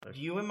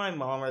father. You and my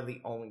mom are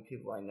the only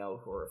people I know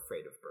who are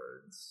afraid of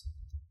birds.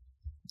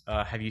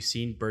 Have you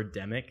seen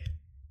Birdemic?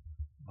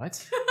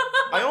 What?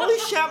 I only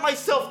shat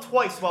myself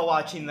twice while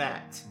watching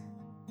that.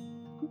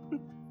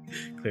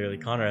 Clearly,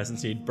 Connor hasn't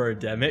seen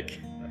Birdemic.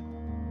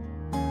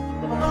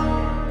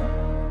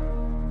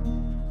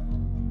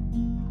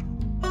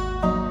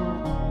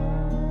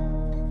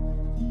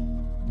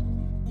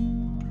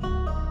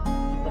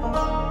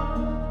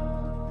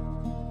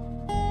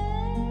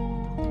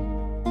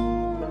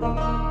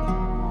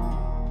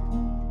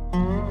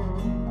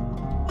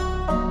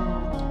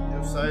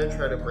 Josiah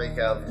tried to break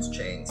out of his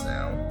chains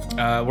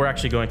now. We're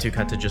actually going to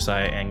cut to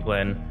Josiah and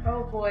Glenn.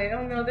 Oh boy,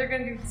 oh no, they're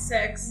gonna do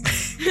sex.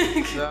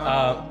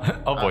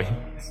 Oh boy.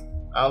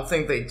 I don't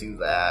think they do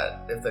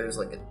that if there's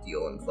like a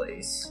deal in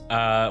place.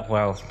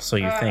 Well, so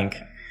you think.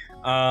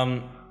 It's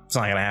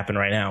not gonna happen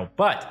right now,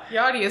 but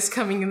Yadia's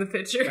coming in the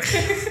picture.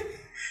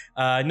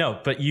 no,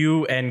 but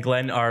you and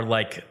Glenn are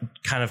like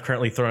kind of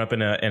currently thrown up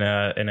in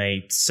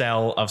a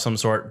cell of some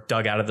sort,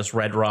 dug out of this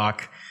red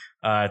rock.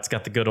 It's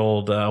got the good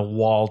old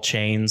wall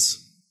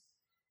chains.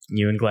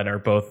 You and Glenn are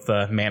both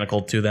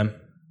manacled to them.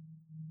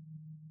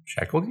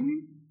 Shackled, you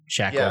mean?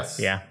 Shackled, Yes.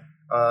 yeah.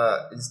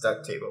 It's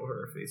duct tape over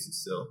her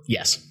faces still.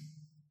 Yes.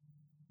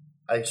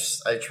 I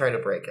try to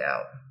break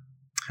out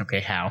Okay,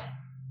 how?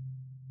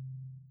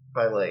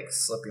 by like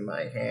slipping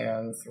my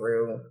hand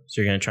through.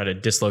 So you're going to try to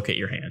dislocate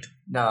your hand.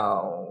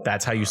 No.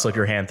 That's how you slip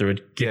your hand through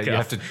it. Yeah, you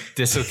have to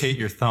dislocate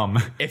your thumb.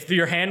 If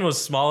your hand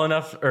was small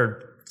enough,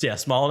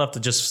 small enough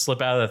to just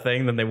slip out of the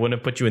thing, then they wouldn't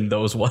have put you in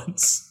those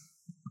ones.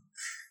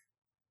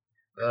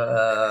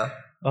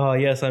 Oh,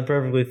 yes, I'm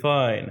perfectly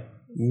fine.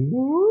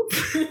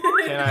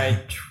 Can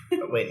I?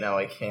 Wait, no,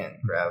 I can't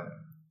grab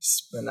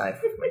the knife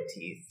with my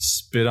teeth.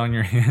 Spit on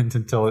your hand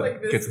until Like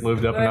it this gets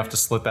lubed up enough to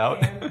slip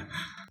out.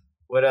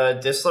 Would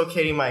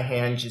dislocating my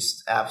hand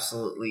just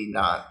absolutely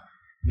not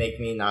make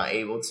me not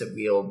able to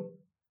wield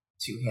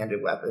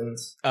two-handed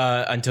weapons?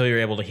 Until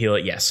you're able to heal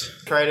it, yes.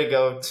 I try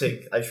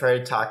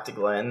to talk to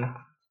Glenn.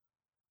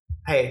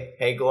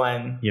 Hey,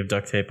 Glenn. You have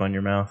duct tape on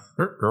your mouth.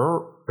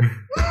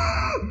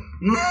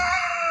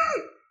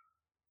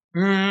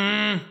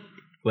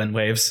 Glenn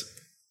waves.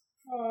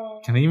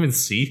 Can I even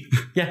see?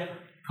 Yeah.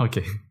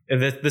 Okay.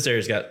 This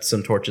area's got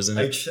some torches in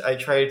it. I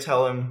try to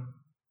tell him,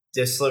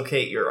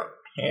 dislocate your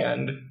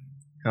hand.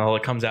 And all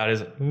that comes out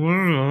is...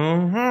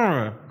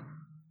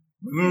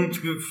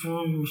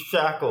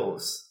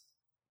 Shackles.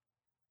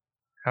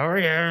 How are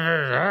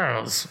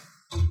you?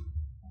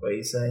 What do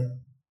you say?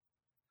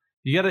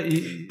 You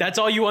gotta. That's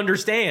all you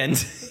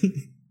understand.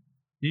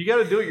 You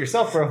gotta do it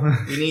yourself, bro.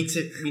 We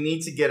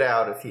need to get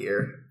out of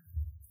here.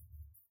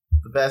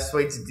 The best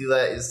way to do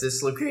that is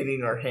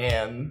dislocating our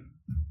hand.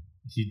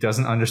 He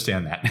doesn't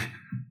understand that.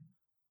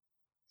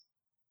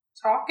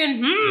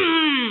 Talking.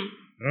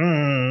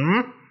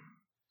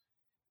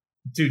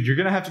 Dude, you're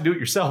gonna have to do it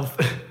yourself.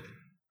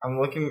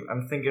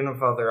 I'm thinking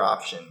of other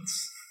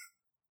options.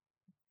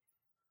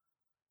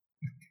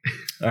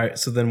 All right,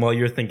 so then while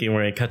you're thinking,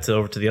 we're going to cut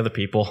over to the other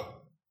people.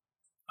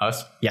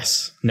 Us?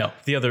 Yes. No,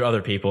 the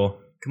other people.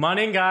 Come on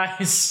in,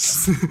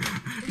 guys.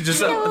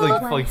 Just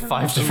like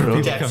 5 different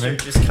people come Dexter in.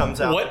 just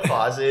comes out What? the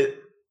closet.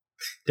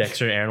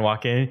 Dexter and Aaron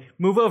walk in.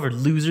 Move over,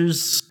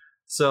 losers.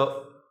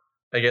 So,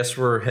 I guess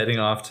we're heading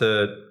off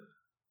to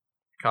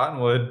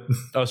Cottonwood.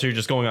 Oh, so you're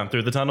just going on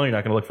through the tunnel? You're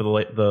not going to look for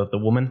the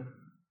woman?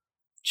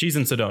 She's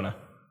in Sedona.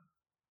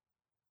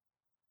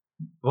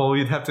 Well,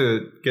 we'd have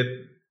to get...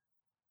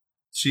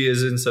 She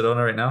is in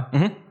Sedona right now?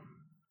 Mm-hmm.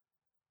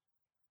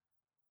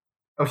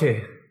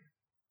 Okay.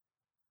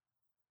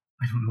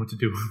 I don't know what to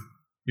do.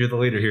 You're the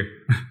leader here.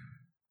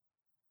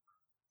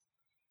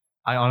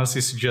 I honestly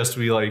suggest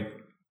we,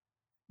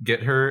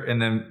 get her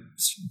and then,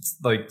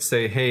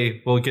 say,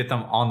 hey, we'll get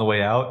them on the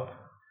way out.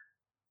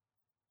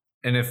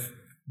 And if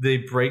they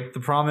break the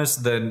promise,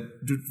 then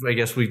I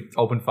guess we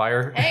open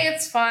fire. Hey,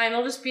 it's fine.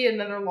 It'll just be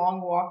another long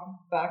walk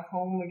back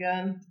home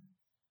again.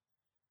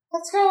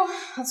 Let's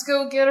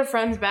go get our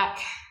friends back.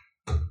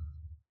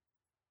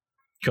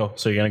 Cool.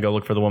 So you're going to go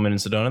look for the woman in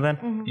Sedona then?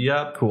 Mm-hmm.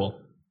 Yep. Cool.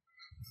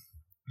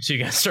 So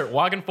you guys start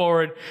walking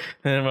forward,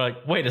 and then we're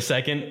like, wait a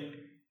second.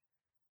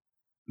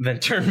 Then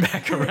turn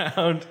back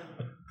around.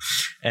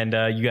 And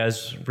you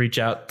guys reach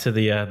out to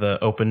the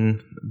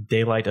open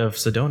daylight of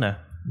Sedona.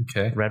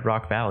 Okay. Red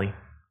Rock Valley.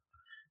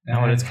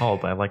 Not what it's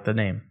called, but I like the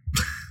name.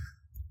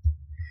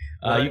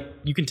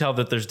 You can tell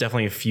that there's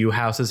definitely a few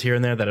houses here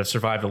and there that have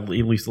survived at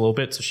least a little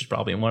bit, so she's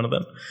probably in one of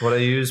them. Would I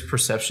use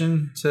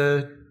perception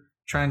to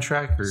try and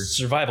track her?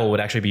 Survival would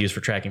actually be used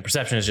for tracking.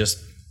 Perception is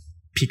just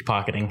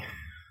pickpocketing.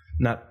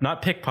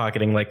 Not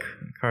pickpocketing like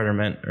Carter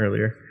meant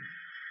earlier.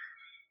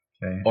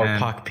 Okay. Or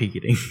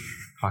pockpicketing.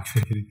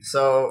 Pockpicketing.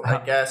 So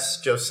I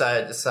guess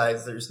Josiah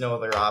decides there's no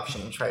other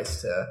option and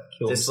tries to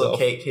Kill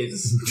dislocate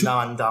his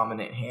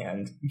non-dominant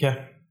hand.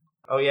 Okay.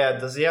 Oh yeah,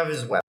 does he have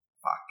his weapon?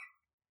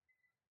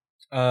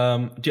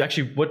 Do you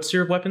actually, what's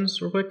your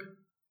weapons real quick?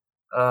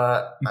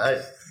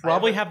 I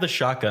Probably have the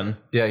shotgun.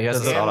 Yeah, he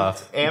has the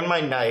sawed-off. and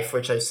my knife,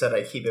 which I said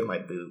I keep in my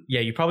boot. Yeah,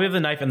 you probably have the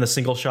knife and the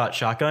single shot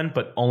shotgun,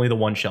 but only the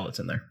one shell that's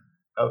in there.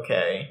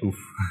 Okay. Oof.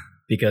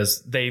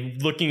 Because they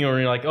looking over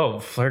and you're like, oh,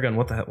 flare gun,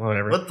 what the hell,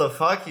 whatever. What the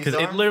fuck? Because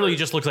it literally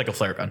just looks like a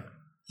flare gun.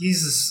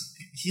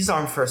 He's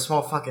armed for a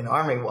small fucking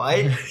army.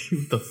 What?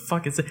 What the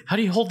fuck is it? How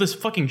do you hold this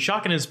fucking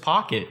shotgun in his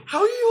pocket? How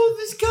do you hold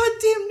this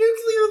goddamn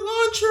nuclear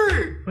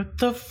launcher? What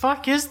the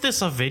fuck is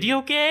this? A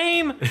video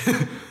game?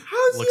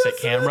 How's Looks he at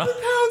have camera.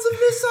 70 pounds of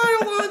missile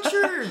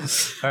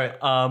launchers? All right,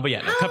 but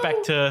yeah, no, cut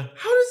back to.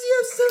 How does he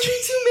have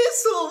 72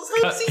 missiles?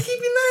 How is he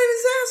keeping that in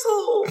his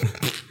asshole?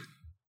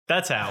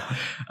 That's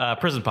how.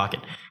 Prison pocket.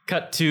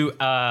 Cut to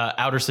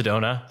Outer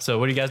Sedona. So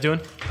what are you guys doing?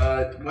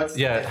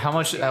 What's How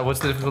much? What's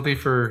the difficulty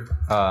for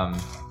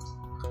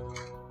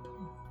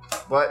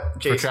what?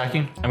 Jason? for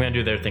tracking? I'm gonna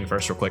do their thing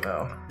first, real quick.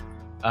 Oh.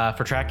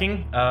 For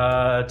tracking,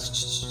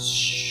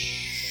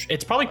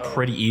 it's probably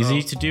pretty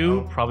easy to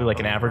do. Probably like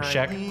an average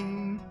check.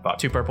 About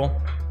 2 purple.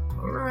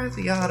 Alright,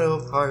 the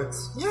auto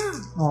parts. Yeah.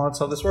 Oh, that's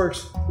how this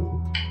works.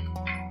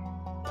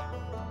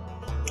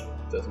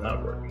 Does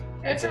not work.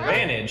 It's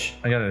Advantage.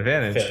 I got an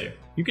advantage. Failure.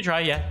 You could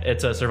try, yeah.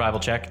 It's a survival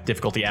check.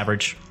 Difficulty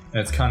average.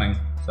 And it's cunning,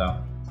 so.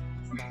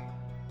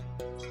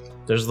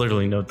 There's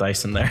literally no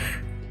dice in there.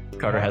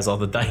 Carter has all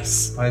the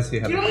dice. Why does he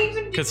have You don't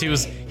even Because he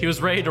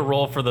was ready to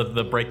roll for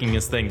the breaking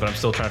his thing, but I'm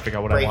still trying to figure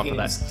out what I want Breaking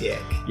for his that.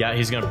 dick Yeah,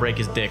 he's gonna break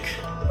his dick.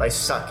 by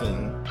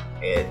sucking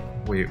it.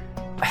 Wait.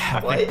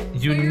 What?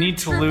 You You're need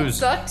to triple lose.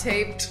 duct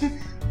taped.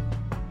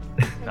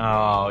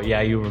 Oh,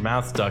 yeah, you were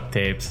mouth duct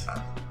taped.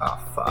 Oh,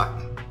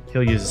 fuck.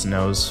 He'll use his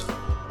nose.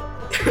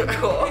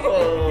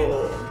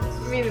 Oh.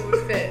 I mean, it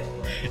would fit.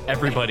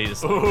 Everybody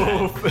just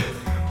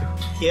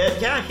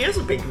Yeah, he has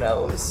a big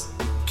nose.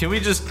 Can we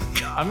just?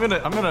 I'm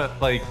gonna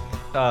like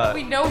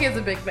We know he has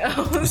a big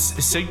nose.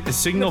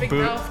 signal a big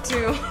boot. mouth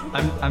too.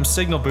 I'm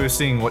signal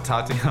boosting what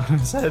Tatiana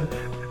said.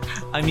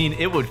 I mean,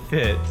 it would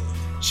fit.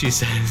 She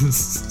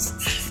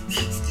says.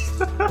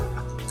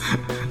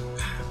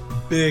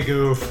 Big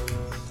oof.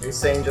 You're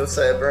saying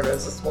Josiah Burner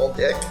has a small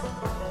dick?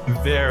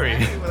 Very.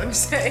 That's what I'm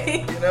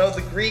saying. You know,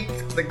 the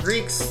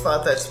Greeks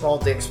thought that small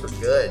dicks were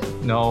good.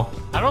 No.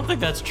 I don't think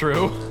that's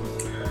true.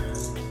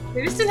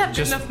 They just didn't have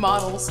good enough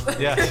models.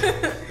 Yeah.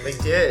 They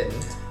did.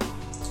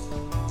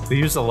 They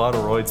used a lot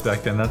of roids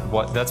back then.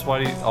 That's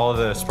why all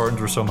the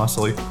Spartans were so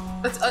muscly.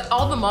 That's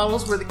all the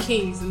models were the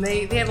kings, and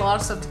they had a lot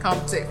of stuff to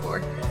compensate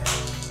for.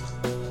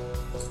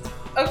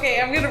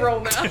 Okay, I'm gonna roll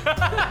now. Can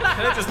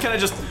I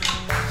just?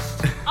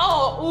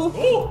 Oh,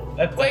 ooh.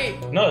 That's Wait.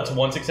 No, it's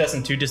 1 success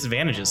and 2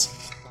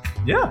 disadvantages.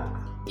 Yeah.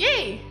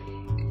 Yay!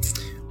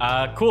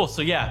 Cool.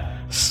 So yeah.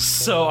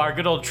 So our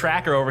good old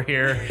tracker over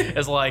here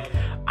is like,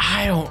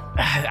 you're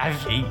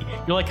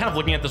like kind of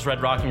looking at this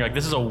red rock and you're like,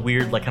 this is a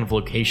weird like kind of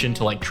location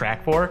to like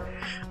track for.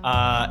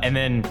 And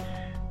then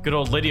good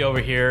old Lydia over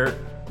here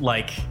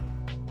like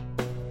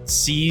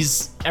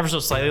sees ever so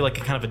slightly like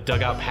a kind of a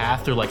dugout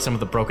path through like some of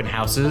the broken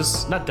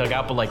houses. Not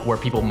dugout, but like where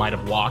people might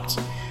have walked,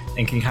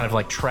 and can kind of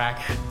like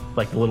track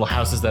like the little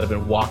houses that have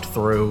been walked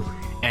through,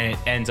 and it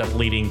ends up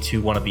leading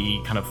to one of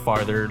the kind of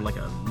farther like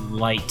a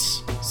light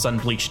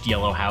sun-bleached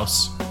yellow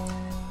house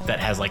that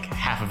has like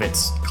half of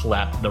its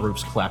the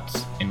roof's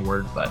collapsed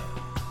inward, but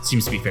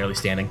seems to be fairly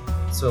standing.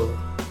 So,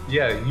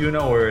 yeah, you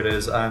know where it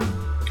is. I'm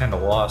kind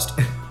of lost.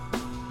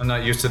 I'm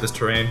not used to this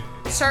terrain.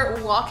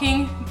 Start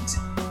walking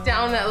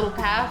down that little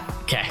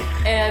path, Okay.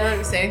 and I don't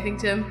even say anything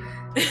to him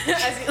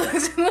as he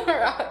looks in the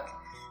rock.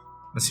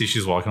 Let's see,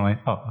 she's walking away.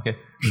 Oh, okay.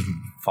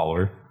 Follow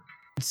her.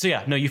 So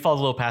yeah, no, you follow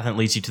the little path and it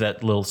leads you to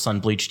that little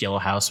sun-bleached yellow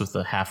house with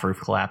the half roof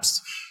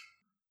collapsed.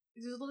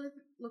 Does it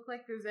look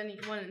like there's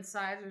anyone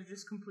inside, or is it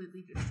just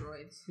completely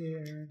destroyed?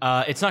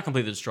 It's not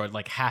completely destroyed.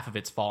 Like half of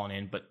it's fallen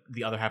in, but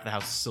the other half of the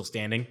house is still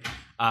standing.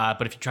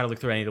 But if you try to look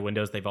through any of the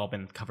windows, they've all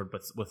been covered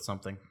with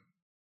something.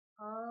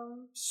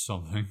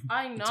 Something.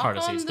 I knock hard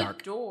to see, on it's the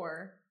dark.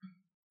 door.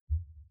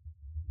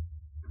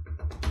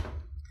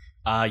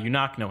 You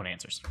knock, no one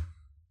answers.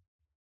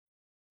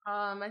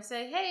 I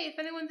say, hey, if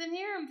anyone's in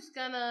here, I'm just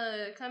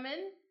gonna come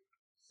in.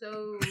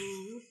 So,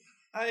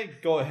 I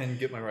go ahead and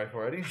get my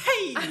rifle ready.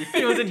 Hey, if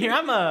anyone's in here,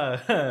 I'm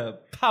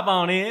pop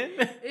on in.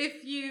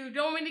 if you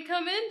don't want me to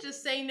come in,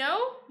 just say no.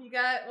 You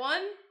got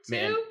 1, 2,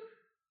 Man.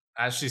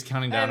 As she's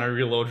counting down, And- I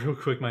reload real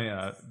quick my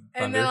and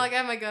thunder. then like I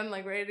have my gun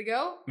like ready to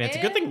go. Man, it's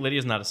a good thing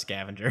Lydia's not a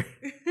scavenger.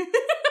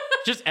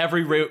 Just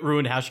every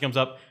ruined house she comes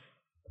up,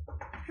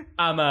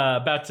 I'm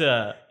about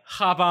to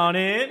hop on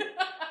in.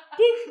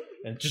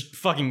 And just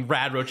fucking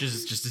rad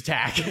roaches just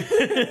attack.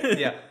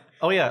 Yeah.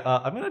 Oh yeah.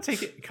 I'm gonna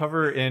take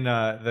cover in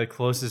the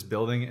closest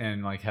building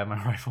and like have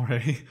my rifle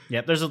ready.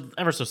 Yep, there's a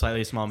ever so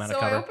slightly small amount So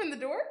of I cover. open the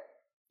door.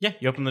 Yeah,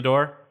 you open the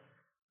door.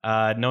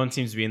 No one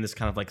seems to be in this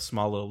kind of like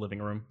small little living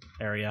room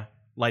area.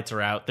 Lights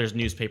are out. There's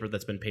newspaper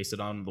that's been pasted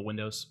on the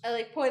windows. I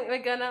like point my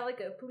gun out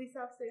like a police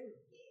officer.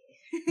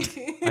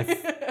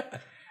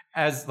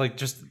 As like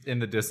just in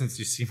the distance,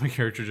 you see my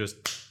character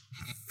just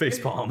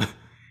facepalm.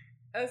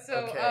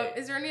 Okay.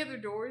 Is there any other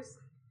doors?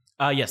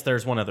 Yes,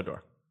 there's one other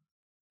door.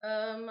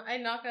 I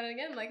knock on it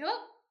again, like, hello?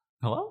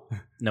 Hello.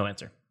 No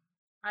answer.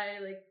 I,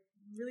 like,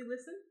 really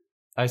listen.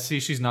 I see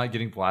she's not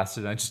getting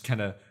blasted. I just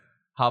kind of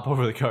hop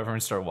over the cover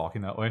and start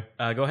walking that way.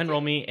 Go ahead and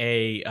roll me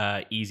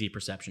a easy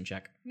perception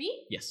check.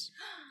 Me? Yes.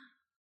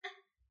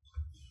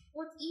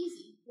 What's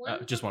easy?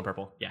 Just one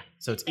purple. Yeah.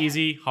 So it's Yeah.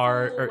 easy,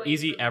 hard, or Away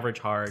easy, from- average,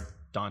 hard,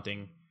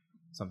 daunting,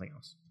 something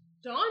else.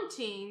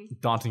 Daunting.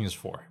 Daunting is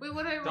 4. Wait,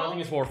 what do I roll? Daunting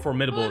is 4.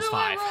 Formidable What is do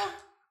I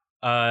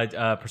 5.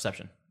 roll?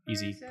 Perception.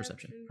 Easy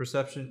perception.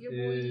 Perception Your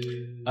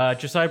is...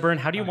 Josiah Byrne,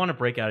 how do you want to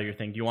break out of your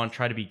thing? Do you want to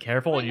try to be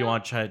careful, or do you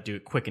want to try to do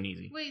it quick and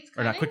easy? Wait, it's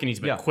Or not quick and easy,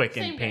 but Yeah. quick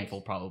Same and dice.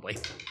 painful, probably.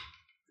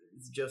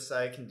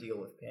 Josiah can deal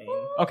with pain.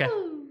 Okay.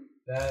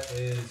 That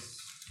is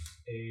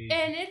a...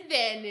 An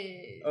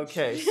advantage.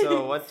 Okay,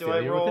 so what do I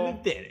failure with an roll?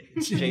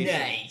 advantage.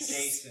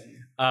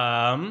 Jason.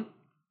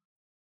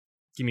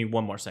 Give me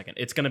one more second.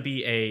 It's going to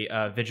be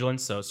a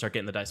vigilance, so start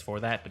getting the dice for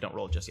that, but don't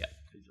roll it just yet.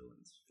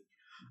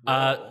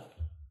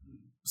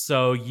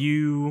 So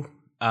you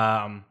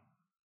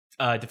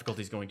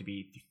difficulty is going to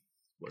be,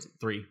 was it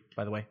 3,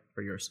 by the way,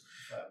 for yours?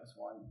 That was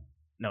 1.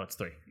 No, it's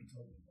 3. You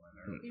told me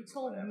 1. Or You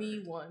told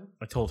me one.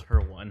 I told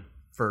her 1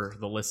 for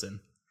the listen.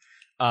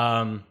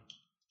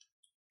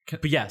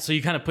 But yeah, so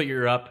you kind of put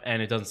your up,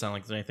 and it doesn't sound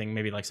like there's anything.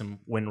 Maybe like some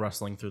wind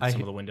rustling through some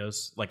of the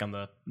windows, like on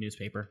the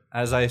newspaper.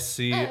 As I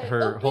see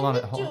her... Open Hold on.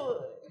 the Hold,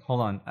 door.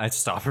 hold on. I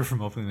stop her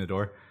from opening the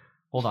door.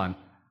 Hold on.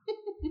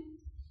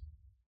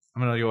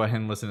 I'm going to go ahead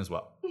and listen as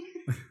well.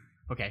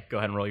 Okay, go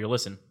ahead and roll your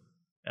listen.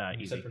 You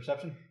Easy. said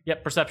perception?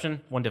 Yep,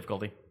 perception, 1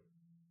 difficulty.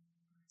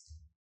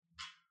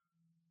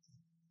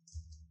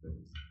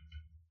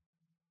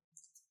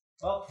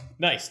 Well,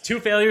 Nice. 2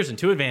 failures and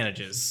 2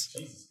 advantages.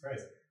 Jesus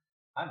Christ.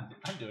 I'm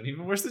doing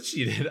even worse than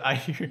she did. I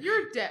hear...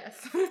 You're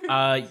deaf.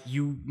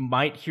 You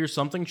might hear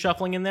something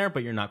shuffling in there,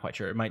 but you're not quite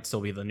sure. It might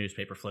still be the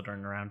newspaper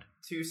flittering around.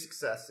 2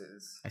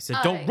 successes. I said,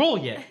 don't roll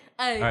yet.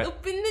 I Alright.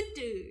 open the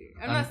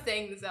door. I'm not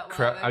saying this out loud.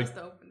 Crap, I just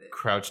opened it.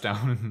 Crouch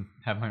down and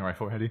have my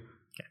rifle ready.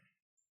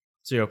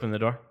 So you open the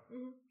door?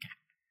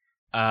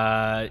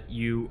 Mhm.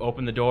 You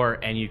open the door,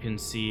 and you can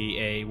see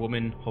a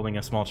woman holding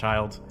a small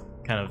child,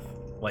 kind of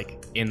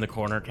like in the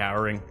corner,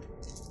 cowering,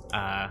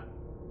 kind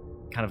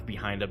of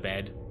behind a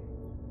bed.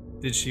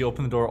 Did she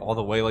open the door all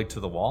the way, like, to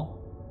the wall?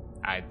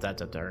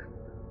 That's up to her.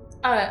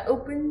 I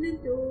open the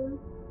door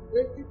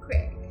with a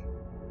crack.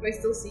 Do I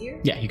still see her?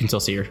 Yeah, you can still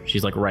see her.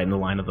 She's like right in the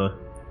line of the.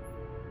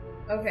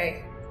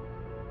 Okay.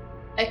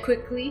 I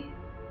quickly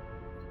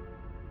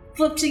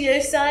flip to the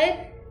other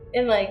side,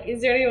 and like,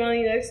 is there anyone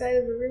on the other side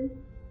of the room?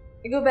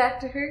 I go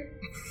back to her.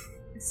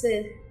 I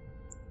said,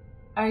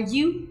 "Are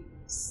you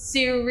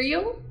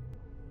cereal?"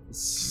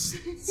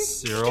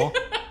 Cyril?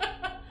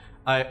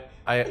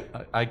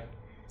 I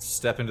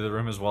step into the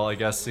room as well, I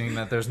guess, seeing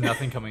that there's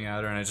nothing coming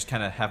at her, and I just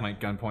kind of have my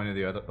gun pointed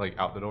the other, like,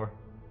 out the door.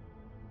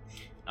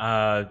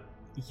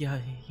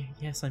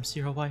 Yes, I'm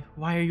Cyril.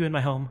 Why are you in my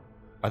home?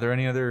 Are there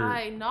any other...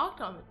 I knocked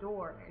on the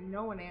door, and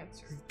no one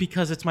answered.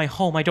 Because it's my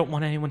home. I don't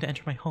want anyone to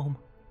enter my home.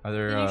 Are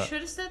there... Then you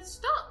should have said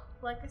stop,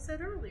 like I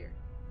said earlier.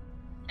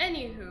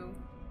 Anywho,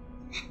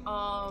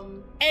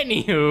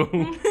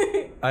 Anywho.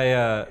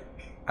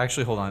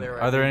 Actually, hold on.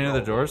 There Are there are any other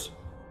people. doors?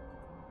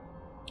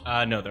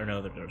 No, there are no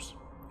other doors.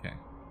 Okay.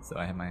 So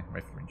I have my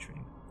rifle range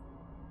trained.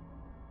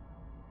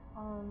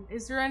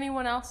 is there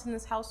anyone else in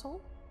this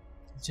household?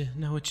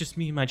 No, it's just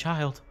me and my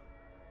child.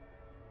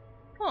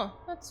 Huh,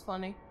 that's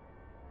funny.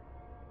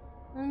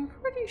 I'm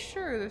pretty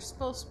sure there's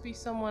supposed to be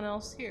someone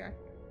else here.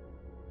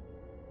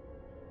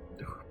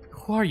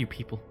 Who are you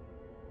people?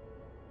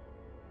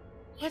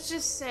 Let's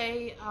just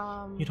say,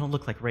 You don't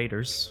look like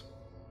raiders.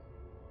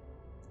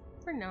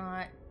 we're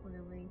not,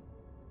 really.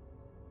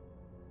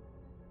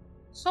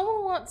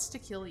 Someone wants to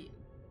kill you.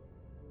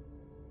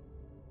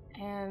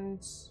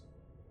 And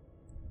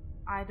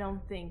I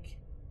don't think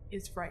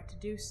it's right to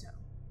do so.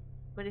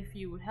 But if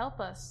you would help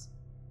us,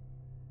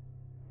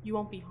 you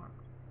won't be harmed.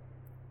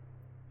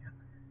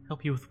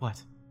 Help you with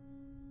what?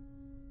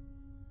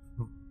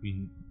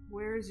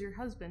 Where's your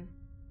husband?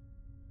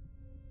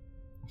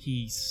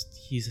 He's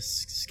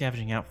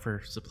scavenging out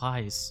for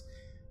supplies.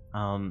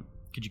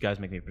 Could you guys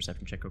make me a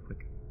perception check real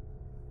quick?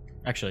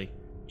 Actually,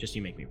 just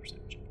you make me a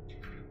perception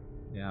check.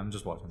 Yeah, I'm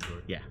just watching the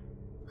door. Yeah.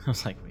 I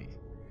was like, wait.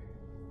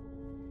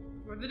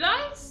 Or the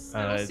dice?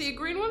 I don't it's- see a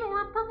green one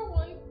or a purple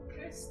one.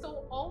 I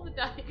stole all the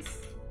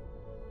dice.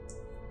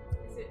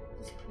 Is it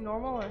just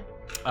normal or?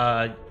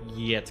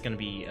 Yeah, it's gonna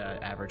be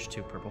average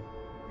 2 purple.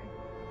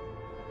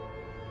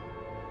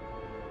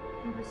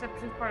 And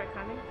perception's part of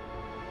cunning?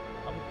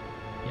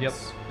 Yep,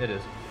 it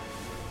is.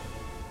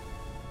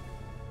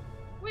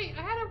 Wait,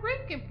 I had a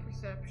rank in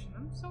perception.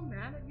 I'm so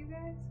mad at you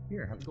guys.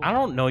 Here, I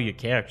don't know your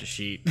character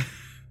sheet.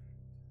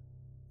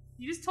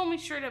 You just told me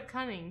straight up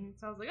cunning.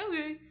 So I was like,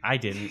 okay. I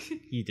didn't.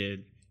 He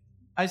did.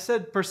 I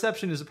said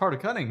perception is a part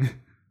of cunning.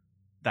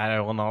 That I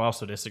will not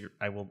also disagree.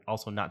 I will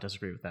also not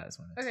disagree with that. Is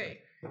what I Okay.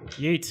 said.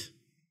 Yeet.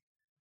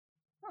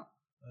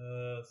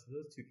 Oh. So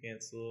those 2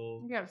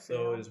 cancel. You gotta So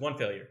fail. it is 1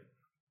 failure.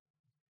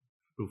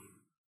 Oof.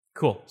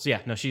 Cool. So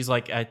yeah, no, she's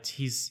like,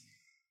 he's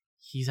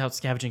out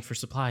scavenging for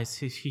supplies.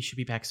 He should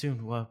be back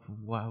soon.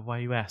 Why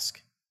you ask?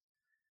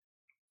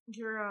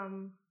 You're,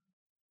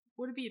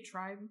 would it be a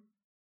tribe?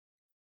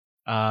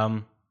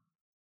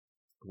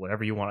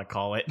 whatever you want to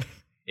call it.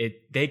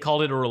 They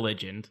called it a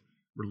religion.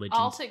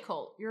 I'll say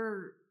cult.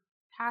 Your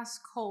past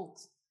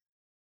cult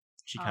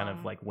She kind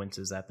of like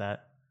winces at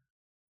that.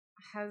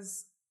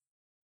 has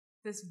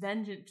this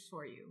vengeance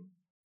for you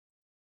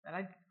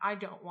that I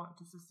don't want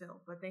to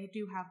fulfill, but they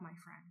do have my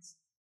friends.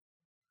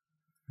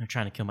 They're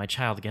trying to kill my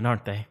child again,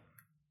 aren't they?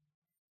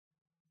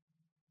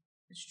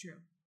 It's true.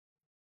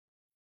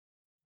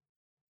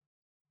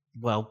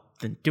 Well,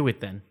 then do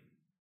it then.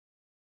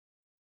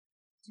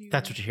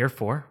 That's what you're here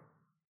for.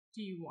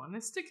 Do you want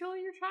us to kill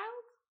your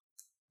child?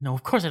 No,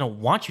 of course I don't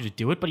want you to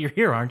do it, but you're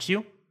here, aren't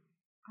you?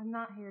 I'm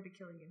not here to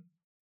kill you.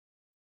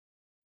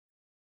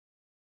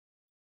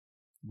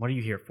 What are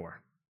you here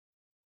for?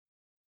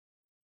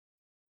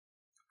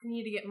 I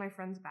need to get my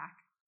friends back.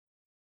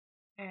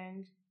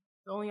 And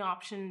the only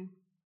option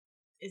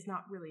is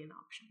not really an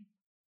option.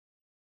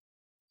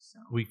 So,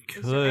 We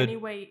is there any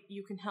could. way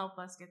you can help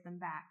us get them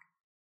back?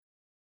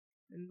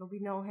 And there'll be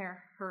no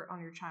hurt on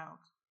your child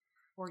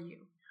or you.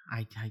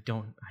 I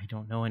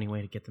don't know any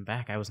way to get them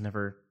back. I was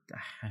never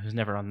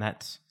on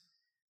that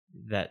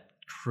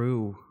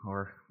crew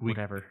or We-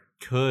 whatever.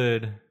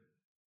 Could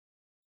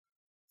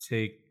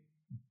take.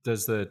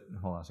 Hold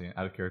on a second.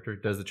 Out of character.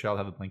 Does the child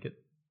have a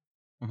blanket?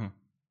 Mhm.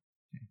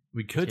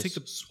 We could take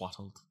Just the.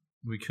 swaddled.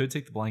 We could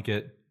take the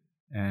blanket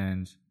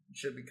and It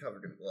should be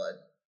covered in blood.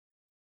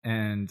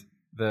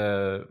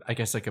 I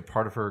guess like a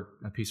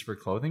piece of her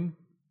clothing,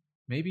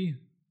 maybe,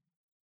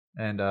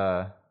 and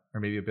or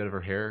maybe a bit of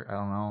her hair. I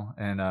don't know,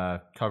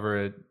 and cover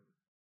it.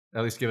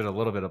 At least give it a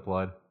little bit of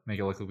blood. Make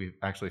it look like we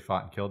actually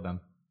fought and killed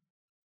them.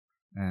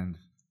 And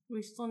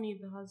We still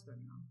need the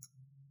husband, though.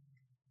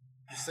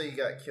 Just say you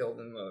got killed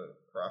in the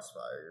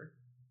crossfire.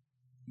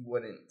 You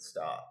wouldn't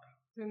stop.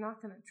 They're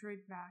not going to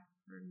trade back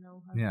for no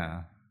husband.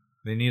 yeah,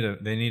 they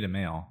need a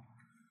male.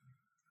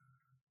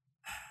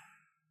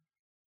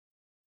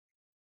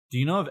 Do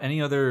you know of any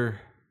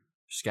other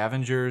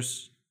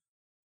scavengers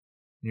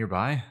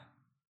nearby?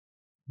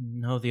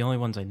 No, the only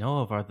ones I know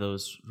of are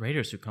those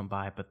raiders who come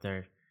by, but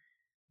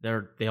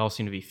they all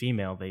seem to be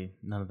female.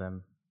 None of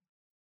them.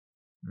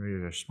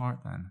 Maybe they're smart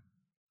then.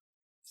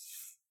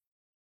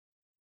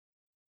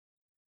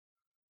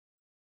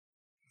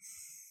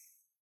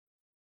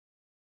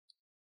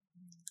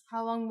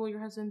 How long will your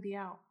husband be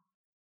out?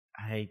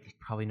 I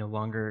probably no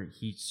longer.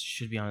 He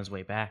should be on his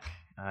way back.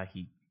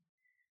 He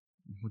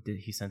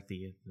sent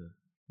the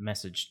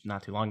message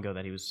not too long ago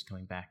that he was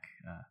coming back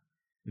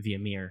via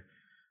Mir.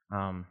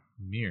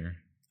 Mir.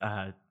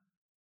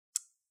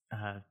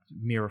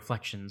 Mere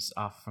reflections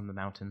off from the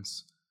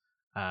mountains.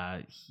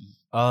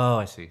 Oh,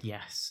 I see.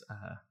 Yes.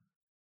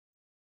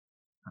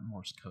 Not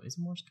Morse code. Is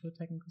Morse code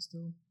technically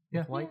still?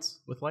 Yeah. With lights?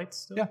 With lights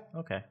still? Yeah.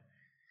 Okay.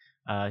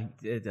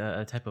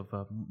 A type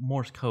of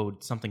Morse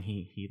code, something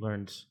he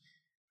learned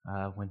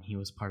when he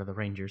was part of the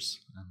Rangers.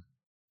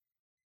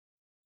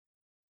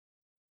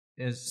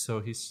 So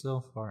he's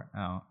still far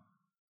out.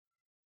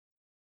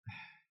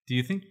 Do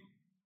you think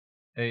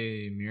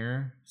a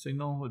mirror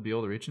signal would be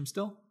able to reach him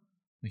still?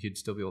 Like he'd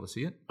still be able to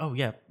see it? Oh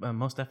yeah,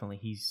 most definitely.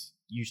 He's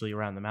usually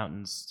around the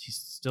mountains. He's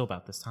still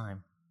about this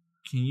time.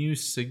 Can you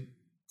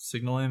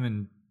signal him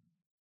and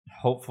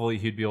hopefully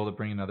he'd be able to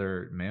bring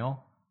another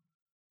male?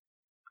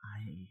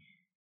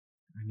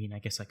 I mean, I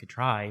guess I could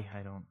try.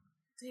 I don't.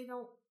 They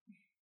don't.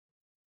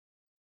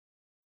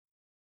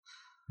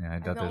 Yeah, I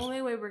doubt The there's.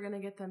 only way we're gonna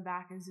get them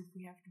back is if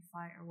we have to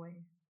fight our way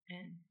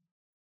in.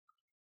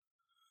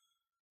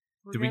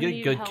 We're Did we gonna get a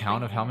need good helping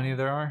count of how many hand.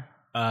 there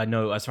are?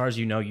 No, as far as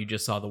you know, you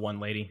just saw the one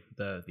lady,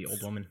 the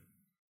old woman.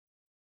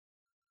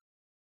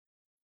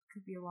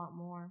 Could be a lot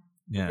more.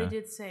 Yeah. They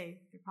did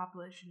say their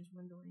population is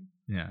dwindling.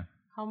 Yeah.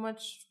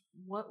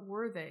 What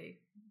were they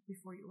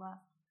before you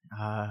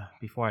left?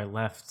 Before I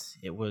left,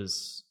 it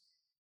was,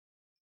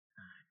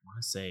 I want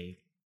to say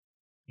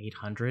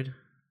 800,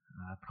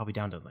 probably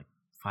down to like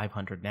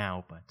 500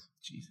 now, but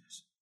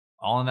Jesus.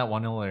 All in that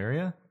one little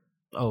area?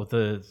 oh,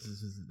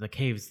 the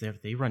caves,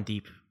 they run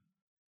deep.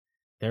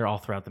 They're all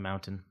throughout the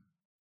mountain.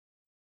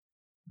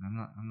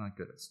 I'm not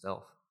good at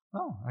stealth.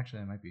 Oh,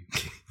 actually I might be.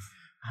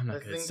 I'm not I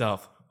good at think-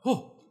 stealth.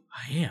 Oh,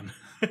 I am.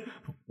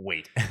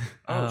 Wait.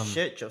 Oh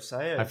shit,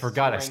 Josiah! I is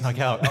forgot I wearing snuck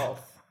some out.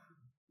 stealth.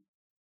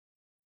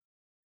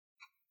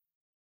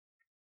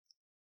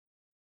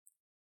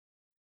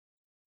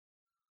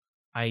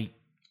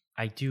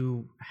 I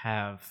do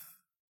have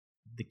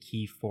the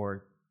key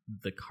for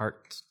the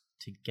cart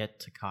to get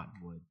to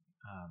Cottonwood,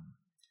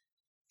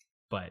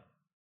 but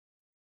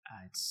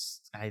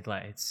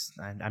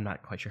I'm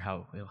not quite sure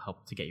how it'll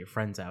help to get your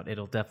friends out.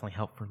 It'll definitely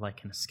help for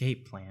like an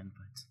escape plan,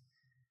 but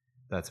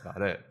That's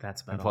about it.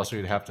 that's about And all plus I can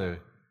we'd have to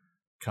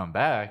come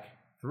back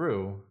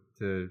through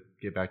to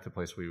get back to the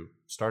place we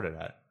started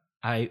at.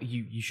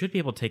 You should be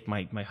able to take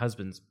my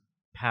husband's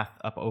path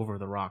up over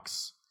the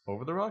rocks.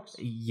 Over the rocks?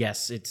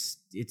 Yes, it's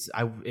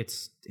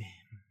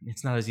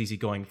not as easy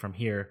going from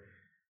here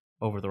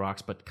over the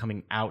rocks, but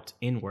coming out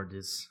inward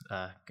is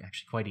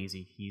actually quite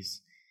easy.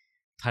 He's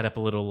tied up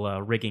a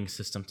little rigging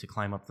system to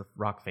climb up the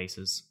rock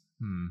faces.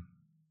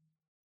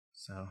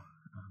 So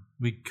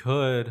We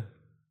could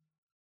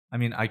I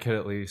mean, I could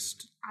at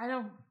least I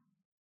don't.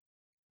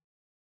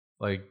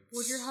 like.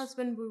 Would your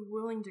husband be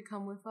willing to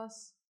come with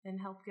us and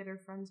help get our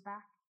friends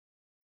back?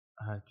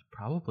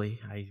 Probably.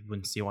 I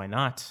wouldn't see why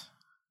not.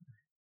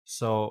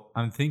 So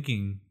I'm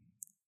thinking.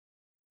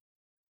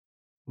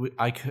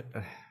 I could.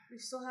 We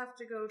still have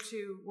to go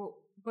to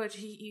but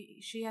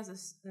she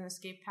has an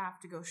escape path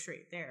to go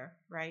straight there,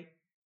 right?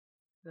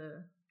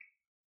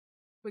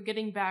 But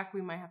getting back,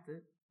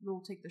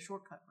 we'll take the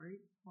shortcut, right?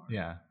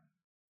 Yeah.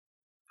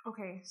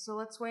 Okay, so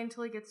let's wait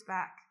until he gets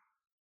back.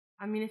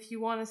 I mean, if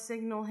you want to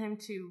signal him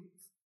to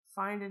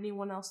find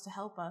anyone else to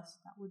help us,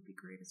 that would be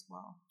great as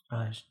well.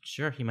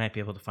 Sure, he might be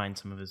able to find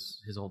some of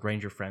his old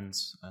ranger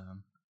friends.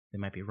 They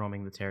might be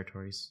roaming the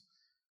territories.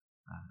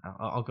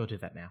 I'll go do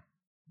that now.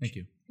 Thank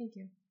you. Thank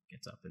you.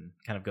 Gets up and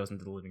kind of goes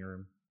into the living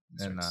room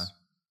And starts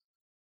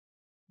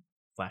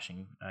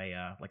flashing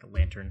a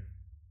lantern.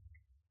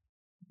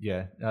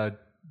 yeah.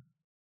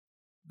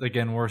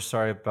 Again, we're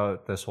sorry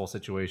about this whole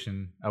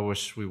situation. I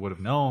wish we would have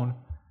known.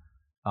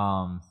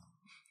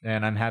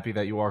 And I'm happy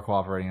that you are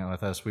cooperating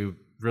with us. We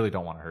really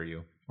don't want to hurt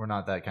you. We're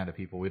not that kind of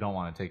people. We don't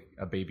want to take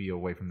a baby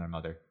away from their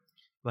mother.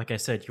 Like I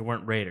said, you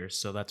weren't raiders,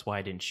 so that's why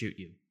I didn't shoot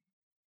you.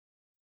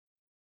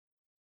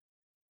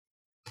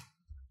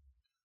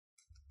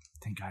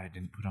 Thank God I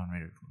didn't put on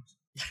raider clothes.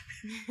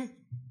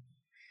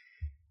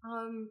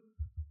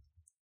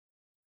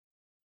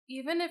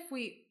 Even if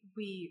we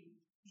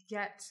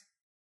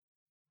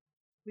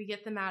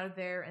get them out of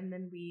there and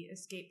then we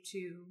escape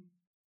to,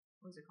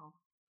 what is it called?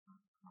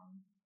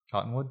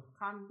 Cottonwood?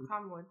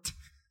 Cottonwood.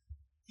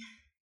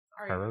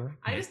 Sorry. Carver?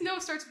 I just know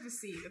it starts with a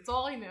C. That's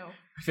all I know.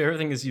 My favorite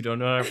thing is you don't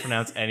know how to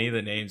pronounce any of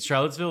the names.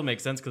 Charlottesville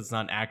makes sense because it's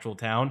not an actual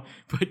town,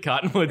 but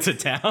Cottonwood's a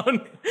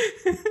town.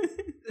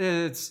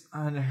 It's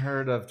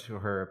unheard of to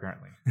her,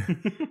 apparently. I've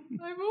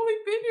only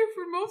been here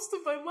for most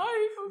of my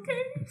life,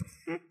 okay?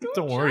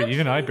 Don't worry,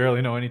 even I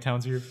barely know any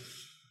towns here.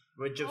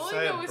 Would All I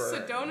Josiah know is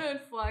burn? Sedona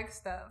and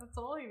Flagstaff. That's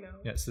all I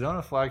know. Yeah,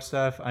 Sedona,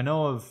 Flagstaff. I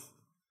know of.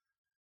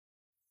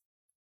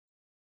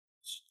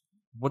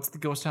 What's the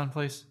ghost town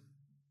place?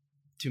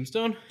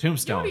 Tombstone? You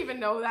Tombstone. don't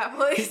even know that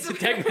place.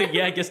 Technically,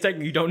 yeah, I guess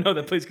technically you don't know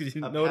that place because you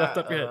know it off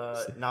the top of your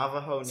head.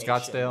 Navajo Nation.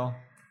 Scottsdale.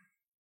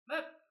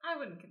 But I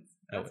wouldn't consider.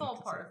 That's all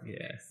part of it.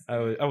 Yeah,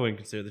 I wouldn't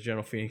consider the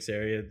general Phoenix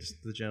area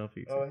just the general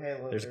Phoenix. Oh, hey,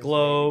 look, There's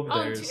Globe.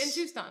 Oh, There's in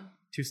Tucson.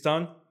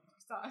 Tucson.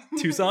 Tucson.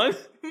 Tucson.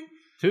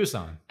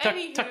 Tucson.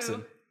 Anywho.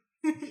 Tucson.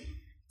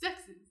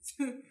 Texas.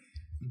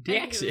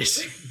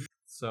 Texas.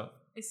 So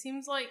It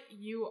seems like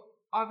you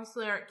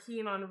obviously aren't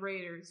keen on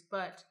raiders,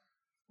 but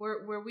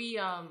where we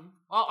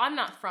well, I'm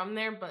not from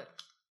there, but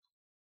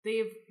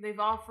they've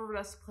offered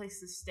us a place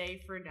to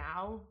stay for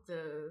now.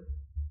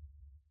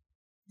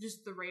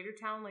 Just the raider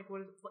town, like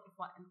what is it,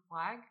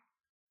 Flag?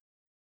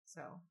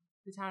 So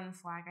the town in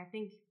Flag. I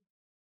think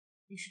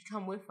you should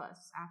come with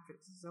us after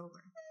this is over. That's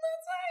a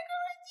good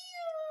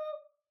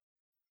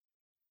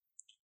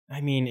idea.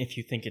 I mean, if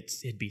you think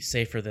it'd be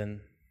safer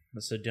than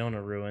the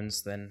Sedona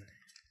ruins, then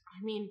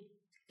I mean,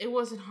 it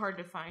wasn't hard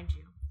to find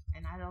you,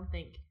 and I don't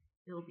think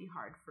it'll be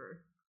hard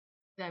for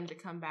them to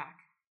come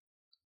back,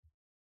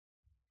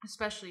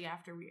 especially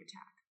after we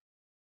attack.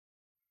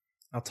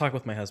 I'll talk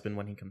with my husband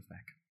when he comes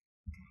back.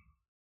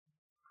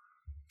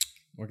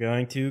 We're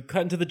going to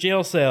cut into the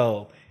jail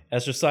cell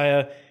as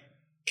Josiah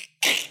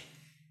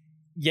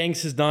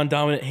yanks his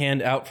non-dominant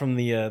hand out from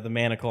the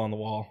manacle on the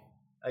wall.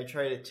 I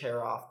try to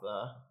tear off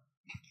the.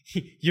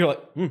 You're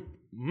like, No,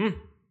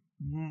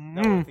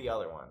 the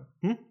other one.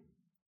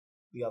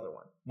 The other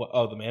one. What?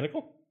 Oh, the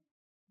manacle?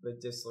 The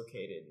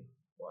dislocated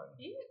one.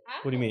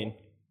 What do you mean?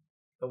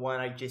 The one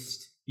I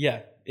just.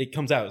 Yeah, it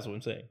comes out is what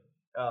I'm saying.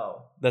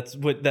 Oh. That's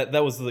what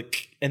that was the,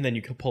 and then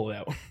you can pull it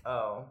out.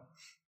 Oh.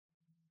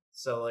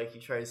 So, like, he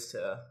tries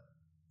to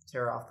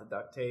tear off the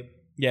duct tape.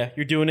 Yeah,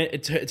 you're doing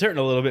it. It's hurting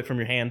a little bit from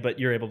your hand, but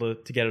you're able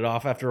to get it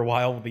off after a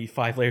while with the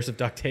 5 layers of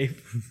duct tape.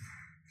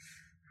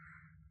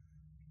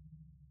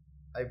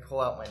 I pull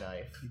out my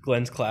knife.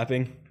 Glenn's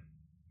clapping.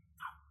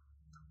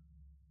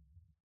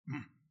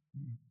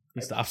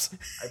 He stops.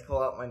 I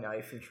pull out my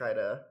knife and try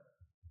to,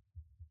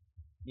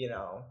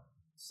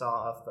 saw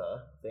off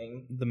the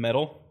thing. The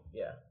metal?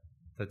 Yeah.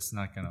 that's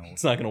not gonna.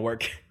 It's not going to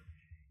work.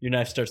 Your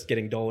knife starts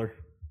getting duller.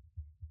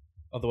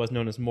 Otherwise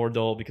known as more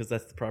dull, because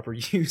that's the proper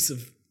use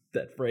of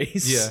that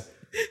phrase. Yeah.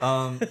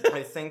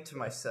 I think to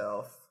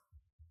myself,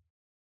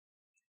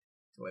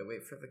 do I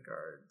wait for the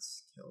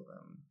guards, kill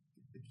them,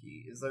 get the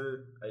key?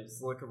 I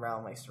just look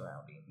around my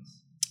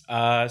surroundings.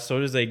 So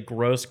it is a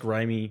gross,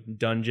 grimy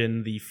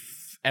dungeon.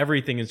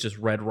 Everything is just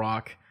red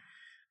rock.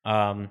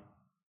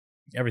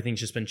 Everything's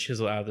just been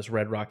chiseled out of this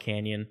red rock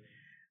canyon.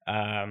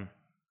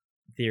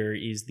 There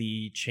is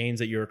the chains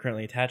that you are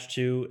currently attached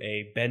to,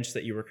 a bench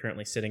that you are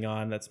currently sitting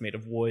on that's made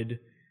of wood.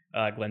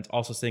 Glenn's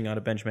also sitting on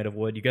a bench made of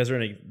wood. You guys are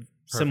in a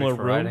similar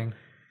room.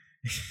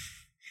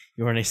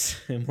 You're in a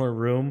similar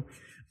room,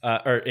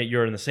 or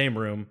you're in the same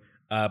room,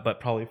 but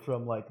probably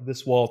from like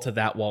this wall to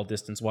that wall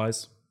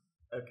distance-wise.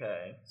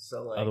 Okay,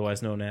 so like,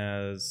 Otherwise known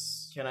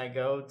as. can I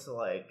go to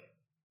like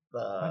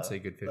I'd say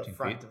good 15 the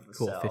front feet. of the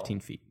Cool, cell 15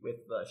 feet.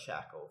 with the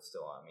shackle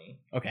still on me.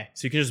 Okay,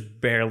 so you can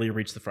just barely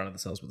reach the front of the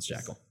cells with the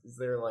shackle. Is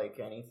there like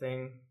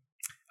anything?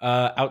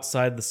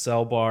 Outside the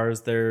cell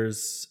bars,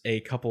 there's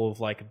a couple of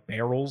like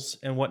barrels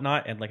and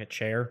whatnot, and like a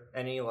chair.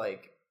 Any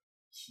like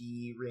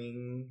key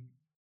ring?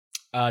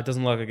 It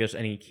doesn't look like there's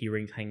any key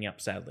rings hanging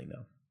up, sadly,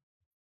 though.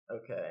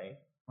 Okay.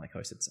 Like how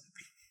I said sadly.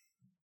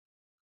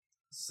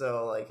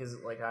 So like, is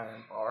it like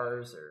iron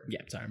bars or? Yeah,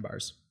 it's iron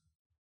bars.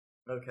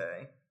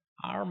 Okay.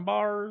 Iron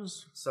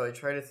bars. So I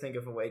try to think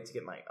of a way to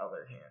get my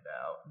other hand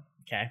out.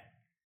 Okay.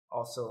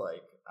 Also,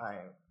 like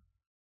I'm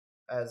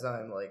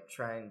like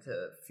trying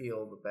to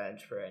feel the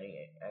bench for any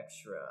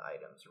extra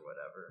items or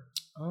whatever.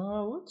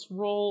 Let's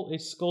roll a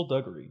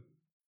skullduggery.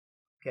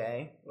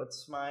 Okay.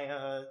 What's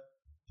my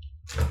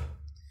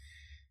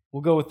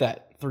We'll go with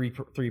that. Three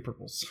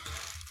purples.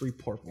 3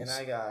 purples. And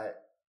I got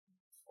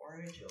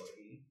 4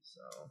 agility,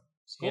 so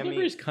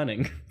Skullduggery is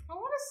cunning. I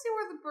want to see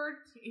where the bird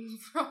came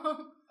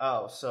from.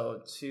 Oh,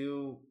 so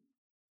two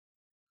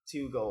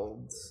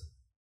golds.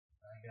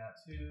 I got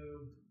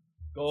 2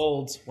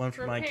 golds. One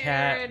for For my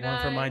cat,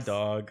 one for my paradise.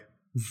 dog.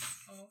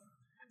 Oh.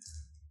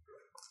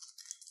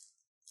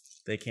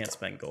 They can't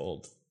spend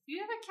gold. Do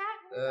you have a cat?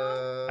 And a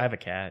dog? I have a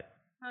cat.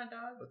 Not a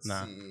dog. Let's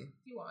Nah. see. Do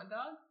you want a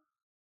dog?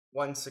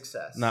 1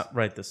 success. Not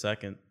right this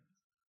second.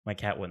 My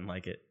cat wouldn't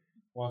like it.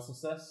 One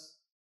success?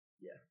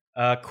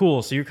 Yeah.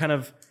 Cool. So you're kind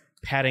of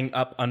padding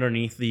up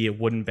underneath the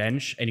wooden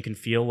bench, and you can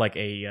feel like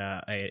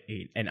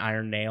an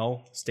iron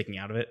nail sticking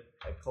out of it.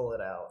 I pull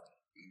it out.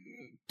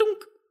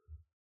 Dunk.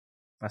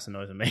 That's the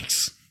noise it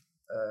makes.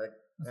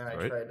 And I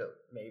Right. try to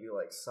maybe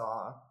like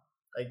saw.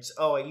 I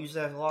use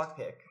that as a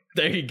lockpick.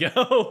 There you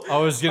go. I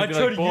was gonna be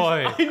tried like, to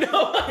boy, use, I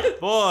know.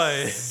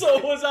 boy. So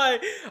was I.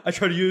 I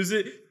tried to use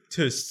it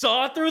to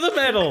saw through the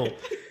metal.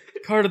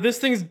 Carter, this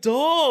thing's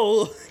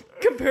dull.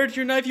 Compared to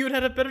your knife, you would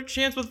have had a better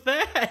chance with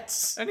that.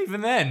 And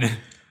even then,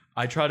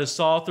 I tried to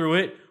saw through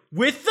it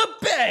with the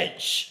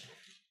bench.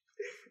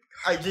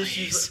 I just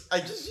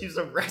use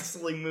a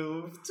wrestling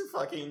move to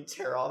fucking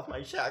tear off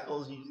my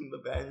shackles using the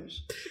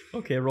bench,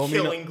 Okay, roll me.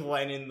 killing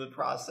Glenn in the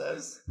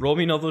process. Roll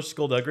me another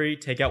skullduggery.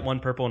 Take out 1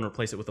 purple and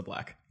replace it with a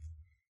black.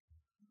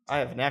 I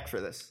have a knack for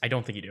this. I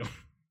don't think you do.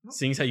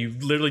 Seeing as how you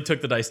literally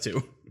took the dice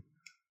too.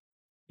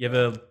 You have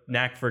a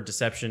knack for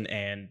deception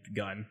and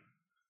gun.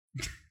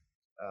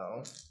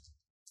 Oh,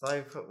 so I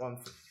put one.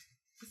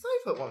 I thought I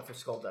put one for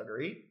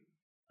skullduggery.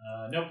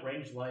 Nope,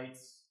 range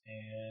lights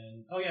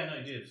and you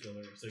do have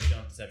skullduggery, so you don't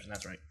have deception.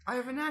 That's right. I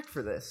have a knack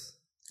for this.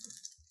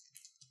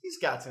 He's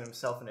gotten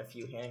himself in a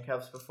few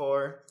handcuffs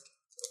before.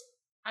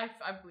 I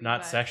believe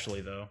Not that.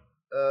 sexually though.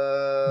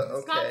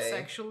 It's Okay. not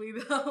sexually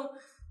though.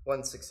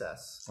 1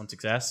 success. 1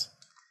 success.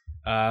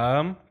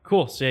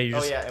 Cool. So yeah, you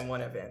just and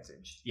 1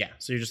 advantage. yeah,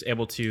 so you're just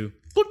able to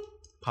boop,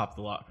 pop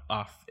the lock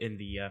off in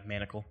the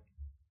manacle.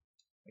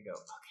 I go,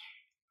 okay.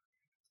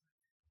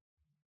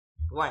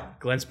 Glenn.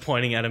 Glenn's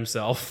pointing at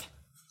himself.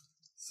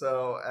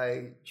 So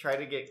I try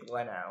to get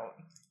Glenn out.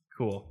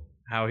 Cool.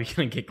 How are you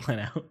gonna get Glenn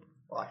out?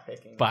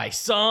 Lockpicking. By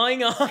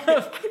sawing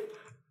off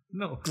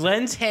no.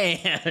 Glenn's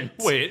hand.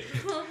 Wait.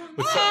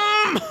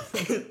 No.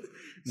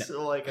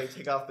 So like I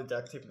take off the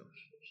duct tape.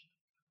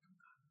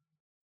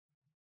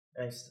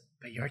 And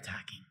But you're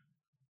talking.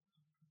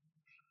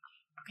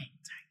 Okay,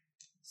 sorry.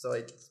 so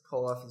I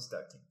pull off his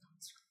duct tape.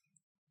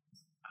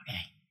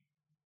 Okay.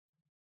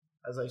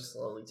 As I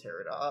slowly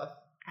tear it off.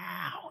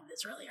 Ow,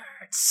 this really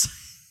hurts.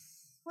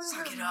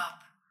 Suck it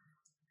up.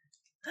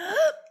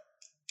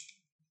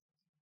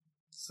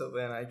 So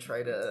then I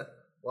try to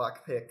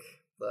lockpick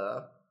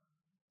the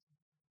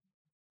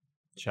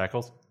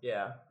Shackles.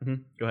 yeah.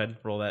 Go ahead,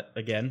 roll that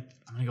again.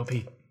 I'm gonna go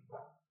pee.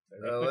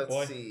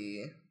 Let's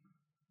see.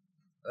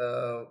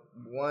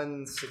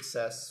 1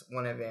 success,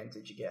 1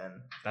 advantage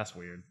again. That's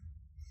weird.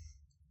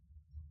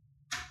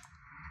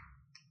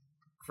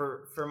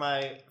 For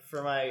my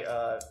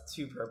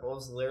 2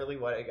 purples, literally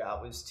what I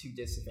got was 2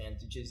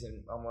 disadvantages,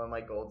 and on one of my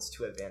golds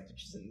 2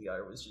 advantages, and the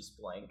other was just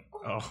blank.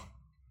 Oh.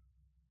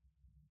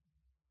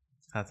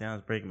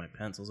 Tatiana's breaking my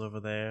pencils over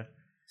there.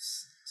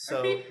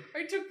 So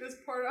I took this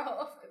part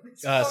off. And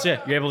this So part yeah,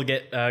 off. you're able to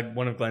get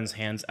one of Glenn's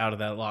hands out of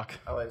that lock.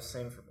 I was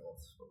same for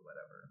both, but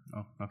whatever.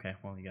 Oh, okay.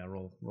 Well, you gotta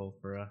roll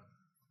for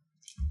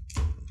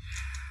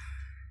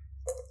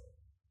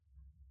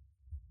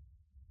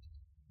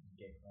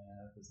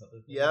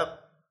Yep.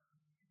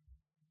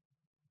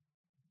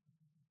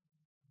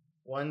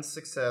 1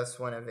 success,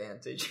 1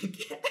 advantage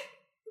again.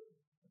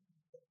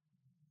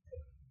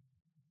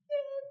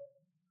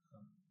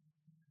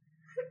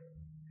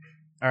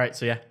 All right.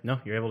 So yeah, no,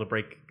 you're able to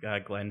break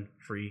Glenn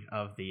free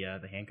of the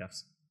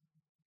handcuffs.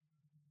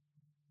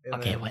 And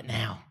Okay, then what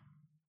now?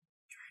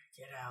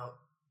 get out.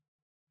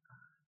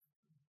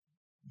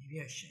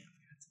 Maybe I shouldn't have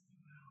got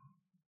something out.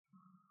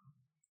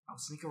 I'll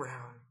sneak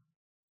around.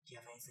 Do you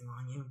have anything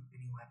on you?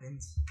 Any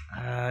weapons?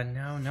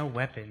 No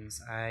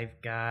weapons.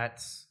 I've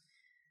got.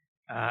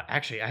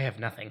 Actually, I have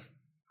nothing.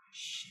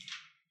 Shit.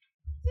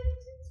 Did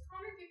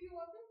Connor give you a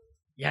weapon?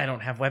 Yeah, I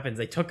don't have weapons.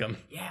 They took them.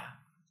 Yeah.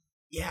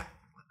 Yeah.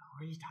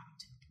 Who are you talking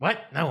to?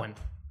 What? No one.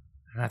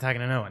 I'm not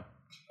talking to no one.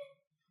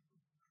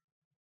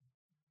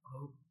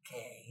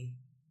 Okay.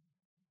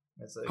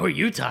 It's like, Who are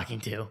you talking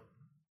to?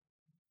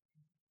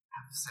 I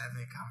was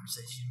having a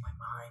conversation in my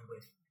mind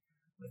with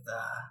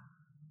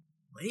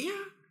Lydia,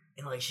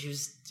 and like she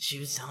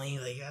was telling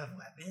you like you have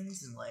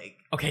weapons and like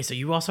Okay, so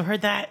you also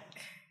heard that?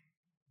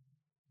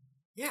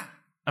 yeah.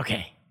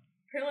 Okay.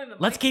 Apparently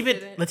the Let's mics keep it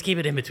didn't. let's keep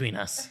it in between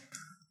us.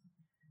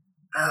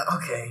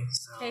 Okay.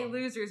 So Hey,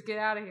 losers, get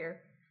out of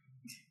here.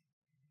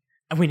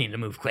 We need to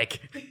move quick.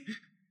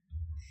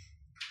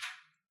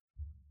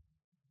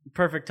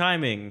 Perfect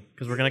timing,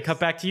 because we're gonna cut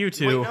back to you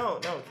two. wait, no.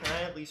 Can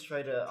I at least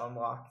try to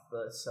unlock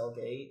the cell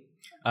gate?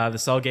 The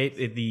cell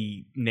gate,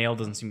 the nail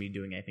doesn't seem to be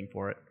doing anything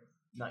for it.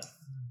 Knife.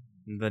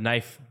 The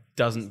knife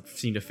doesn't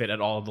seem to fit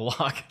at all in the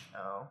lock.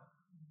 Oh.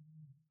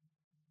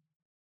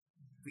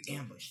 We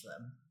ambushed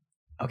them.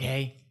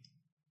 Okay.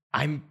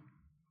 I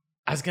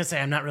was gonna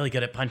say I'm not really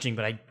good at punching,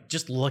 but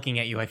just looking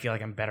at you, I feel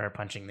like I'm better at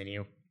punching than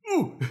you.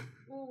 Ooh.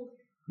 Ooh.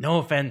 No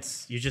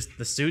offense. You just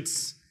the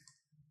suits,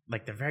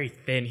 like they're very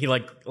thin. He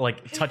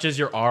like touches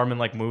your arm and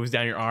like moves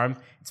down your arm.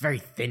 It's very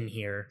thin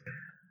here.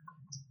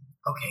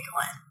 Okay,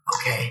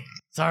 Glenn. Okay.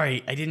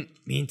 Sorry, I didn't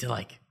mean to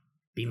like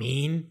be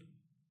mean.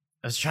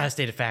 I was trying to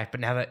state a fact,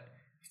 but now that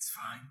It's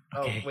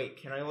fine. Okay. Oh wait,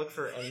 can I look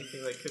for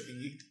anything that could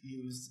be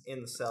used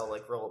in the cell,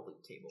 like roll a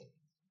loot table?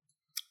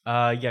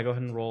 yeah, go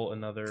ahead and roll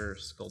another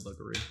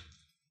skullduggery.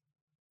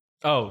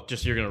 Oh,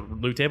 just you're gonna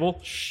loot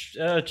table?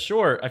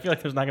 Sure. I feel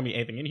like there's not gonna be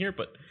anything in here,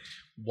 but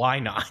why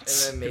not?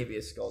 And then maybe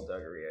a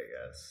skullduggery,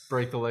 I guess.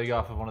 Break the leg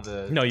off of one of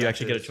the. No, you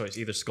actually get a benches. choice,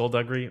 either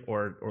skullduggery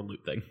or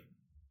loot thing.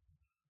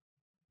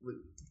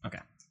 Loot. Okay.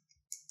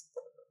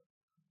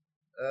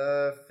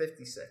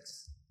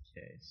 56.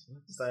 Okay.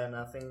 Is that a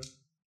nothing?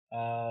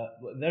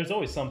 There's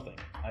always something.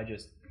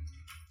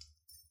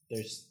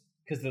 There's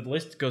because the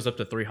list goes up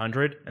to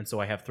 300, and so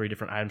I have 3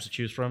 different items to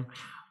choose from.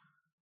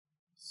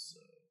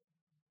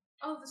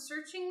 Oh, the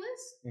searching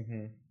list?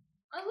 Mm-hmm.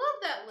 I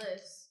love that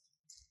list.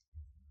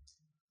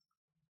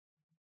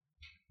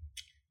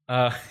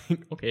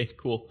 Okay,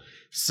 cool.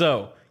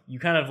 So you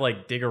kind of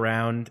like dig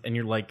around, and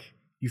you're like,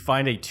 you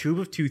find a tube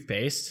of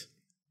toothpaste.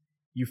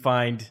 You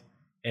find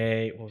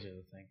what was the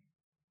other thing?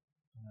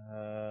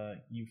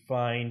 You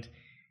find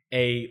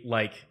a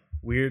like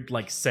weird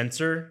like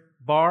sensor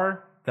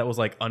bar that was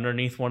like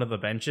underneath one of the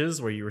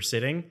benches where you were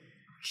sitting.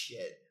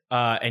 Shit.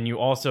 And you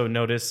also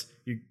notice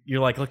you're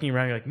like looking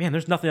around. You're like, man,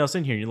 there's nothing else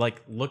in here. You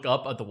like look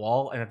up at the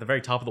wall, and at the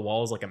very top of the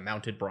wall is like a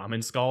mounted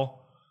Brahmin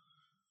skull.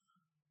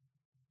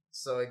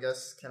 So I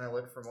guess can I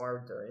look for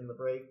more during the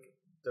break?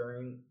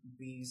 During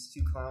these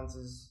two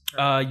clowns'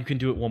 You can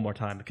do it one more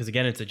time because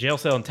again, it's a jail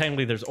cell, and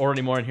technically there's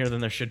already more in here than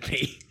there should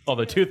be.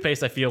 Although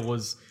toothpaste, I feel,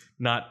 was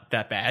not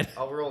that bad.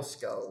 I'll roll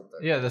skull.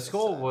 Yeah, the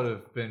skull would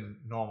have been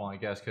normal, I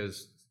guess,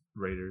 because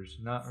raiders,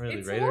 not really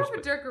It's raiders. more of a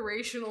but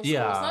decorational school.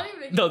 Yeah. It's not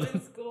even a No,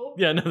 human school.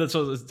 Yeah, no, that's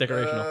what it's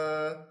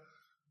decorational.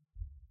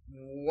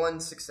 One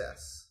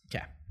success.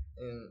 Okay.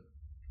 And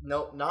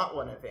nope, not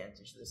one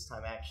advantage this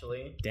time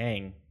actually.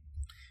 Dang.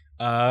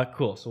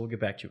 Cool. So we'll get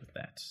back to you with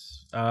that.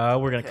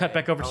 We're gonna cut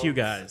back over to you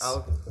guys.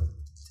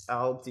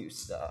 I'll do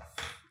stuff.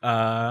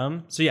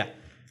 So yeah,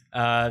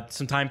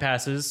 some time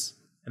passes,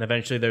 and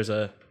eventually there's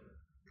a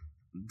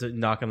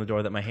knock on the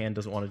door that my hand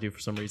doesn't want to do for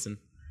some reason.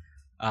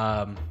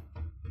 And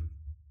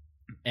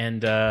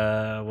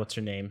what's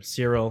her name?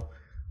 Cyril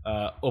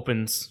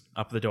opens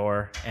up the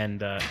door,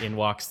 and in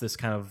walks this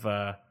kind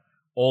of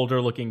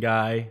older-looking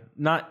guy,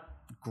 not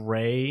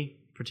gray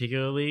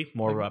particularly,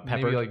 more like,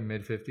 pepper. maybe like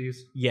mid-50s.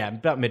 Yeah,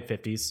 about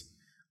mid-50s.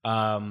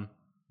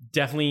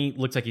 Definitely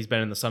looks like he's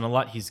been in the sun a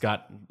lot. He's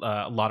got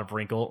a lot of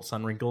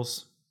sun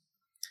wrinkles.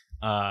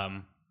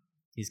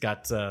 He's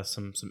got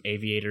some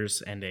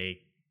aviators and a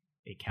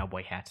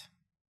cowboy hat.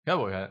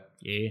 Cowboy hat.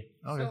 Yeah.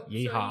 Okay. So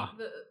Yeehaw.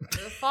 the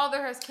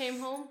father has came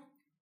home.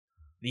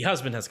 The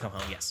husband has come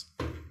home, yes.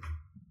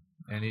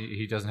 And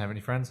he doesn't have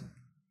any friends?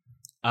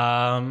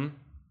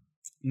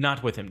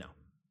 Not with him, no.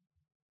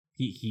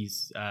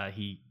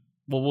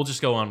 Well, we'll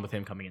just go on with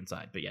him coming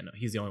inside, but yeah, no,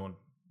 he's the only one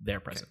there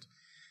present.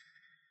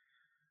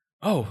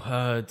 Oh,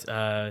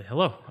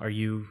 hello.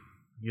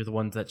 You're the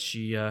ones that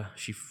she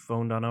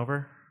phoned on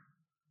over?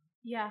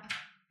 Yeah.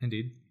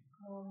 Indeed.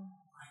 You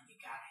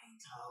got any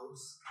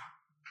toes?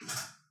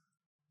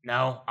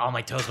 No, all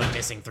my toes went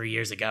missing 3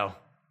 years ago.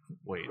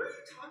 Wait. Who are you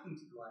talking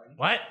to, Glenn?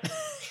 What?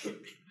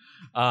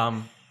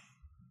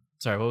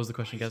 Sorry, what was the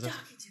question, guys?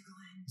 Talking to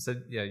Glenn.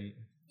 Said yeah.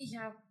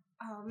 Yeah.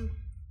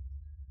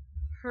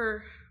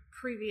 Her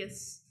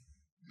previous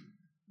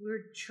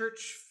weird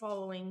church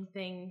following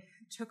thing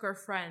took our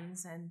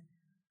friends, and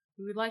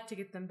we would like to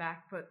get them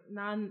back, but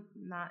not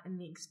in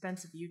the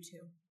expense of you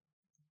two.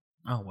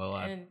 Oh, well,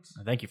 And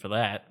thank you for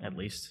that, at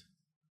least.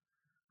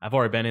 I've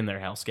already been in their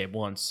hellscape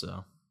once,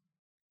 so.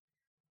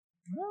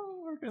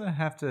 Well, we're gonna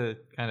have to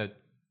kind of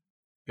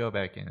go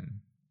back in.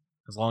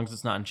 As long as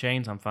it's not in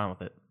chains, I'm fine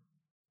with it.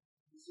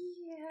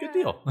 yeah, Good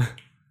deal.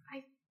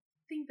 I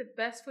think the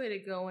best way to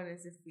go in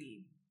is if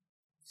we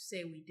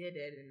say we did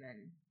it and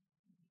then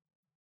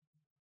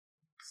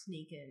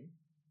sneak in.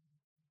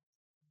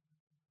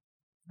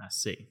 I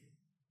see.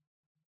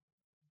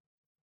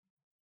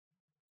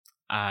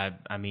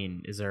 I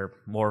mean, is there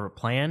more of a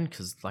plan?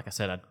 Because, like I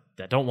said,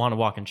 I don't want to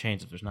walk in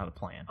chains if there's not a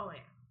plan. Oh yeah.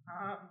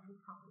 We'll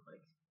probably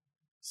like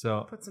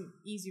So put some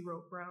easy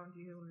rope around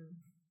you, and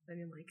then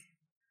you like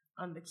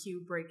on the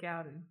cue break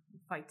out and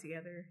fight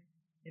together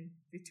in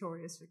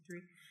victorious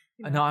victory.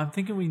 You know. no, I'm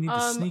thinking we need to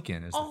Um, sneak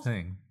in. Is the also-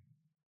 thing.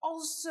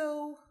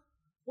 Also,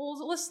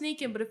 well, let's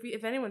sneak in. But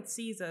if anyone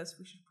sees us,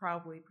 we should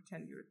probably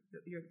pretend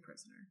you're the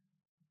prisoner.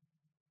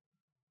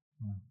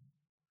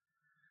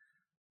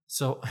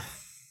 So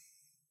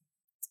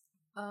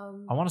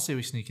Um, I want to say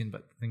we sneak in,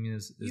 but the thing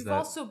is you've that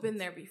also been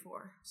there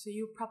before, so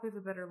you probably have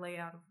a better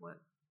layout of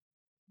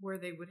where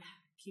they would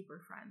keep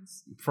her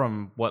friends.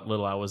 From what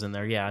little I was in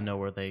there, yeah, I know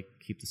where they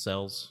keep the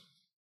cells.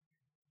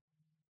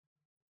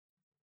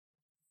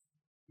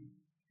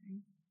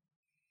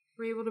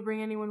 Were you able to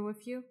bring anyone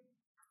with you?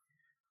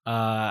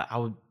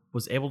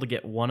 Was able to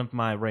get one of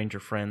my ranger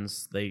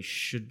friends. They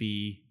should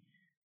be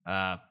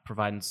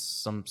providing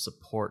some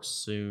support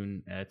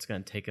soon. It's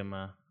going to take them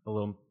a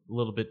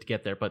little bit to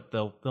get there, but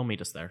they'll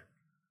meet us there.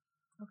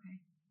 Okay.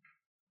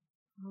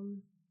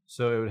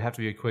 so it would have to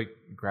be a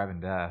quick grab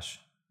and dash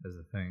as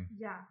the thing.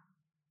 Yeah.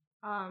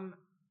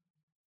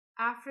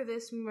 After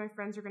this, me and my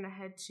friends are gonna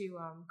head to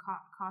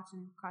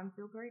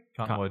Cottonfield, right?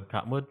 Cottonwood.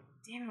 Cottonwood.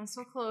 Damn, I'm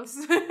so close.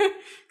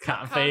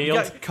 Cottonfield. You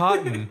got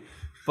cotton,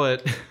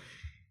 but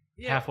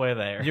Yeah. Halfway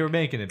there. you're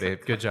making it,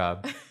 babe. Good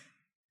job.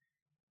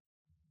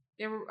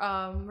 Yeah,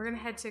 we're gonna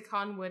head to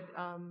Conwood,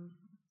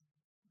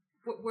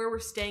 where we're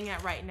staying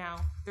at right now.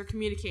 Their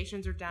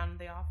communications are down.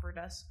 They offered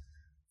us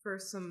for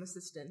some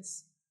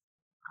assistance.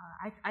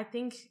 I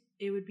think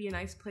it would be a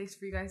nice place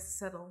for you guys to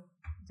settle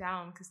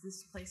down because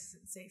this place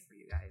isn't safe for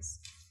you guys.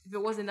 If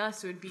it wasn't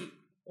us, it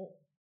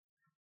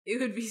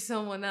would be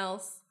someone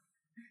else.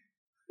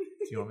 Do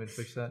you want me to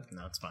fix that?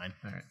 No, it's fine.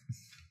 All right.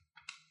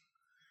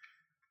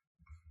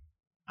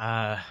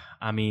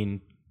 I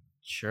mean,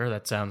 sure,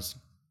 that sounds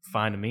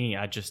fine to me.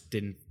 I just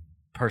didn't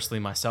personally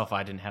myself.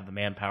 I didn't have the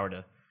manpower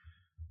to,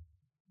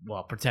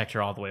 protect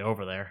her all the way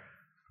over there.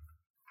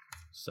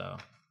 So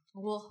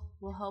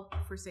We'll help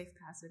for safe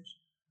passage.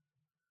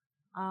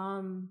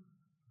 I'm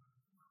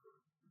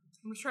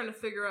just trying to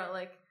figure out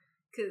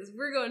because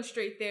we're going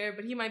straight there,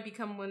 but he might be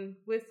coming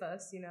with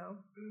us, you know.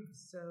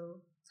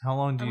 So How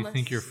long do you Unless-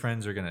 think your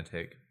friends are going to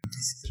take?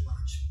 This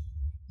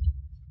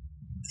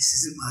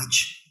isn't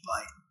much,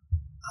 but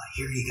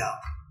here you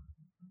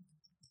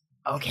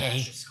go. Okay.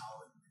 Just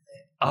call it with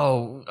it.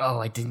 Oh,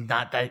 I did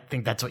not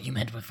think that's what you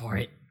meant before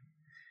it.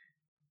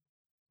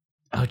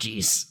 Oh,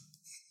 jeez.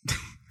 I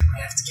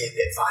have to get a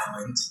bit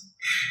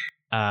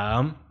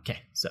violent. okay,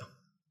 so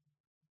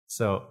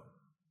So,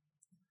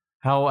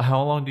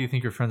 how long do you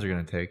think your friends are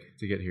going to take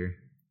to get here?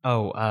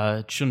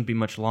 it shouldn't be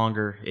much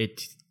longer.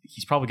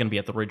 He's probably going to be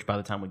at the ridge by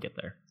the time we get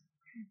there.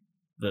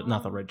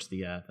 Not the ridge,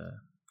 the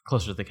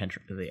closer to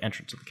the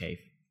entrance of the cave.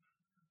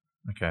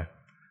 Okay.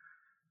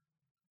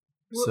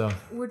 So,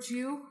 would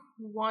you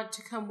want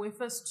to come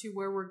with us to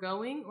where we're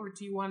going, or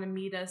do you want to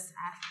meet us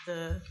at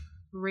the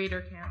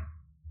raider camp?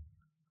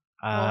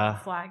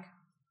 Flag.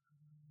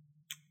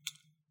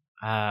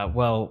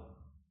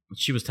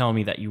 She was telling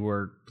me that you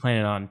were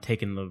planning on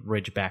taking the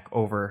ridge back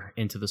over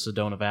into the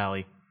Sedona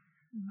Valley.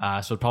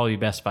 So it'd probably be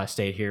best if I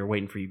stayed here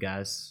waiting for you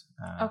guys.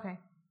 Okay.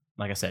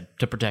 Like I said,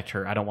 to protect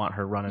her. I don't want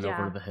her running Yeah.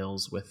 over the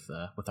hills with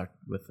her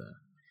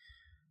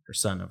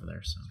son over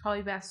there. So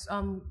Probably best.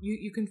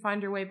 You can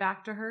find your way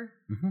back to her.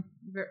 Mhm.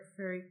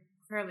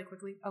 Fairly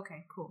quickly.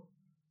 Okay, cool.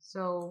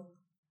 So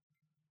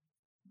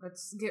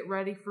let's get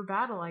ready for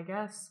battle, I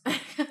guess.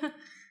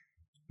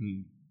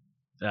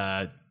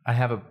 I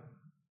have a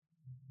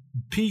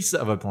piece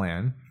of a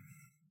plan.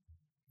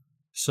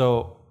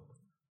 So,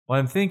 what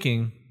I'm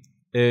thinking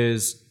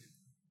is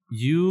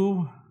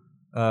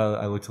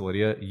I look to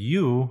Lydia,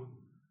 you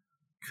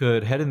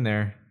could head in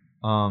there.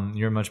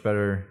 You're a much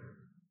better,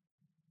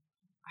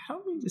 I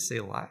don't mean to say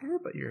liar,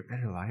 but you're a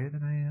better liar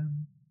than I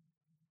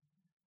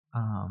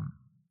am.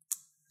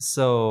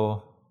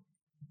 So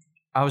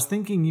I was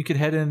thinking you could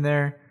head in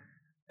there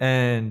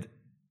and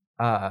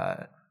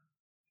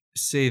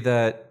say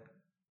that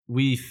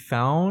we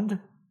found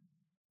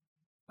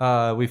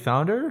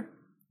her,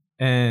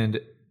 and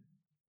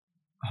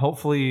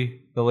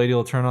hopefully the lady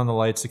will turn on the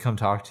lights to come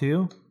talk to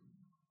you.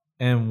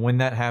 And when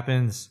that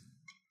happens,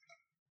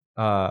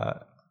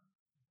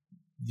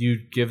 you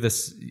give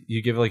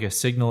like a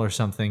signal or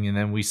something, and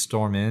then we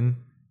storm in.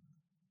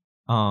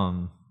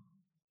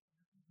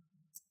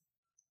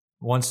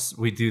 Once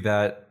we do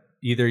that,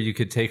 either you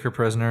could take her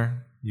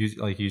prisoner, use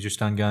your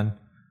stun gun,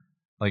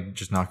 like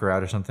just knock her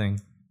out or something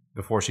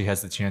before she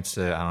has the chance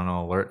to, I don't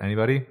know, alert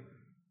anybody.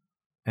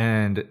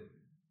 And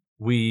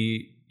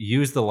we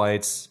use the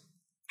lights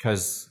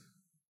because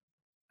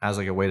as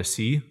like a way to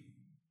see.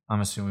 I'm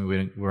assuming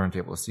we weren't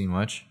able to see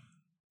much.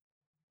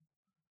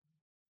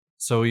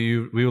 So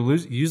we will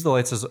use the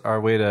lights as our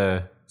way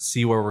to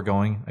see where we're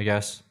going, I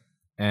guess.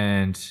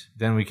 And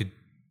then we could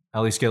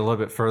at least get a little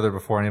bit further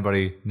before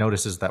anybody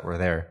notices that we're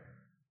there.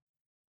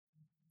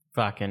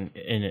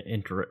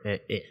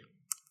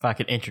 if I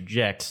could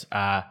interject,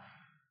 I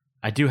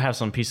do have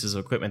some pieces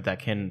of equipment that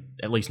can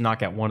at least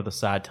knock out one of the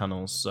side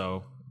tunnels,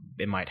 so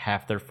it might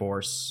half their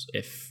force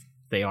if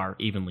they are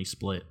evenly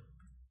split.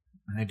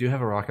 And I do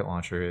have a rocket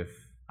launcher if...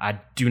 I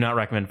do not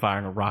recommend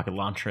firing a rocket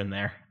launcher in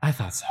there. I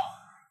thought so.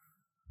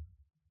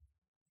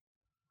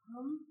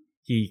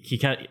 He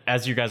kind of,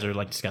 as you guys are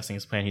like discussing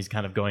his plan, he's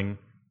kind of going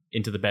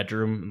into the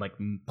bedroom and like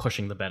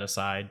pushing the bed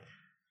aside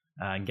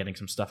and getting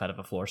some stuff out of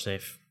a floor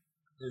safe.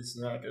 It's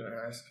not gonna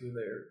ask who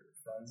their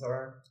friends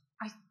are.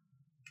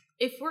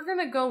 If we're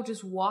gonna go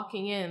just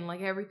walking in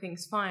like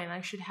everything's fine,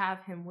 I should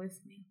have him with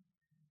me.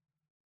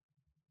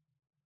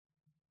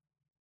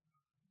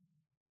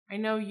 I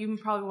know you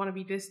probably want to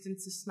be distant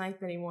to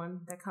snipe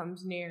anyone that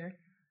comes near,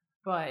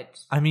 but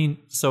I mean,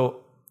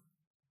 so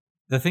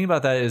the thing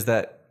about that is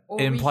that Or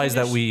it we implies can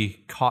that just-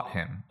 we caught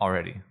him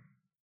already.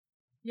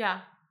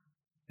 yeah,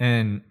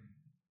 And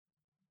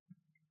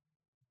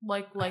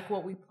like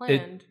what we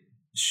planned.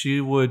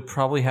 she would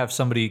probably have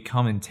somebody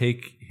come and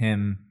take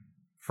him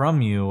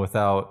from you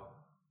without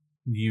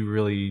you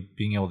really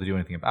being able to do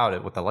anything about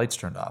it with the lights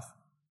turned off.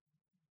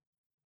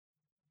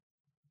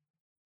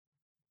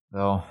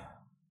 So,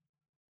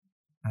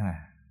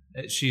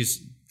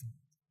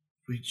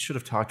 we should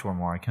have talked to her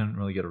more. I couldn't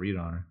really get a read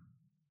on her.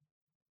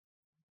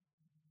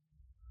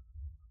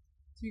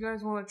 Do you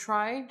guys want to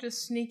try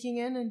just sneaking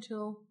in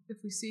until if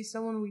we see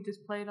someone, we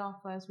just play it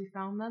off as we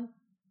found them?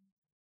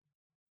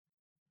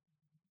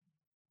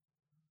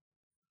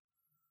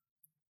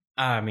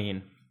 I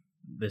mean,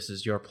 this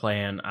is your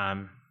plan.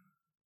 I'm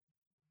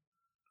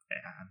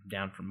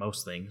down for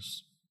most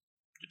things.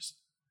 Just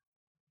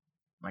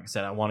like I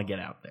said, I want to get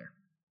out there.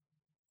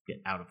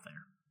 Get out of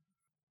there.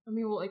 I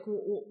mean, well, like,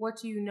 what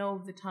do you know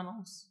of the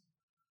tunnels?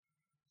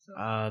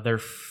 So, They're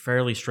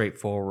fairly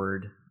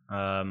straightforward.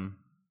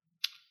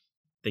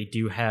 They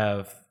do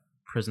have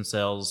prison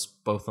cells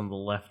both on the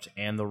left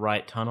and the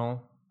right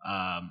tunnel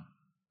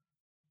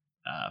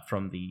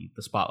from the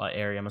spotlight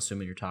area I'm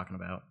assuming you're talking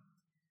about.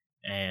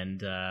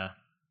 And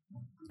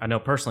I know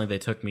personally they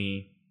took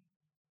me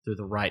through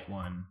the right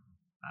one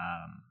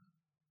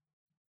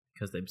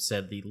because they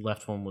said the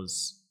left one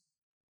was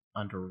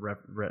under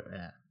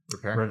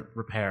Repair?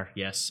 repair,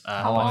 yes.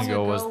 How long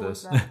ago was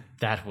this? that?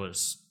 That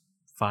was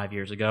 5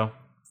 years ago.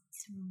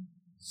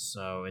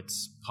 So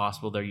it's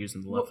possible they're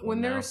using the left When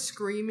one they now. were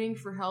screaming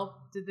for help,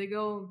 did they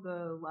go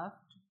the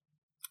left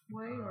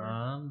way?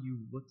 Or?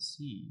 Let's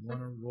see. You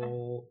want to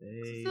roll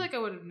I a? feel like I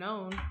would have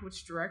known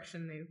which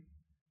direction they.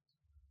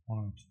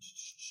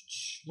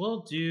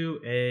 We'll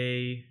do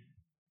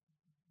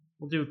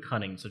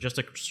cunning. So just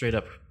a straight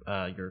up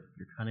your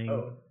cunning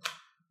Oh,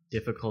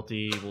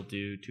 difficulty. We'll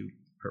do 2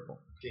 purple.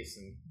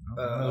 Jason.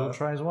 Might as well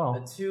try as well.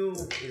 A 2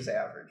 is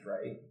average,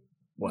 right?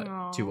 What?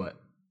 No. 2 what?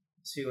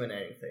 2 in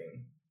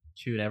anything.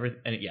 2 in everything.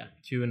 And yeah,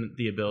 2 in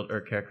the ability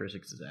or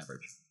characteristics is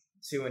average.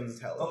 2 in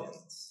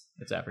intelligence.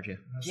 It's average, yeah.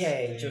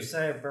 Yay,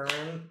 Josiah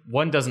Byrne.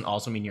 1 doesn't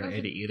also mean you're an Okay,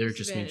 idiot either. It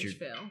just means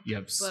disadvantage fail. you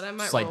have But I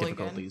might slight roll again.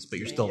 difficulties, but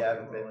you're You still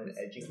haven't been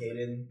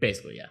educated.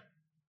 basically yeah.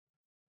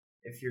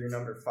 If you're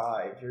number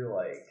 5, you're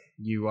like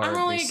You are I'm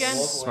rolling the again.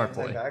 smart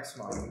boy. anti-vax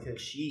mom because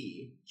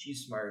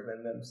she's smarter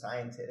than them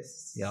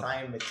scientists. Yep.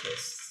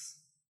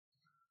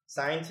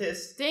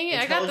 Scientists. Dang it!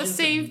 I got the intelligence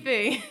same and-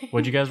 thing.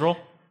 What'd you guys roll?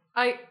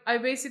 I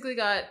basically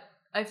got.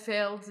 I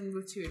failed and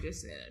with 2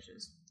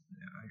 disadvantages.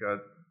 I got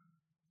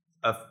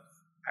a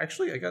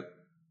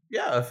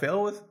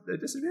fail with a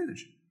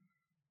disadvantage.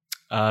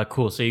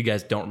 Cool. So you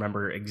guys don't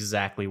remember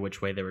exactly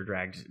which way they were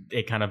dragged.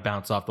 It kind of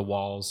bounced off the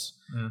walls.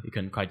 Yeah. You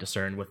couldn't quite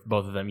discern with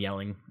both of them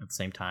yelling at the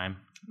same time.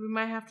 We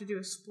might have to do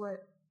a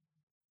split.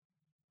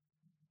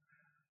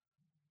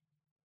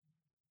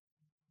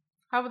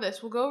 How about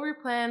this? We'll go over your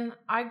plan.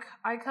 I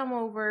come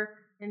over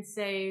and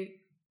say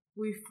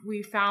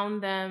we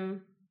found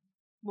them.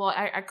 Well,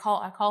 I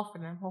call for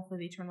them. Hopefully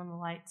they turn on the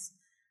lights.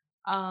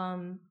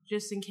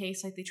 Just in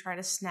case like they try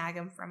to snag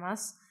them from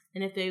us.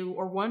 And if they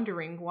are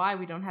wondering why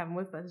we don't have them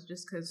with us,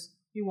 just because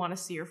we want to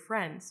see your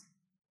friends.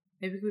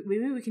 Maybe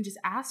we can just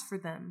ask for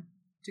them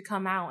to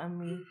come out and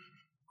we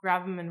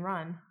grab them and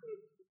run.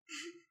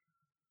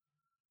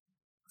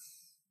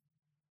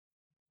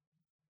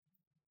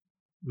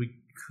 We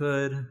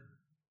could.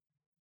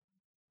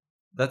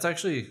 That's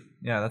actually,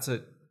 yeah,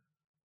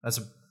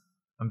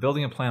 I'm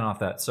building a plan off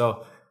that.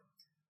 So,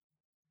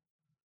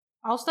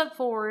 I'll step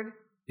forward.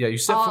 yeah, you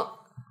said.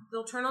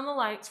 They'll turn on the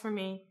lights for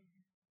me,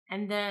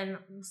 and then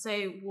we'll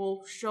say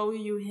we'll show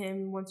you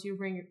him once you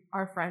bring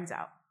our friends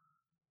out.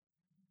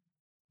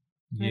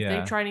 And if Yeah.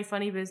 they try any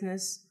funny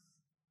business,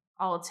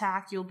 I'll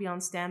attack. You'll be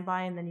on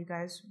standby, and then you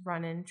guys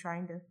run in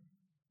trying to.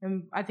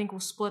 And I think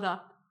we'll split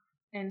up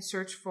and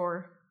search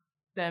for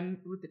them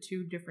with the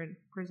 2 different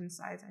prison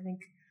sides. I think.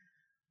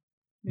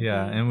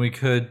 Yeah, maybe- and we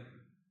could.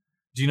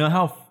 Do you know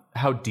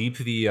how deep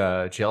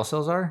the jail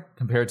cells are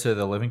compared to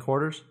the living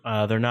quarters?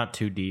 They're not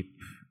too deep.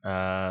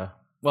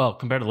 Well,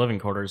 compared to living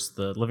quarters,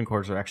 the living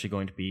quarters are actually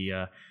going to be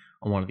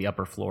on one of the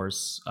upper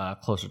floors,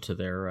 closer to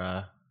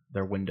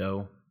their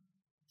window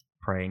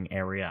praying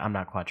area. I'm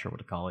not quite sure what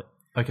to call it.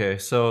 Okay,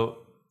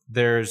 so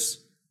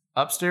there's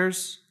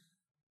upstairs,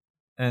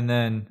 and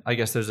then I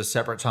guess there's a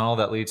separate tunnel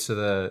that leads to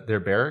their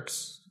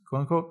barracks,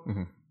 quote unquote.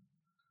 Mm-hmm.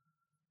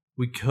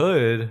 We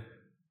could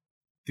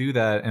do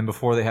that, and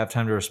before they have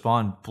time to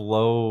respond,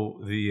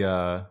 blow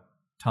the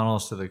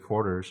tunnels to the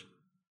quarters.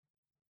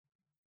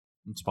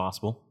 It's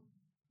possible.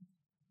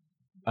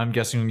 I'm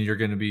guessing you're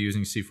going to be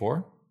using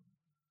C4?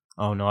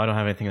 Oh no, I don't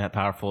have anything that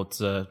powerful.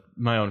 It's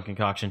my own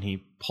concoction.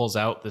 He pulls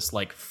out this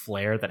like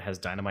flare that has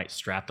dynamite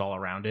strapped all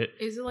around it.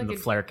 Is it like and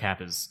the flare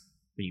cap is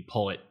when you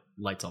pull it,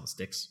 lights all the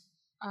sticks.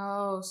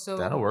 Oh, so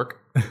That'll work.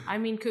 I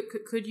mean,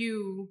 could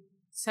you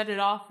set it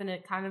off in a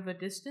kind of a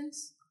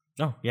distance?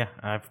 Oh yeah,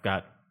 I've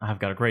got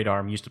a great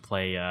arm. Used to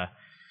play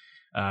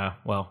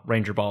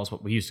Ranger ball is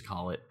what we used to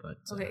call it. But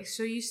Okay,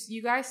 so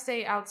you guys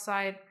stay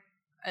outside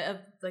of,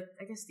 like,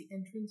 I guess the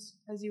entrance,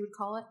 as you would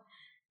call it,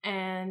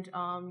 and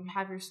you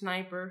have your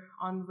sniper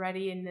on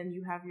ready, and then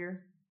you have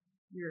your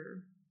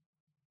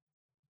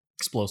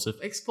explosive.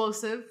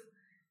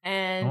 I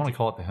and want to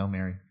call it the Hail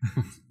Mary.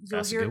 you'll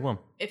That's a hear, good one.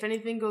 if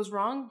anything goes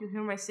wrong, you'll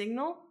hear my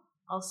signal.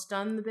 I'll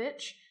stun the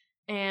bitch,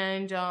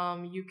 and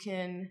you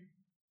can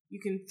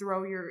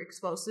throw your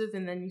explosive,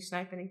 and then you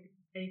snipe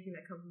anything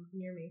that comes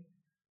near me.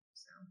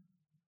 So,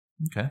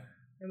 Okay.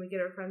 and we get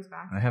our friends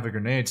back. I have a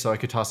grenade, so I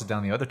could toss it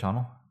down the other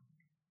tunnel.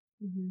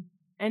 Mm-hmm.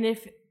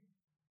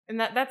 And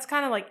that's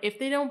kind of like if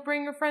they don't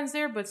bring your friends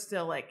there, but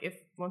still, like, if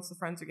once the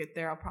friends get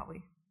there, I'll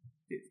probably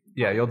do.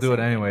 Yeah, you'll do it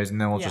anyways, and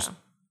then we'll just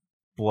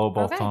blow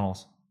both Okay.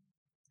 tunnels.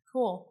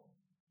 Cool.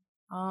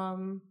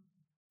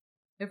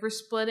 If we're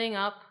splitting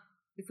up,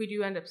 if we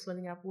do end up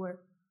splitting up,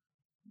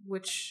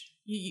 which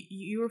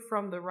you were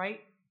from the right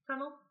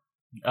tunnel?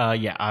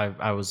 Yeah,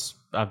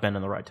 I've been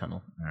in the right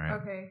tunnel. All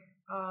right. Okay.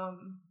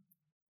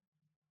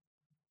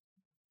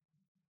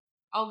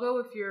 I'll go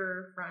with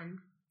your friend,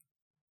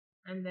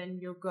 and then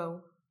you'll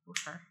go with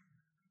her.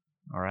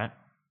 All right.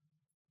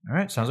 All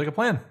right. Sounds like a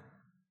plan.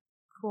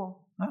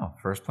 Cool. Oh,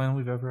 first plan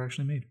we've ever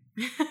actually made.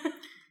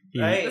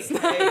 Hey, It's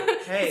not-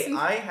 hey!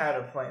 I had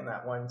a plan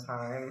that one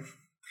time.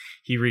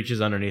 He reaches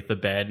underneath the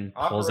bed and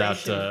pulls out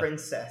Operation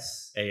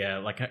Princess. a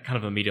like kind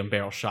of a medium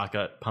barrel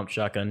pump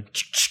shotgun.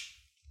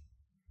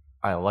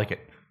 I like it.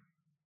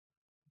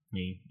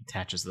 He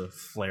attaches the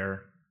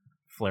Flare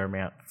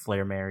Mary,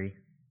 Flail Mary.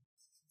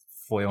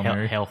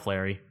 Hail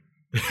Flary.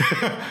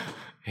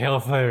 Hail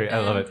Flary. I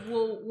love And it.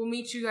 We'll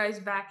meet you guys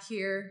back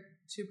here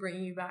to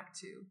bring you back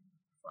to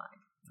Flag.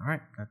 All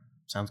right, that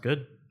sounds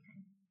good.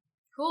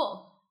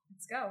 Cool.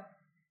 Let's go.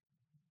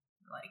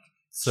 Like.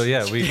 So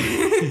yeah, we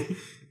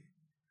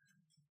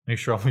make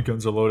sure all my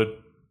guns are loaded.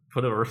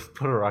 Put a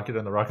rocket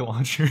in the rocket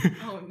launcher.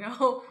 Oh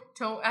no!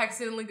 Don't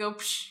accidentally go.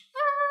 Psh.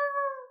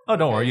 Oh,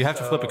 don't worry. You have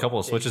Okay, to flip a so, couple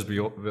of switches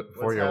Jason,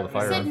 before you're able to what's I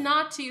fire said them.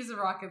 not to use a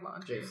rocket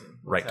launcher. Jason,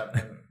 Right. what's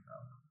happening?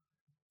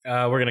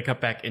 We're gonna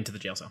cut back into the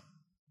jail cell.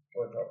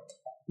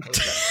 What's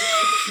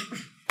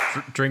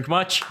Drink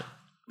much?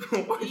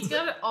 He's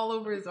got it all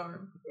over his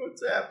arm.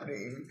 What's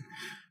happening?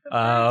 The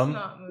bird's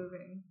not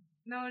moving.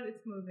 No,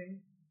 it's moving.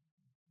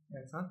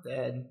 It's not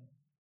dead.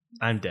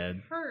 I'm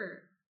dead.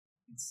 Hurt.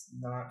 It's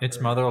not. Its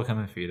hurt. mother will come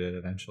and feed it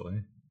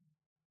eventually.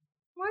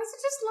 Why is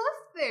it just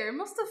left there? It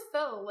must have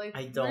fell like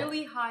I don't-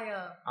 really high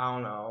up. I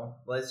don't know.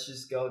 Let's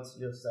just go to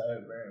Josiah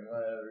and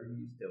whatever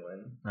he's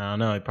doing. I don't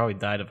know. He probably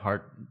died of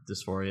heart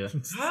dysphoria.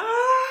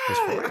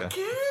 Dysphoria.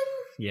 Again?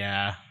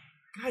 Yeah,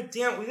 God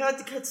damn, we had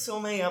to cut so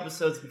many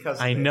episodes because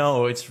of I this.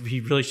 know.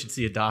 He really should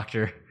see a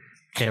doctor.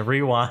 Okay,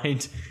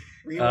 rewind.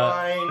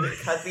 Rewind,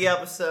 cut the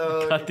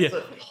episode. Cut the It's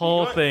whole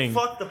you know what? thing.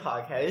 Fuck the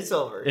podcast. It's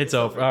over. It's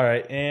over. All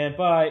right, and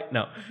bye.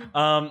 No,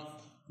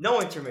 No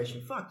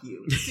intermission. Fuck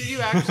you. Did you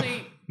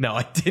actually no,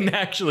 I didn't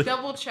actually.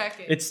 double check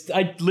it?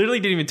 I literally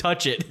didn't even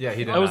touch it. Yeah,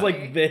 he did I was not.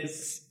 like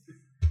this.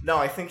 No,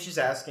 I think she's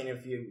asking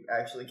if you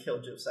actually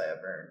killed Josiah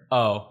Byrne.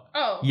 Oh,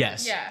 Oh.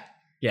 Yes. Yeah.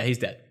 yeah, he's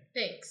dead.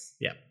 Thanks.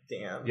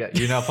 Damn. Yeah,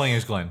 you're now playing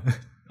as Glenn.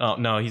 Oh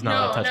no, he's not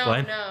allowed to touch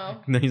Glenn. No.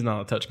 No, he's not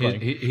allowed to touch Glenn.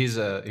 He's He's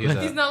not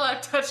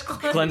allowed to touch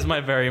Glenn. Glenn's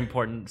my very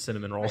important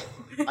cinnamon roll.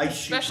 I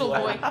shoot Special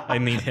Glenn. boy. I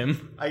need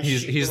him. I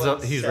He's- shoot he's Glenn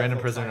he's several random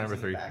prisoner times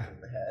number in the 3. back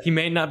of the head. He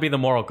may not be the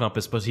moral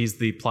compass, but he's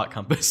the plot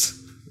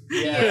compass.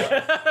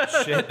 Yeah.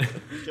 Shit.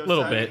 A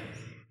little bit.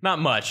 Not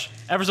much.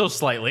 Ever so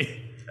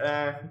slightly.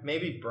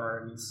 Maybe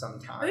Byrne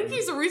sometime. I think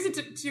he's a reason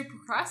to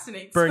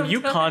procrastinate. Burn, you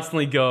sometimes.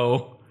 constantly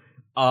go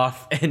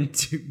off and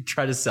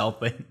try to sell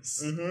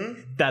things.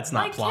 Mm-hmm. That's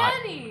not Like plot.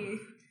 Kenny.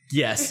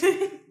 Yes.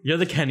 You're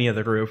the Kenny of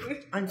the group.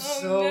 I'm Oh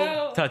so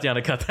no.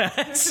 Tatiana, cut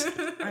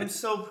that. I'm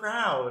so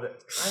proud.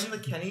 I'm the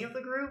Kenny of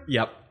the group.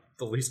 Yep.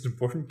 The least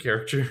important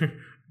character.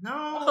 No,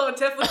 Oh,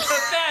 definitely cut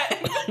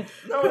that.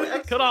 no.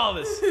 X- Cut all of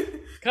this.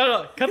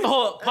 Cut the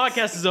whole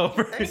podcast is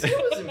over. XP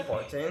was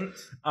important.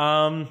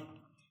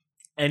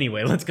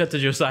 Anyway, let's cut to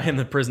Josiah in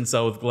the prison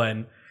cell with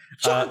Glenn.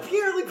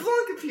 Jean-Pierre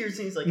Leblanc appears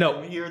and he's like, No.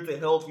 I'm here to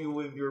help you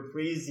with your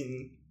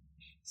prison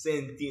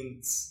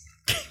sentence.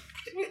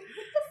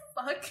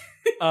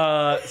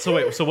 Fuck. So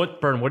wait, so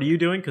what, Burn, what are you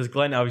doing? Because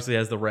Glenn obviously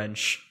has the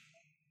wrench.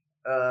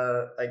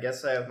 I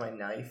guess I have my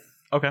knife.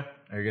 Okay.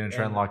 Are you gonna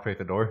try and lockpick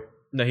the door?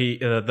 No,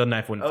 the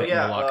knife wouldn't Oh fit in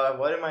the yeah, lock.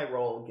 what did my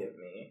roll give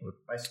me?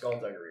 My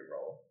skullduggery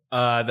roll.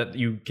 That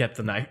you kept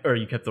the knife, or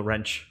you kept the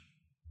wrench.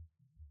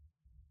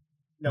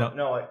 No,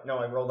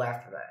 I rolled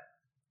after that.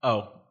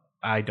 Oh,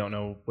 I don't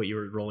know what you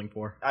were rolling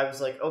for. I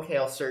was like, okay,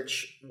 I'll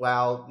search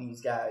while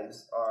these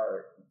guys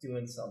are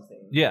doing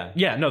something. Yeah.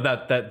 Yeah, no,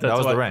 that's That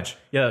was what, the wrench.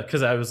 Yeah,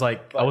 because I was like,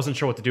 I But- wasn't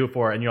sure what to do it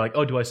for, and you're like,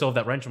 oh, do I still have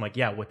that wrench? I'm like,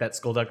 yeah, with that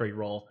skullduggery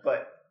roll,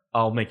 But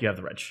I'll make you have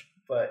the wrench.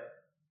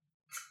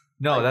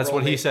 No, I that's what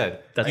rolled he it.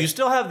 said. That's- You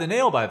still have the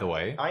nail, by the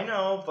way. I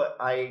know, but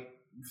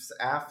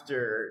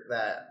after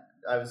that,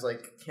 I was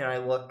like, can I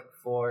look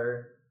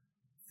for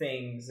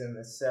things in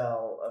the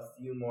cell,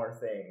 a few more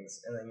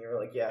things? And then you were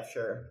like, yeah,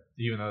 sure.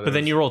 Even though But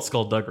then you rolled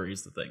skullduggery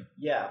is the thing.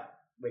 Yeah.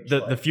 Which,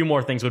 The few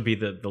more things would be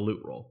the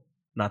loot roll,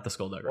 not the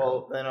skullduggery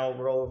roll. Well, then I'll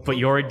roll. But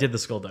you already did the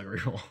skullduggery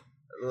roll.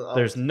 I'll-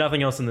 There's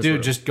nothing else in this dude,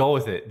 room. just go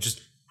with it.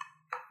 Just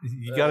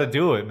you got to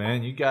do it,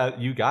 man. You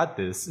got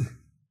this.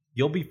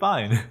 You'll be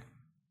fine.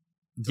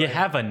 you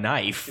have a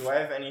knife. Do I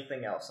have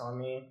anything else on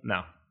me?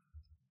 No.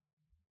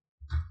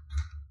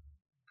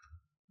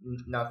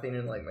 Nothing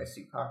in like my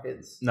suit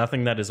pockets.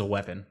 Nothing that is a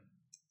weapon.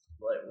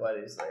 What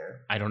is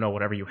there? I don't know,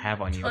 whatever you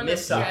have on you. A Ton of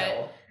missile.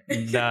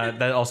 jet.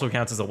 That also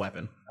counts as a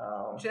weapon.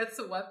 Oh. Jet's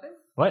a weapon?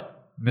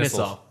 What? Missiles.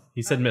 Missile.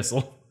 He said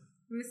missile.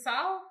 Missile?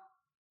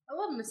 I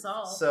love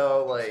missile.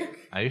 So like,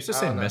 I used to I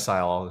say don't know.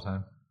 missile all the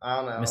time. I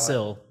don't know.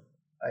 Missile.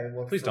 I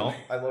look. Please don't.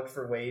 I look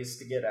for ways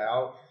to get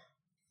out.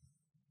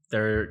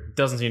 There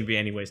doesn't seem to be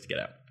any ways to get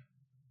out.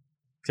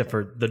 Except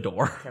for the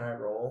door. Can I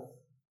roll?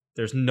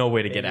 There's no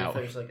way to get Maybe if out.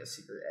 There's like a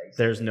secret exit.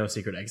 There's no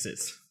secret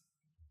exits.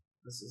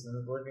 This isn't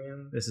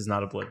Oblivion. This is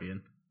not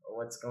Oblivion.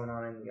 What's going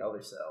on in the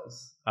other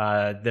cells?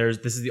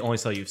 This is the only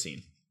cell you've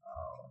seen.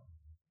 Oh.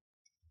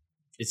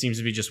 It seems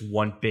to be just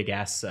one big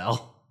ass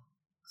cell.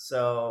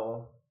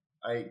 So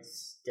I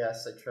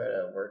guess I try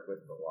to work with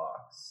the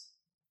locks.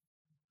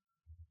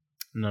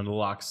 None of the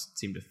locks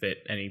seem to fit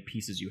any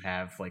pieces you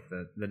have, like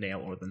the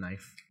nail or the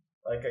knife.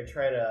 Like I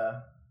try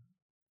to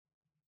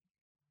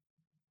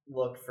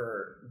look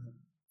for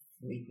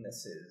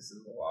weaknesses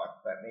in the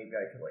lock that maybe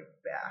I could like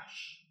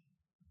bash.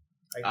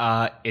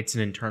 It's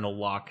an internal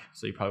lock,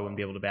 so you probably wouldn't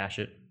be able to bash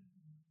it.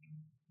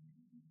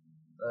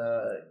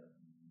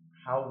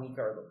 How weak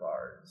are the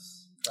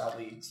bars?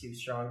 Probably too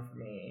strong for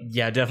me.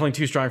 Yeah, definitely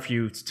too strong for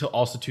you.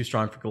 Also too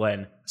strong for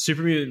Glenn.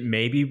 Super Mutant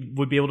maybe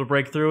would be able to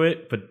break through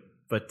it, but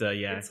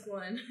yeah, It's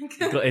Glenn.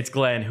 it's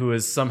Glenn who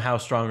is somehow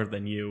stronger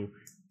than you,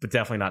 but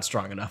definitely not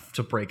strong enough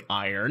to break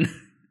iron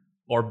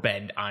or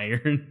bend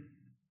iron.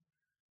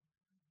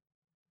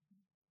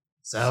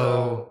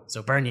 So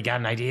Burn, you got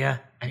an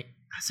idea?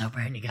 So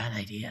Burn, you got an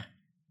idea?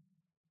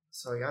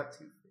 So I got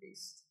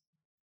Toothpaste.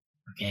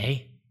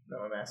 Okay. No,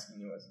 I'm asking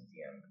you as a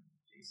DM,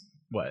 Jason.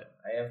 What?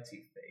 I have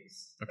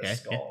Toothpaste. Okay, A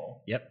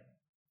skull. Yep.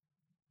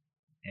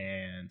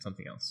 And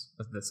something else.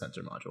 That's the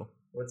sensor module.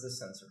 What's a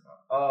sensor?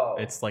 Oh.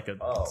 It's like a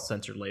Oh.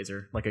 sensor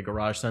laser, like a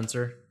garage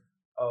sensor.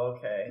 Oh,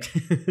 okay.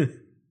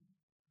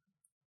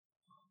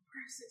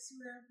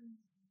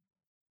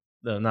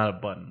 No, not a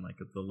button, like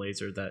the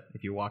laser that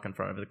if you walk in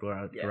front of the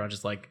garage, Yeah. garage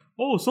is like,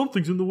 oh,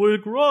 something's in the way of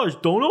the garage.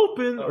 Don't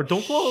open or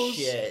don't close.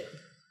 Shit.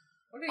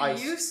 What a I-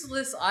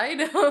 useless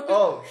item.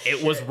 Oh,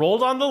 It was shit.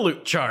 rolled on the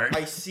loot chart.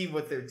 I see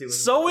what they're doing.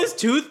 So with is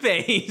this.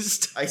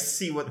 toothpaste. I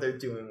see what they're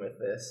doing with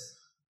this.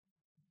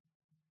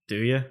 Do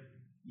you?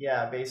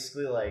 Yeah,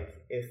 basically, like,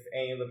 if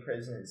any of the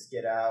prisoners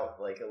get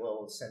out, like, a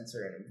little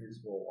sensor and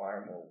invisible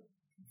alarm will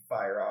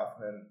fire off,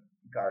 and then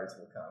guards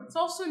will come. It's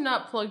also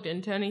not plugged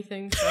into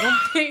anything, so I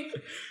don't think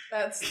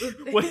that's the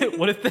thing.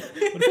 What if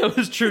that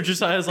was true?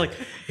 Josiah's like,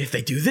 if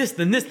they do this,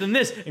 then this, then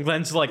this. And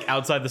Glenn's like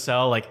outside the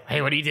cell, like,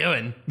 hey, what are you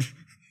doing?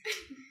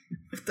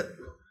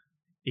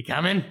 You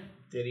coming?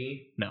 Did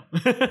he? No.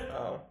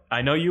 Oh.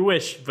 I know you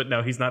wish, but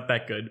no, he's not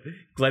that good.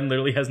 Glenn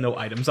literally has no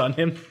items on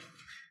him.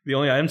 The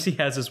only items he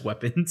has is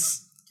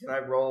weapons. Can I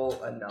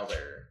roll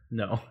another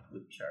No.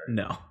 loop chart?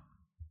 No.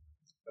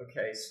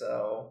 Okay,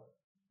 so...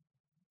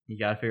 You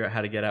gotta figure out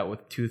how to get out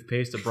with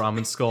toothpaste, a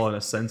Brahmin skull, and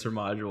a sensor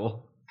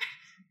module.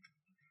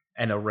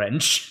 And a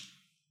wrench.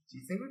 Do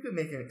you think we could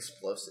make an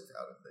explosive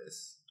out of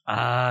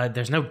this?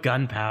 There's no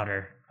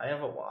gunpowder. I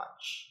have a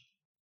watch.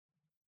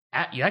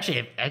 You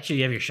actually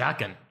have your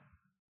shotgun.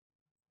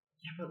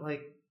 Yeah, but,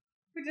 like...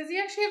 Wait, does he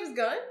actually have his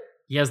gun?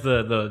 He has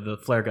the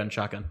flare gun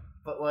shotgun.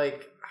 But,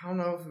 like, I don't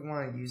know if we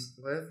want to use...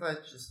 What if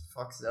that just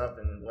fucks it up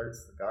and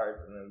alerts the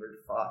guards and then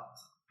we're fucked?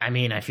 I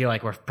mean, I feel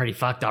like we're pretty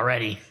fucked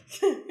already.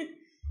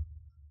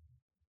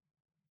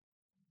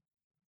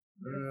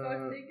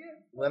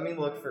 Let me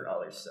look for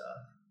other stuff.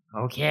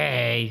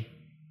 Okay.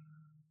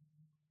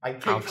 I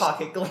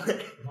pickpocket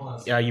Glenn.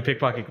 Yeah, you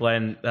pickpocket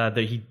Glenn.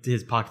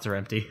 His pockets are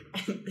empty.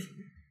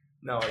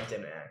 No, I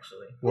didn't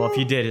actually. Well, if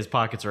you did, his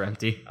pockets are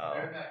empty.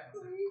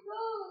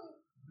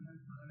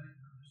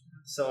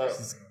 So,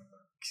 He's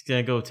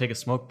gonna go take a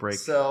smoke break.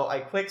 so I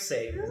quick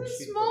save. and There's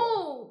shoot a the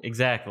wall. smoke.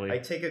 Exactly. I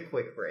take a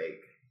quick break.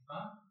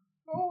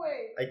 Go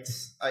away. I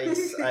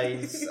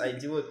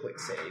do a quick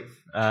save.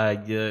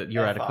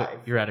 You're out of quick.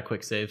 F5. You're out of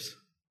quick saves.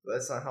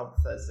 That's not how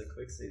Bethesda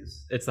quick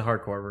saves. It's the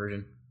hardcore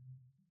version.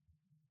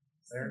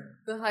 There.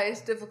 The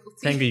highest difficulty.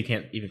 Technically, you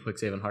can't even quick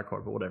save on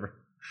hardcore, but whatever.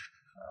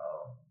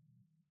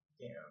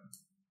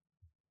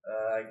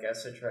 I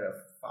guess I try to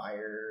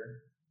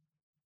fire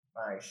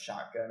my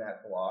shotgun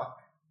at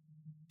block.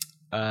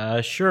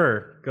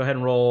 Sure. Go ahead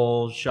and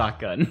roll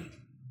shotgun.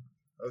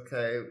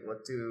 Okay,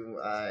 what's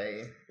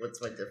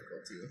my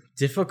difficulty?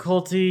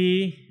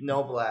 Difficulty.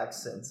 No blacks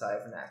since I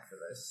have an knack for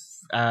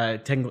this.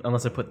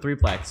 Unless I put 3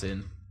 blacks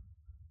in.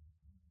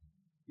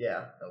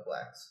 Yeah, no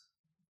blacks.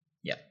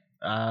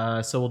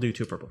 So we'll do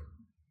 2 purple.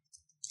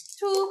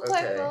 2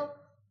 Okay. purple.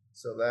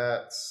 So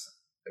that's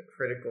a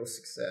critical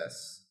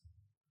success.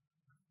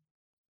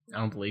 I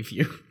don't believe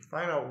you.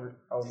 Fine, I'll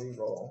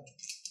re-roll.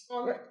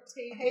 On the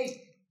table.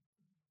 Hey!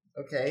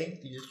 Okay,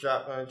 you just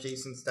dropped one of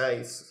Jason's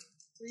dice.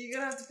 So you're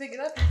gonna have to pick it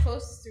up. You're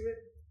closest to it.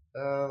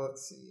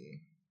 Let's see.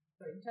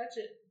 Don't touch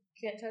it.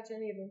 Can't touch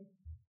any of them.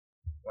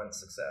 1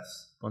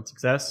 success. 1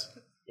 success.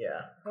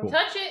 Yeah. Don't Cool.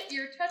 touch it.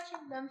 You're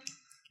touching them.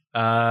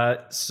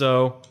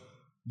 So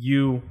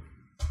you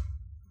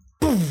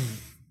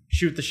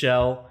shoot the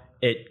shell.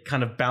 It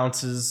kind of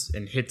bounces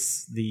and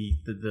hits the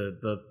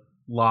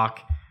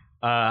lock.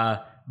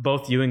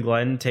 Both you and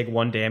Glenn take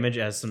 1 damage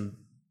as some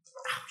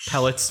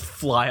pellets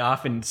fly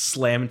off and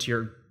slam into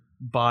your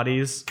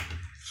bodies.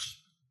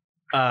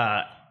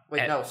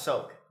 Wait, no,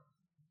 soak.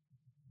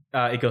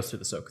 It goes through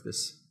the soak.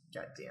 This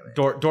God damn it.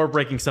 door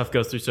breaking stuff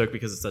goes through soak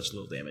because it's such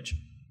little damage.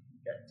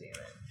 God damn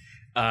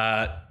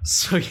it.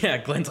 So yeah,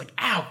 Glenn's like,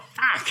 ow,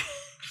 fuck.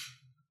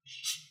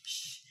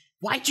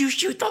 Why'd you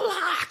shoot the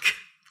lock?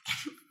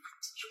 What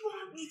did you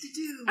want me to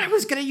do? I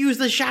was gonna use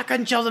the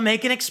shotgun shell to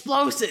make an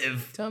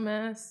explosive.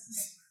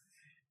 Dumbass.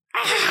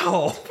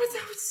 Ow! But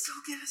that would still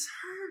get us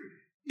hurt.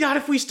 Not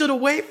if we stood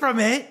away from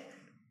it.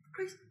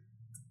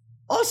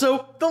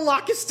 Also, the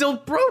lock is still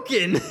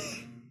broken.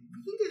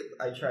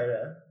 I try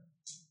to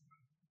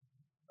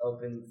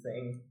open the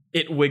thing.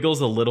 It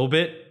wiggles a little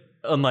bit,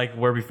 unlike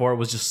where before it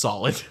was just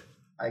solid.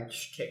 I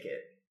just kick it.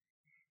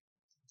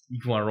 You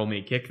want to roll me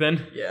a kick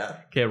then? Yeah.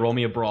 Okay, roll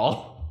me a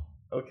brawl.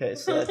 Okay,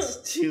 so that's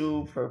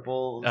 2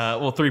 purples.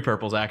 Well, 3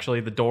 purples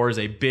actually. The door is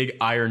a big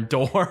iron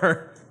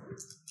door.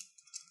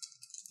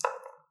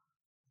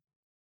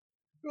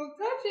 Don't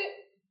touch it.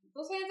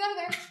 Those hands out of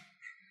there.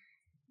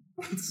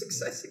 1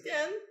 success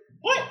again.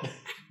 What?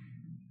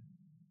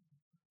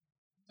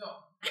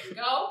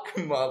 Go.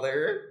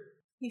 Mother.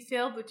 He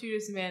failed with 2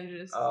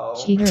 disadvantages. Oh.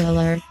 Cheater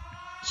alert.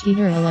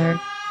 Cheater alert.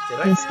 Did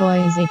I? This boy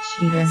is a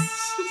cheater.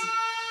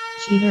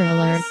 Cheater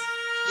alert.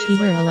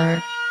 Cheater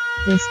alert.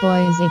 This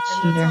boy is a And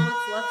cheater. that's all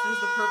that's left is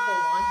the purple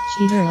one.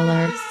 Cheater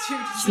alert. There's 2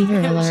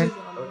 Cheater disadvantages alert.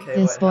 on him. Okay,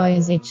 This what boy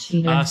is a happened?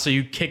 cheater. So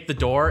you kick the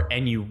door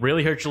and you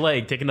really hurt your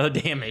leg. Take another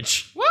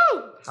damage, Woo!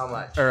 How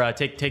much? or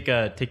take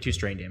 2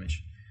 strain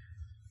damage.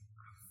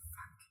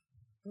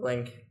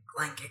 Glenn,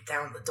 kick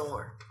down the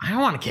door. I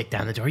don't want to kick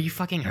down the door. You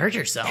fucking hurt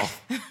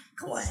yourself.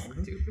 Glenn,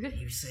 Stupid.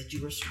 you said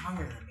you were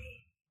stronger than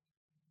me.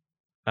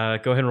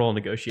 Go ahead and roll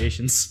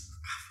negotiations.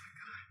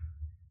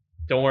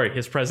 Don't worry,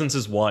 his presence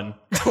is 1.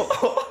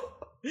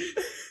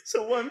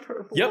 So 1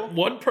 purple. Yep,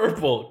 1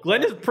 purple.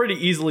 Glenn is pretty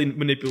easily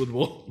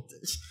manipulable.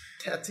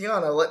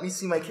 Tatiana, let me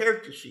see my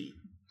character sheet.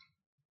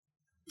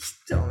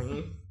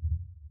 Dummy.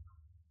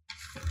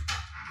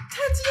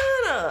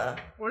 Tatiana!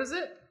 What is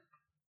it?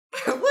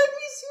 Let me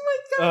see my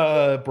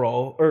character.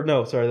 Brawl. Or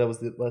no, sorry, that was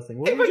the last thing.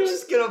 What Am were I you doing?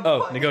 just gonna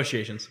Oh, punch?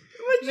 negotiations.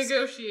 Am I just-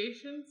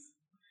 Negotiations.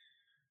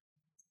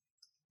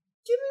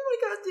 Give me my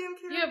goddamn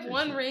character You have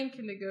 1 sheet. rank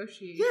in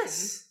negotiations.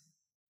 Yes.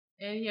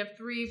 And you have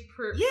 3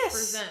 Yes.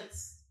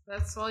 presents.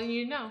 That's all you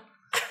need to know.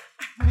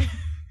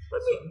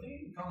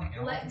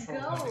 Let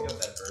go.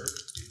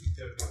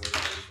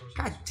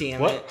 God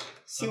damn What? it.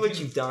 See what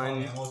you've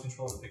done.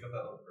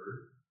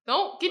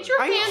 Don't get your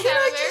I hands can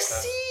out I of there.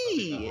 just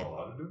see?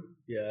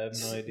 Yeah, I have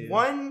no idea.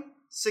 1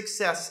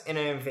 success and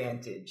an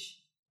advantage.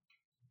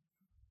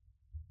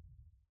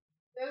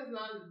 That is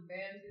not an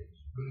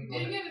advantage. You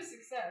did get a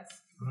success.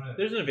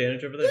 There's an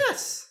advantage over there.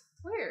 Yes.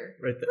 Where?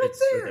 Right there. Right It's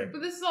there. right there.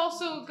 But this is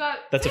also got.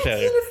 That's a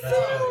failure.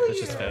 That's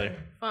just a failure.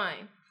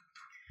 Fine.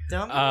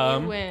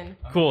 Dummy. You win.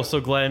 Cool.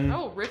 So Glenn. I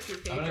will rip your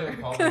pager.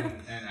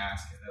 and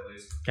ask it at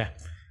least. Okay.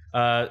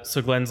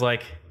 So Glenn's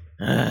like,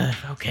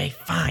 Okay,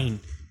 fine.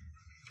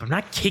 But I'm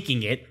not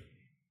kicking it. I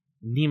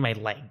need my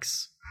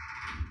legs.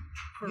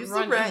 Use the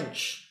Running.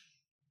 wrench.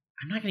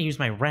 I'm not gonna use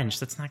my wrench.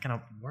 That's not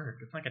gonna work.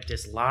 It's not gonna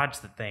dislodge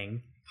the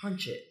thing.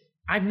 Punch it.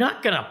 I'm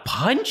not gonna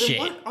punch Then it.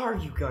 what are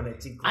you gonna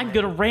do? I'm Glenn?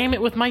 gonna ram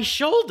it with my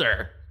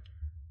shoulder.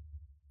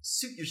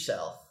 Suit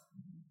yourself.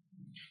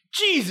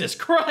 Jesus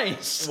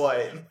Christ!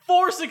 What?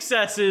 4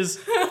 successes,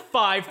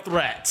 5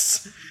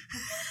 threats.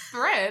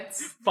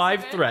 Threats.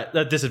 5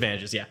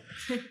 disadvantages, yeah.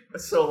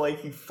 So, like,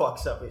 he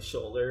fucks up his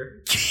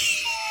shoulder.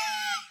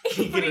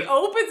 But he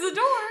opens the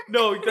door.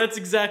 No, that's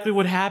exactly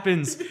what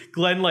happens.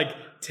 Glenn, like,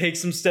 takes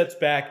some steps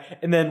back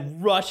and then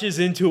rushes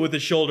into it with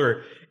his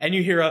shoulder, and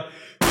you hear a.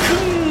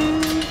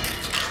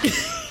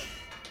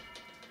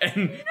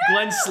 And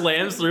Glenn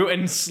slams through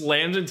and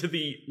slams into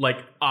the,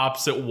 like,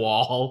 opposite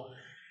wall.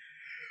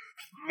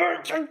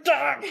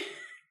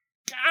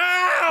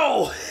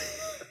 Ow!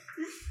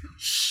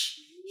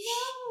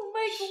 No,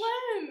 my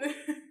Glenn.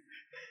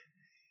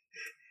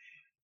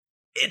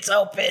 It's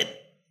open.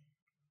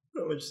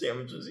 How much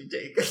damage does he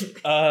take?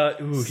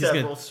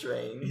 Several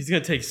strain. He's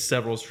gonna take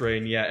several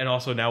strain, yeah, and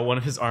also now one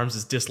of his arms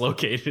is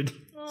dislocated.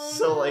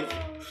 So, like,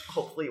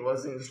 hopefully it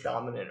wasn't his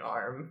dominant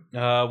arm.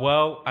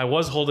 Well, I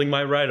was holding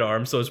my right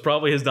arm, so it's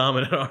probably his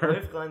dominant What arm.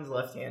 if Glenn's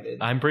left-handed?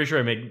 I'm pretty sure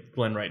I made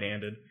Glenn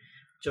right-handed.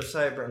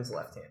 Josiah Burns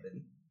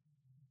left-handed.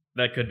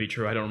 That could be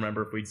true. I don't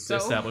remember if we So?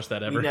 established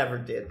that We ever. never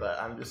did, but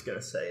I'm just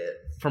gonna say it.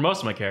 For most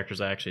of my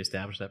characters, I actually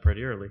established that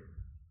pretty early.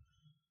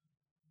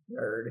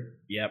 Nerd.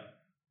 Yep.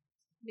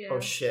 Yeah. Oh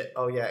shit.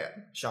 Oh yeah.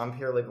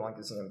 Jean-Pierre LeBlanc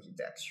is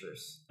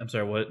ambidextrous. I'm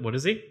sorry, what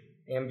is he?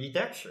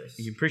 Ambidextrous.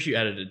 I'm pretty sure you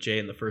added a J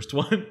in the first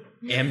one.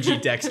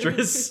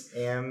 Ambidextrous.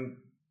 Am.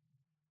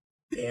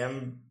 You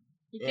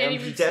can't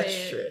even say it.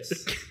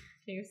 Ambidextrous. Can't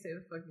even say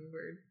the fucking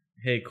word.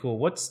 Hey, cool.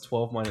 What's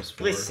 12 minus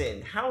 4?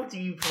 Listen, how do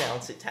you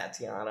pronounce it,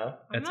 Tatiana?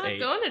 I'm That's not 8.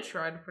 going to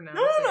try to pronounce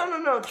No, it. no,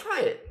 no, no. Try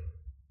it.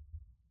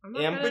 I'm not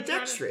gonna try to-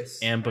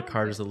 Ambidextrous. Amba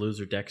Carter's a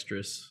loser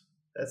dexterous.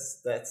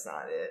 That's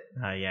not it.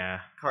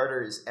 Yeah.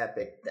 Carter is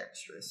epic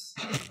dexterous.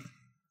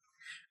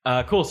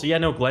 Cool. So yeah,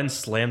 no, Glenn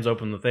slams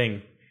open the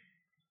thing.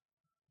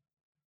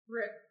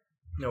 Rip.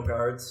 No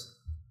guards.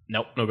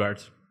 Nope, no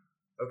guards.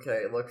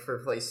 Okay, look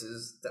for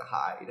places to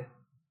hide.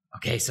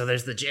 Okay, so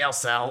there's the jail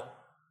cell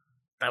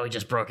that we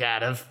just broke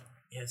out of.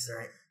 Is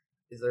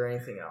there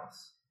anything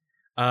else?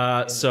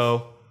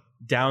 So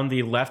down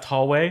the left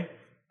hallway,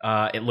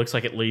 it looks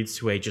like it leads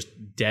to a just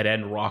dead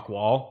end rock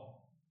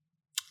wall.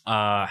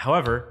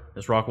 However,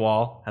 this rock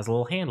wall has a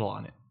little handle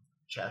on it.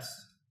 Chest.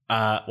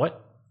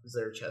 What? Is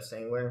there a chest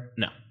anywhere?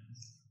 No.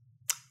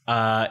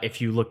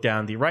 If you look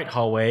down the right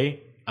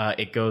hallway,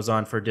 it goes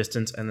on for a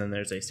distance, and then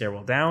there's a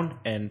stairwell down,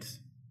 and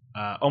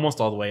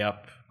almost all the way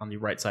up on the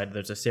right side,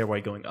 there's a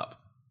stairway going up.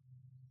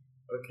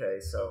 Okay,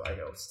 so I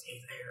go, stay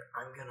there.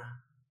 I'm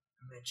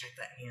gonna check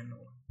that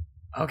handle.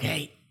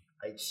 Okay.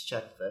 I just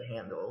checked the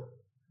handle.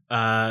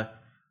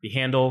 The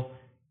handle,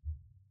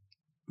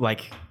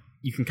 like,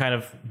 you can kind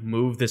of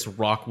move this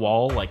rock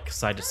wall, like,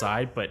 side to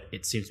side, but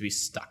it seems to be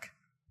stuck.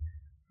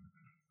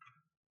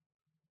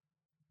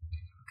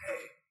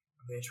 Okay,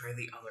 I'm gonna try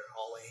the other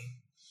hallway.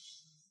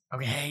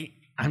 Okay.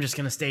 I'm just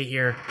gonna stay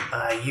here.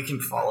 You can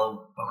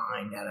follow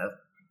behind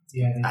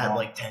at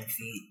like 10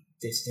 feet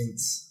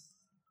distance,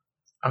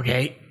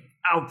 Okay.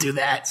 I'll do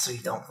that. so you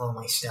don't follow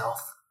my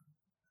stealth.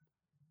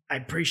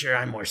 I'm pretty sure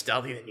I'm more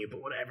stealthy than you,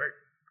 but whatever.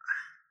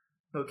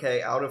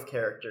 Okay, out of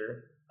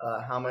character.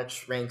 How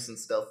much ranks and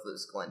stealth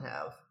does Glenn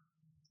have?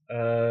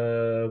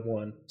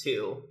 1.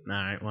 2.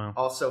 Alright, well,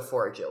 Also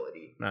 4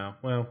 agility. no,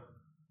 well.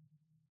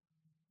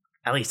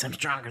 At least I'm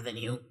stronger than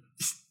you.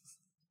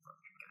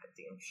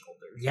 Goddamn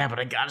shoulders. Yeah, but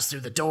I got us through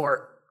the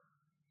door.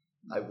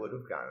 I would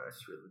have gotten us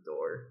through the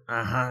door.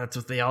 Uh-huh, that's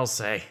what they all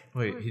say.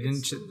 Wait, he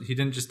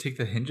didn't just take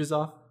the hinges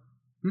off?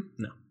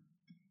 No.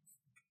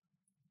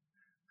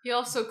 He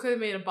also could have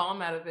made a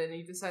bomb out of it, and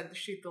he decided to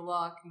shoot the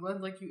lock. And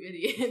Glenn's like, you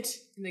idiot.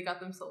 And they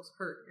got themselves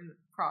hurt in the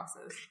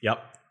process.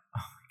 Yep.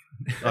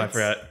 Oh, I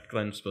forgot.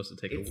 Glenn's supposed to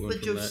take It's a wound the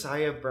from that.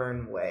 Josiah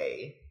Byrne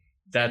way.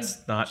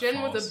 That's not Jen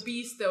false. was a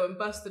beast, though, and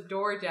bust the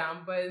door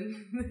down, but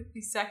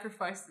he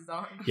sacrificed his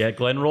arm. Yeah,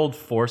 Glenn rolled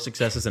 4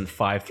 successes and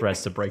 5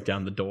 threats to break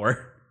down the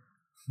door.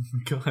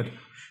 God.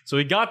 So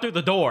he got through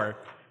the door.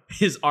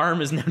 His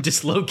arm is now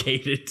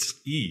dislocated.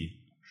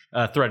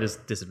 Threat is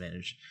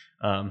disadvantaged.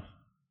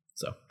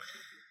 So,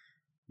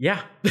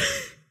 yeah.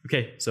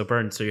 Okay, so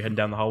Burn, so you're heading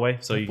down the hallway.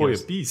 So That you're boy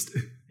gonna, a beast. are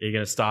you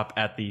going to stop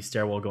at the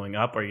stairwell going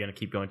up, or are you going to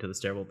keep going to the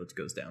stairwell that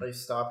goes down? I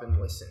stop and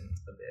listen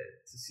a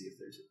bit to see if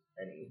there's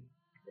anything.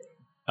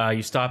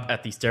 You stop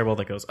at the stairwell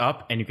that goes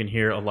up, and you can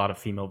hear a lot of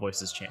female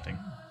voices chanting.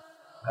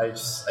 I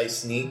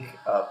sneak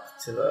up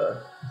to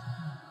the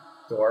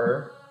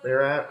door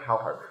they're at. How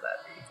hard would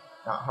that be?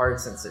 Not hard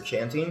since they're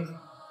chanting.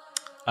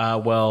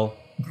 Well,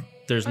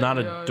 there's not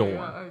a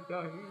door.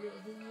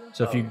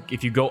 So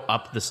if you go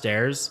up the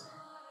stairs,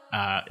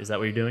 is that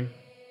what you're doing?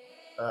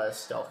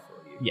 Stealthily.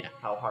 Yeah.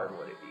 How hard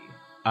would it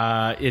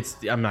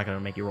be? I'm not gonna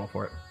make you roll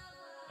for it.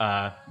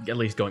 At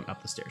least going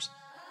up the stairs.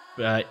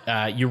 But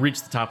you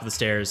reach the top of the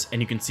stairs,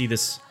 and you can see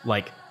this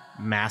like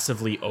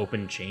massively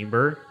open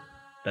chamber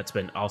that's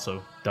been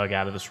also dug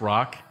out of this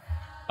rock,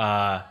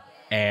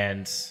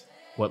 and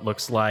what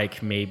looks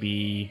like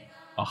maybe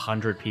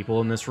 100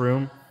 people in this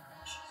room,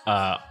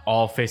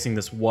 all facing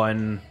this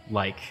one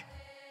like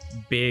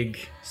big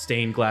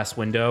stained glass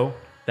window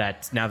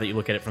that, now that you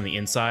look at it from the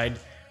inside,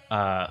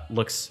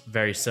 looks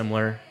very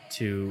similar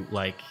to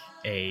like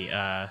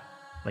a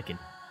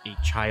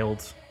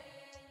child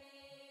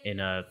in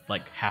a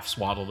like half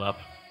swaddled up,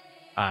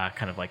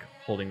 kind of like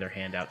holding their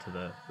hand out to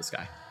the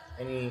sky.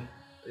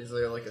 Is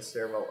there like a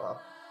stairwell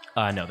up?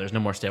 No, there's no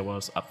more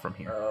stairwells up from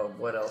here.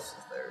 What else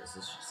is there? Is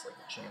this just like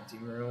a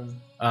chanting room?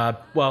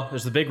 Well,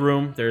 there's the big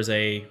room. There's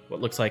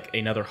what looks like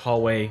another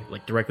hallway,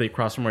 like directly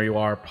across from where you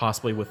are,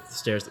 possibly with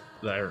stairs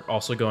that are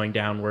also going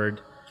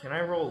downward. Can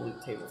I roll a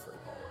loot table for the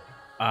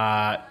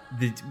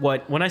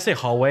hallway? When I say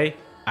hallway,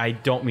 I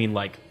don't mean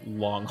like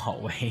long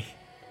hallway.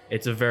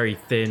 It's a very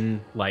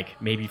thin,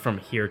 like maybe from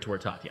here to where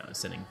Tatiana's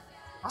sitting,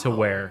 to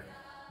where.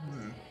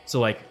 So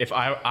like if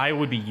I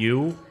would be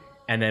you,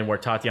 And then where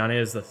Tatiana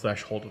is, the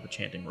threshold of the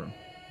chanting room.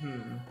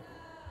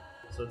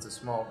 So it's a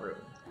small room.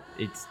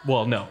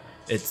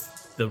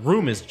 The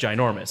room is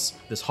ginormous.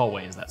 This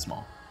hallway is that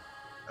small.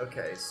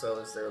 Okay, so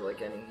is there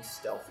like any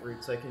stealth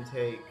routes I can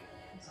take?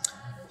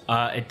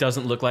 It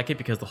doesn't look like it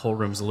because the whole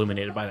room's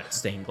illuminated by that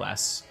stained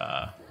glass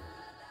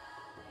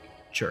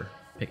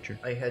picture.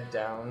 I head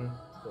down,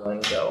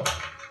 and go.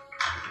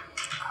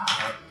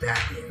 Bad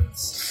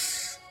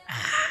news.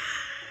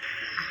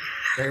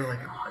 There are like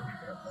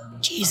 100 of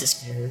them. Jesus.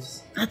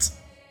 upstairs.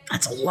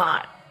 That's a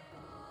lot.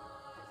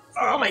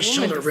 Oh, my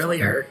shoulder really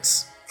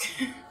hurts.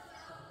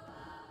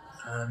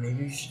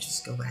 Maybe we should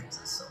just go back to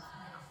the sofa.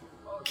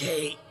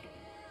 Okay.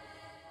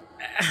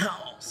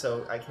 Ow.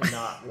 So I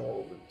cannot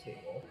roll the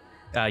table.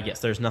 Yes,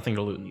 there's nothing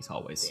to loot in these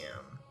hallways.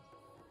 Damn.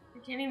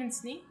 You can't even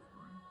sneak.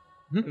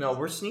 No,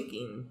 we're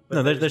sneaking. But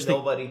No, there's there's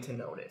nobody to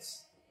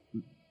notice.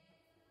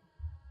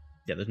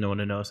 Yeah, there's no one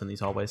to notice in these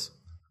hallways.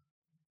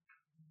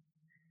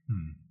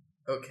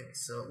 Okay,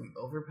 so we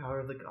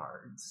overpower the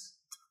guards.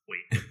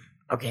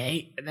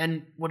 Okay, and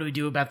then what do we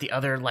do about the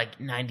other,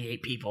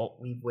 98 people?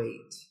 We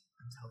wait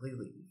until they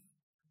leave.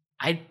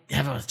 I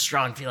have a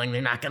strong feeling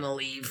they're not gonna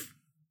leave.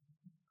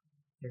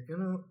 They're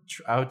gonna.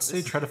 I would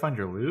say try to find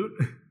your loot.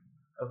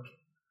 Okay.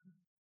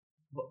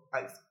 Well,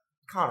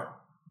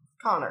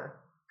 Connor.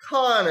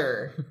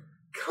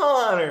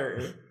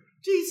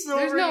 Jason,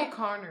 There's no already-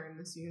 Connor in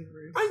this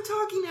universe. I'm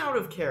talking out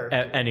of character.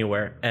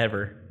 Anywhere,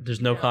 ever. There's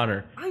no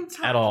Connor I'm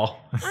talking at all.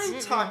 I'm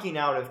talking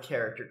out of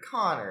character.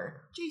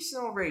 Connor.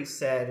 Jason already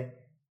said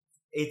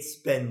it's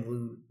been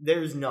loot.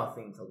 There's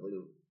nothing to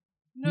loot.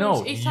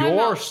 No, he's talking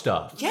your about-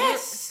 stuff.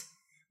 Yes,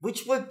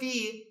 which would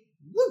be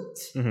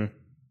loot.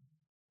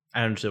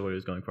 I understood what he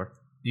was going for.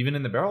 Even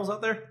in the barrels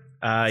out there?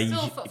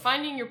 Still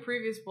finding your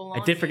previous I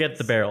belongings. did forget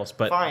the barrels,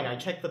 but Fine, I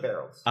checked the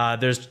barrels.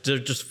 they're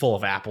just full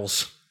of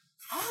apples.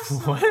 Awesome.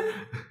 What?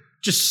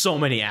 Just so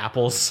many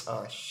apples.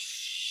 Oh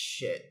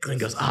shit! Glenn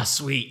goes,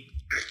 sweet.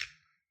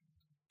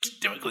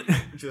 Do it, Glenn.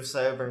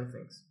 Josiah burn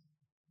things.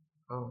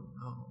 Oh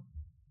no!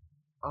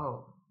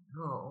 Oh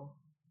no!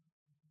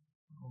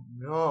 Oh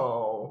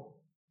no!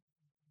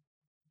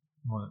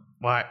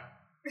 What?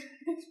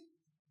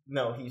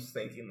 No, he's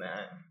thinking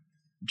that.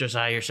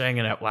 Josiah, you're saying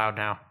it out loud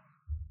now.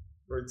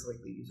 Words like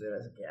they use it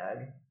as a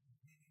gag,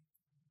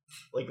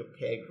 like a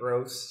pig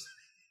roast.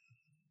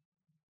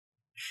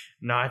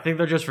 No, I think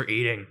they're just for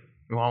eating.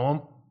 You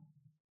want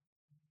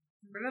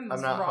Brennan, I'm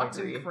this not rotten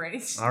hungry.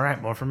 crazy. one? All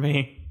right, more for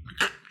me.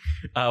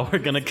 We're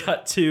gonna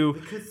cut We to.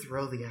 could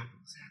throw the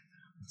apples at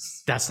them.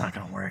 That's not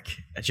gonna work.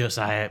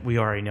 Josiah, we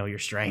already know your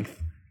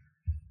strength.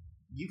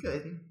 You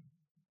could.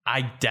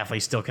 I definitely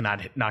still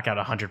cannot knock out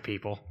 100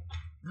 people.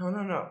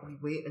 No. We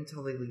wait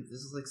until they leave.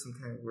 This is like some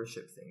kind of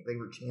worship thing. They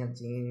were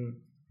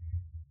chanting.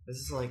 This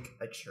is like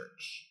a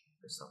church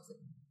or something.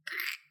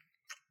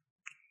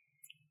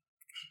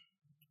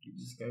 You're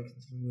just gonna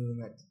continue in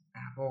that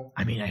apple?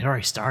 I mean, I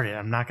already started.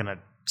 I'm not gonna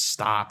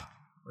stop.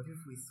 What if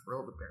we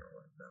throw the barrel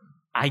at them?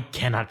 I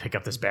cannot pick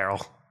up this barrel.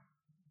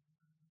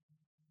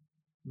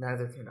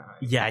 Neither can I.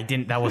 Yeah, I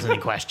didn't. That wasn't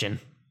a question.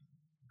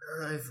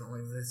 If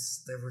only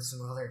there were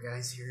some other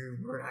guys here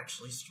who were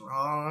actually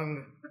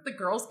strong. If the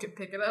girls could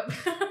pick it up.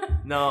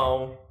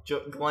 No,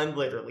 Glenn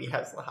literally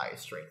has the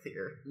highest strength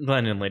here.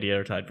 Glenn and Lydia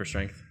are tied for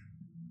strength.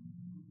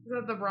 Is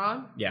that the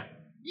brawn? Yeah.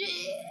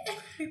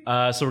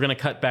 Yeah. So we're gonna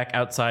cut back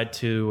outside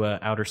to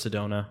outer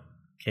Sedona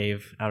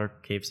cave. Outer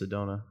cave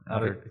Sedona.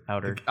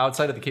 Outer.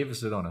 Outside of the Cave of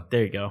Sedona.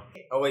 There you go.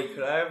 Oh wait,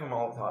 could I have a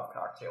Molotov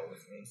cocktail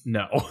with me?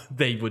 No,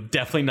 they would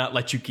definitely not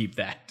let you keep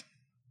that.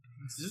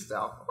 It's just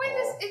alcohol. Wait,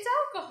 it's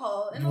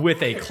alcohol. in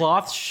With a water.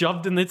 cloth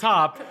shoved in the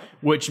top,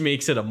 which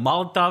makes it a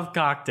Molotov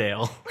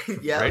cocktail.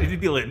 Yeah. Ready to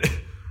deal it.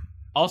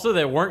 Also,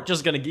 they weren't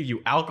just gonna give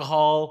you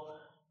alcohol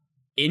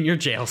in your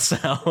jail Well,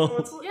 cell.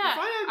 it's like Yeah,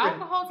 Viagra.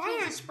 alcohol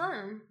kills the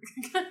sperm.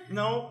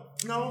 No.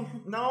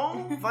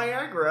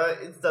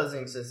 Viagra, it doesn't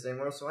exist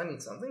anymore, so I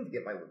need something to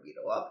get my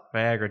libido up.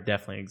 Viagra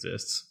definitely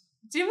exists.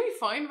 Did we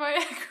find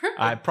Viagra?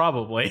 I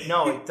probably.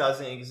 No, it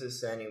doesn't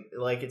exist anymore.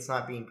 Like, it's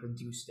not being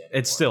produced anymore.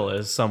 It still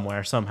is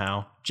somewhere,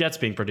 somehow. Jet's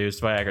being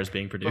produced, Viagra's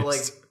being produced. But,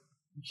 like,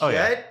 Oh,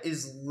 yeah. Jet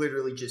is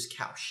literally just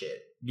cow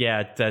shit.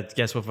 Yeah,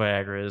 guess what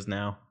Viagra is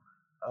now.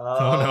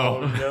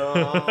 Oh,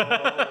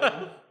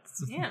 no.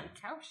 Damn,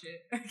 cow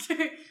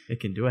shit. It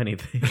can do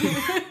anything.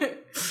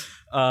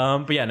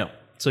 But yeah, no.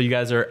 So you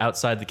guys are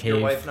outside the cave.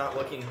 Your wife not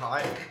looking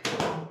hot?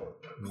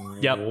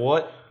 Yep.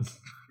 What?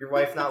 Your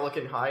wife not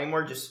looking hot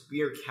anymore? Just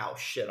spear cow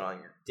shit on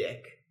your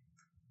dick.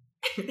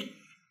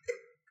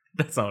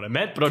 That's not what I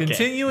meant, but okay.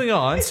 Continuing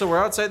on, so we're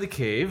outside the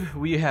cave.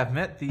 We have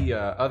met the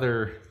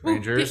other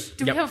rangers.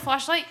 Do we have a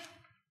flashlight?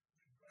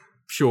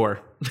 Sure.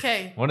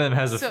 Okay. One of them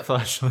has a So-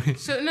 flashlight.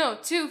 So no,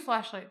 2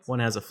 flashlights. One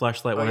has a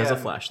flashlight, Oh, one has a yeah.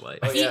 flashlight.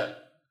 Oh, yeah.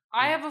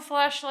 I have a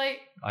flashlight.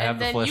 I have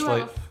and the then you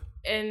flashlight.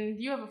 and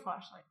you have a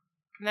flashlight.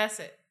 And that's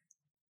it.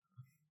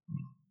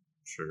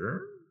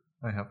 Sure.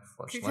 I have a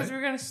Because flashlight.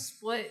 we're gonna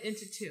split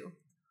into 2.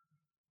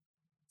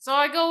 So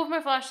I go with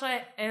my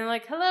flashlight and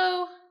like,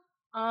 hello.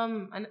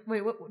 And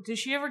wait, what? Did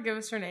she ever give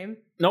us her name?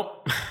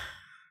 Nope.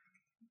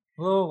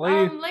 Hello,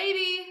 lady.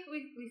 Lady, we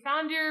we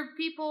found your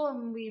people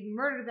and we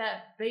murdered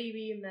that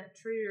baby and that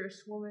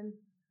traitorous woman.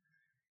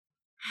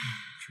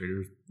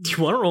 Traitors. Do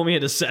you want to roll me a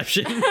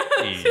deception?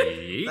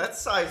 That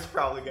side's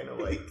probably gonna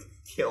like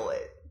kill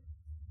it.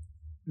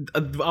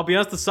 I'll be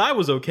honest, the side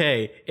was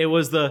okay. It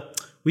was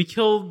we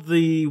killed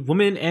the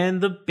woman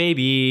and the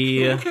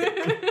baby.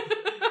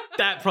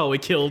 That probably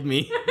killed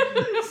me.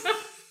 I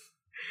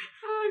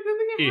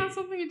don't think I have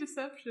something in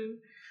deception.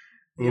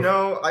 You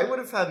know, I would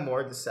have had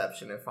more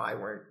deception if I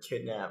weren't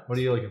kidnapped. What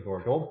are you looking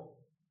for? Gold?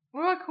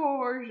 What about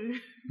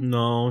coercion?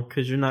 No,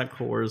 because you're not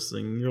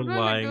coercing. You're What about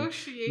lying.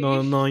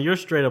 negotiation? No, you're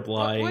straight up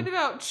lying. What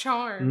about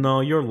charm?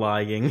 No, you're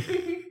lying.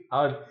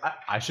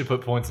 I should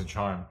put points in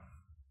charm.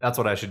 That's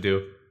what I should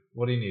do.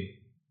 What do you need?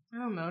 I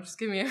don't know. Just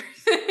give me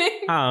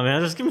everything. Oh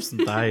man, just give me some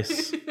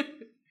dice.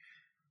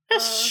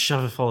 Just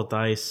shove it full of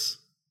dice.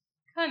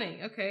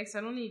 Cunning. Okay, so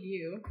I don't need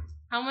you.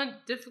 How much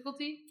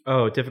difficulty?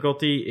 Oh,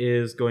 difficulty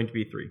is going to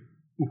be 3.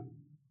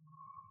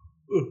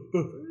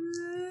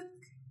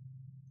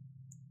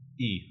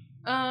 E.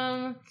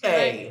 Can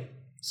Hey,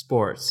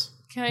 Sports.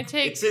 can I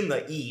take? it's in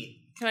the E.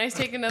 Can I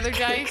take another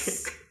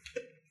dice?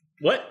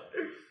 What?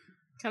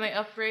 Can I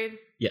upgrade?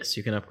 Yes,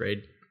 you can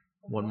upgrade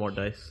one more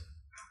dice.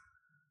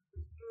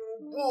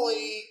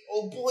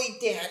 Oh boy,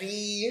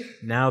 daddy.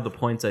 Now the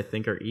points I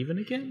think are even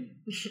again.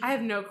 I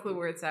have no clue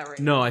where it's at right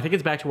now. No, I think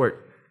it's back to where.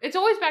 It's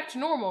always back to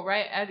normal,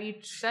 right? At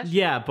each session.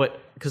 Yeah,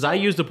 but because I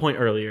used a point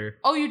earlier.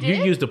 Oh, you did?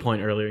 You used a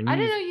point earlier. And I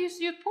you didn't know you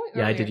used a point.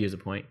 Yeah, I earlier. did use a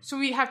point. So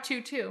we have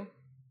two too.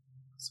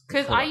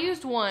 Because Hold I on.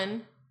 used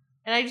one,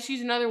 and I just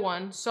used another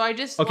one. So I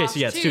just Okay, lost so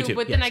yeah, it's 2-2.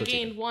 But Yeah, then I so it's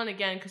gained one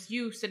again because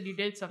you said you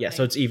did something. Yeah,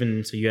 so it's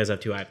even. So you guys have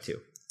 2. I have 2.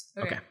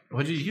 Okay.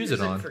 What did you use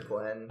it on? For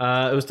Glenn.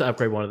 It was to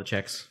upgrade one of the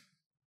checks.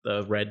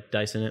 The red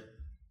dice in it.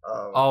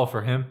 Oh,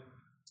 for him?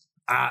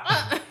 You're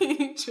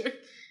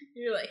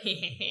like,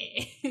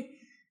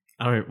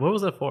 I don't. What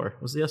was that for?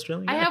 Was the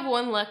Australian? I guy? have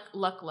one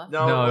luck left.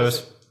 No, No, it it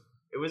was. was-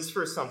 It was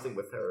for something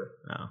with her.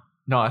 No.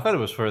 No, I thought it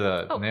was for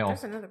the Oh, nail.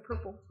 there's another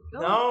purple.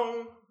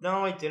 No,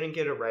 I didn't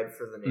get a red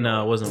for the nail.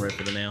 No, it wasn't red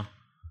for the nail.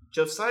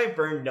 Josiah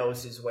Byrne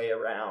knows his way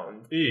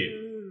around.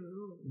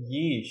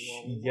 Yeesh.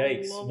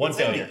 Yikes. One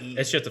failure.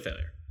 It's just a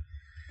failure.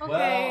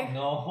 Okay.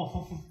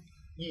 no.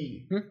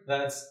 Yee.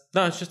 That's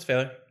No, it's just a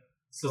failure.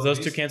 So So those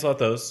these- 2 cancel out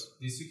those.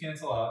 these two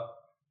cancel out.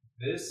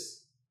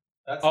 This.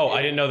 That's Oh,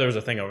 I didn't know there was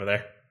a thing over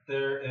there.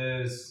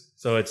 There is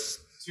So it's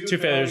 2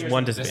 failures,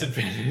 1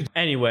 disadvantage.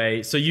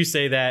 Anyway, so you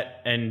say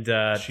that, and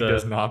She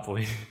does not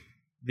bleed.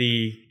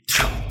 the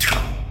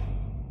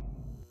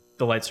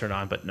lights turn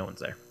on, but no one's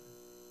there.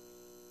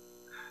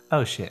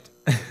 Oh shit.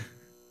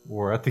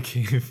 We're at the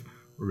cave.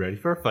 We're ready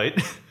for a fight.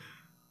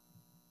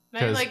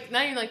 Not even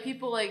 'Cause- like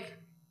people like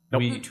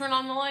Nope. who turn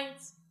on the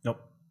lights.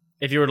 Nope.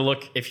 If you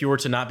were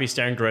to not be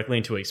staring directly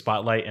into a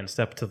spotlight and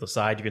step to the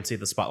side, you can see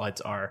the spotlights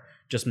are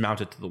just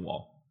mounted to the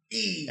wall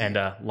and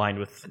lined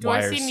with Do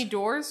wires. I see any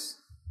doors?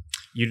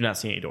 You do not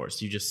see any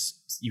doors. You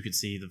could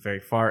see the very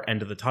far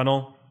end of the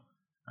tunnel,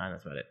 and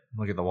that's about it.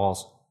 Look at the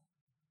walls.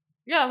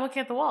 Yeah, I'm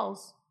looking at the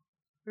walls.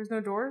 There's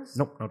no doors.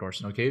 Nope, no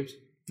doors. No caves?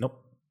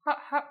 Nope.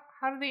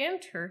 How do they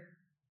enter?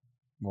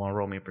 Want to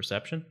roll me a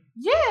perception?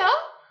 Yeah.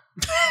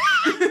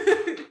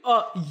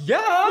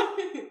 Yeah.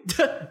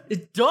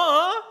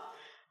 Duh.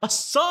 I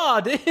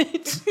saw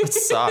it.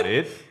 Saw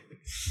it.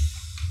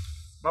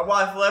 My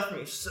wife left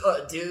me.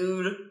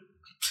 Dude.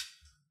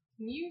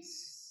 Can you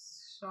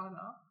shut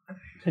up?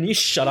 Can you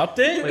shut up,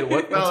 dude? Wait,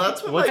 what? Well,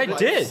 that's what what my I wife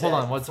did. said Hold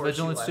on, what's before she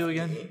vigilance left do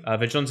again? me.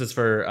 Vigilance is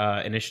for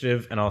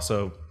initiative and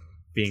also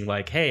being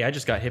like, hey, I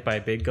just got hit by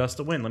a big gust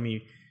of wind. Let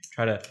me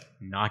try to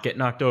not get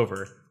knocked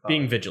over.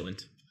 Being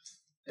vigilant.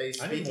 Hey,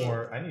 I need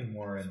speaking,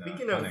 more in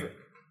speaking of, do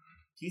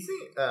you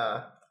think?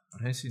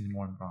 I see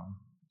more in problem.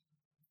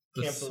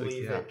 Can't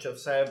believe it.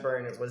 Josiah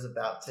Byrne was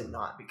about to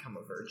not become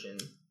a virgin.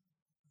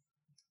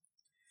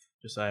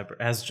 Josiah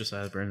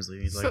Burns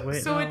leaving. He's like,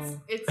 wait, so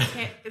no.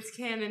 it's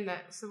canon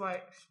that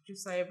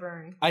Josiah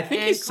Byrne. I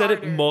think and he said it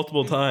Carter-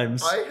 multiple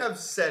times. I have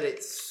said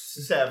it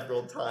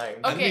several times.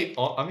 Okay.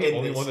 I'm the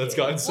only one that's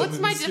gotten What's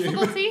my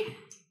difficulty?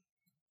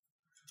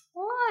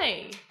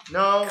 Why?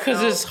 No,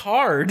 Because no, it's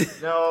hard.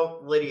 no.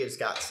 Lydia's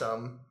got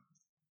some.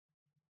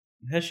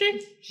 Has she?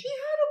 She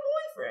had a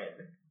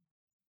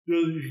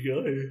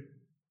boyfriend.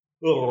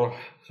 Oh,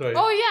 sorry.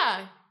 Oh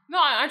yeah. No,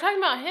 I'm talking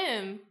about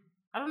him.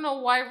 I don't know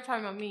why we're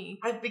talking about me.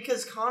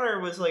 Because Connor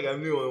was like,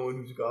 I'm the only one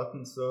who's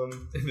gotten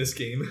some. in this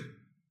game.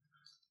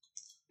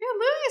 Yeah,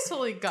 Lydia's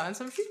totally gotten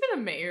some. She's been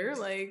a mayor,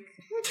 like.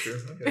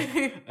 True.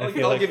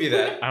 I'll give you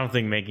that. I don't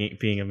think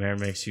being a mayor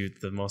makes you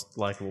the most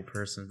likable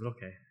person, but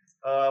okay.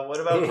 What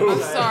about I'm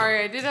Josiah?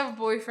 sorry, I did have a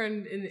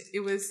boyfriend, and it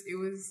was.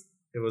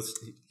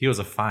 He was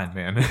a fine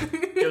man.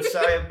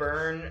 Josiah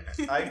Byrne,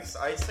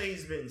 I'd say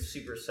he's been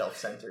super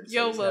self-centered,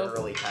 so he's YOLO. never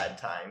really had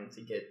time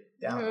to get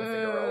down with a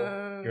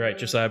girl. You're right.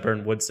 Josiah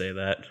Byrne would say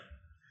that.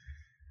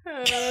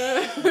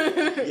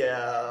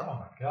 Yeah. Oh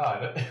my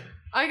god.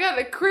 I got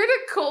a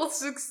critical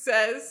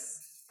success.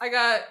 I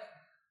got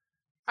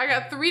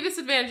 3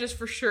 disadvantages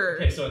for sure.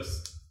 Okay, so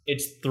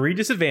it's 3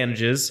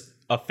 disadvantages,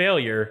 a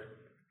failure,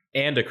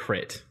 and a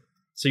crit.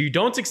 So you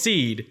don't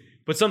succeed,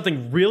 but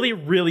something really,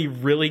 really,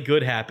 really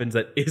good happens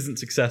that isn't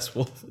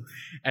successful.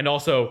 And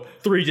also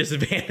 3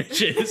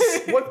 disadvantages.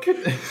 What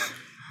could...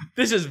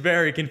 This is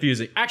very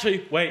confusing.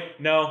 Actually, wait,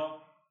 no.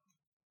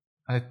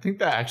 I think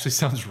that actually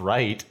sounds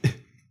right.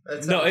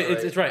 No,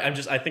 it's right.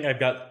 I think I've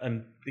got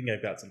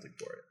something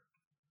for it.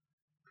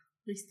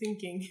 He's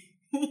thinking.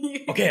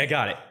 Okay, I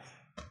got it.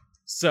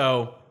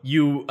 So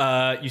you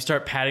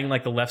start patting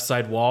like the left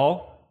side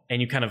wall,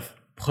 and you kind of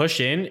push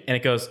in, and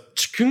it goes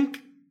chkunk,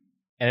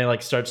 and it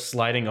like starts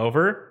sliding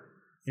over,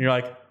 and you're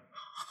like,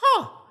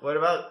 huh.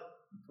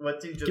 What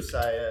do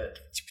Josiah?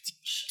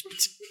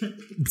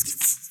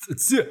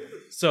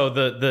 So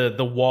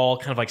the wall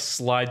kind of like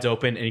slides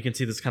open, and you can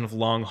see this kind of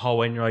long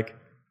hallway, and you're like,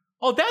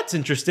 oh, that's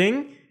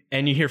interesting.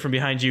 And you hear from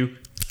behind you,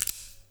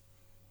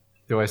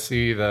 Do I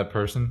see the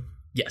person?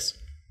 yes.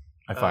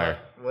 I fire.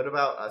 What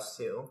about us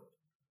two?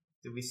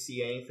 Did we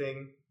see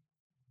anything?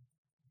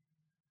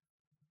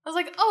 I was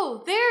like,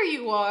 oh, there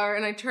you are.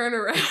 And I turn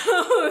around.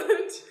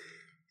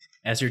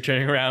 As you're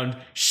turning around,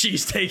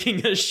 she's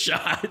taking a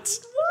shot.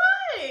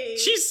 Why?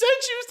 She said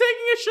she was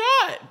taking a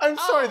shot. I'm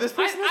sorry, this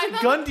person has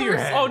a gun to your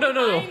head. Oh,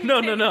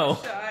 no.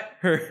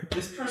 Her.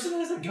 This person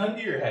has a gun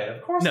to your head,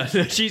 of course. No,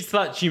 she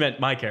thought she meant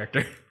my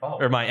character. Oh.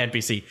 Or my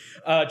NPC.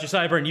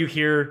 Josiah Byrne,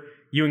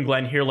 you and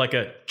Glenn hear like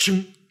a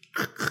chung.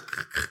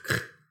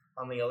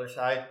 On the other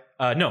side?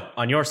 No,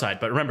 on your side.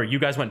 But remember, you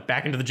guys went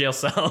back into the jail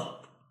cell.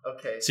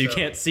 Okay. So you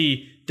can't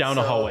see down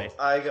a hallway.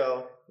 I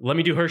go. Let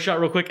me do her shot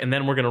real quick, and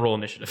then we're going to roll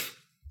initiative.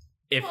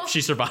 If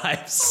she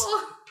survives.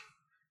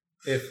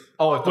 If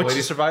the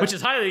lady survives? Which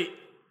is highly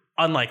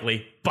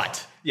unlikely,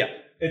 but Yeah,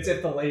 it's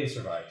if the lady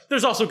survives.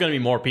 there's also going to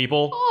be more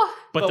people,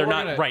 but they're we're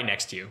not gonna- right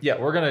next to you. Yeah,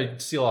 we're going to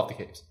seal off the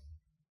caves.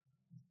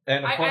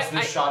 And of course, I-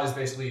 this shot is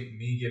basically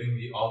me giving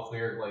the all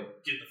clear,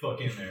 like, get the fuck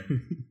in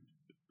there.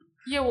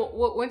 Yeah,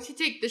 well, once you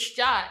take the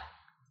shot,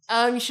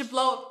 you should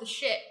blow up the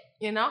shit,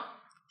 you know?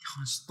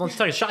 Let's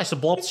take a shot. I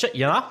should blow up the shit,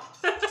 you know?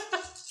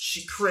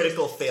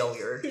 Critical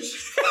failure.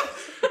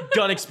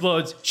 Gun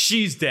explodes.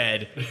 She's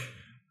dead.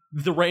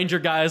 The ranger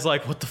guy is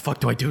like, what the fuck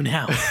do I do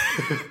now?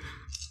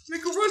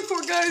 Make a run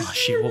for it, guys. Oh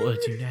shit, what would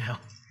I do now?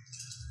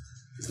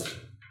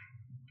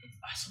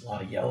 That's a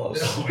lot of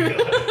yellows.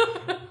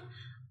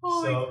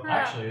 Holy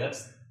crap.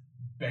 that's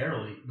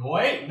barely.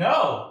 Wait,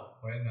 no!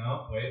 Wait.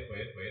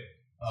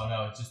 Oh,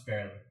 no, it's just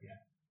barely. Yeah.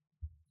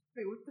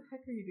 Wait, what the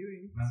heck are you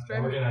doing? I'm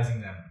Driving-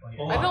 organizing them.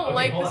 I don't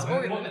like this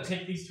organ.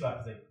 Take these two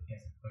out because they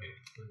can't. Okay,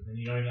 so then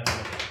you don't even have to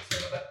look at it.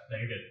 So no,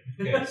 you're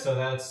good. Okay, so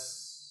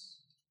that's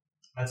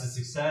a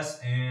success,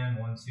 and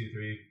 1, 2,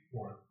 3,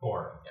 4.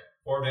 4. Yeah.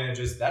 4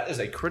 advantages. That is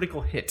a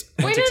critical hit.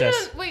 Wait,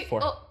 Success. no, wait.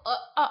 4.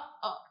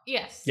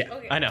 Yes. Yeah,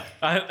 Okay. I know.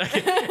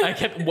 I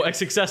kept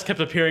success kept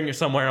appearing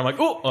somewhere. I'm like,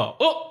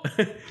 oh.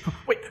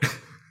 Wait.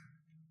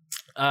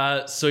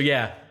 So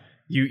yeah,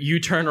 you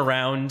turn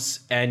around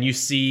and you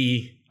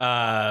see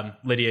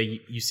Lydia.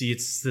 You see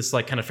it's this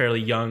like kind of fairly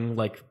young,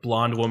 like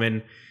blonde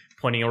woman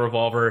pointing a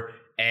revolver,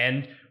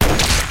 and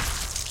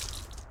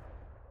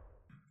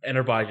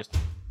her body just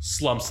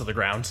slumps to the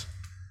ground.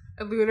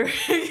 I loot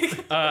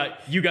her.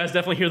 You guys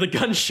definitely hear the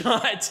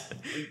gunshot.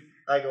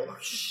 I go, oh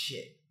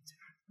shit.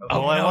 Okay.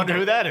 Oh, I wonder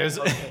who that is.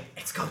 Okay,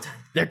 it's go time.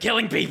 They're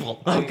killing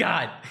people. Oh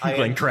God!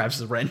 Glenn grabs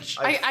the wrench.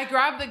 I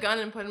grab the gun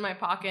and put it in my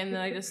pocket, and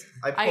then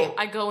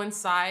I go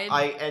inside.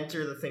 I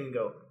enter the thing and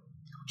go,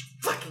 don't you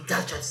fucking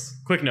touch us.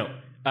 Quick note.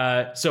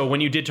 So when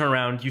you did turn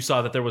around, you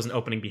saw that there was an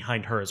opening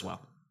behind her as well.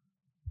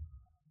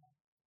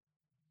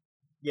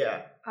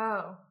 Yeah.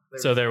 Oh.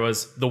 So there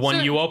was the one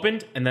So- you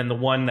opened, and then the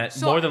one that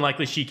So- more than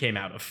likely she came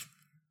out of.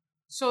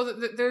 So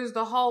there's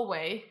the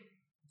hallway.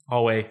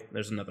 Hallway.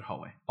 There's another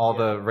hallway. All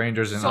the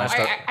rangers and So last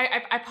up.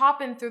 I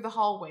pop in through the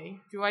hallway.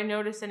 Do I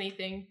notice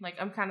anything? Like,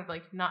 I'm kind of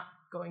like not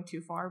going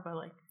too far, but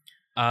like,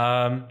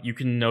 You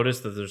can notice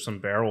that there's some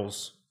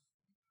barrels.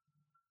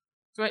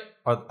 do I?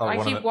 Are I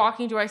one keep of the,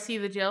 walking. Do I see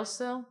the jail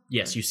cell?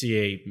 Yes, you see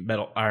a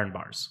metal iron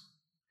bars.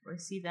 Do I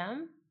see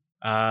them?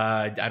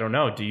 I don't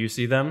know. Do you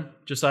see them,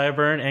 Josiah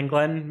Byrne and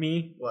Glenn?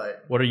 Me?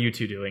 What? What are you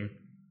two doing?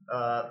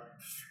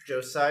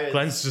 Josiah.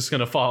 Glenn's just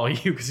gonna follow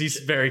you because he's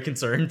very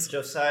concerned.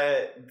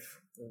 Josiah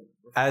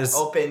as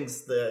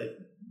opens the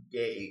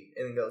gate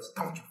and goes,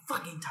 don't you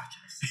fucking touch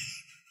us.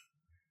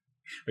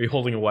 Are you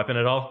holding a weapon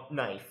at all?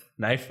 Knife.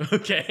 Knife?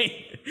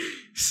 Okay.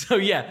 So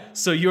yeah,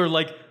 so you're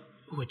like,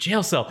 ooh, a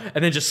jail cell,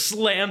 and then just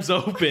slams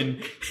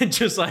open, and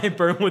Josiah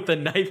Byrne with the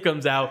knife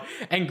comes out,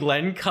 and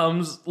Glenn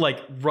comes like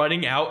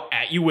running out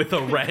at you with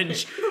a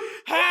wrench.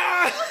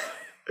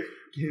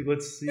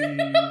 Let's see.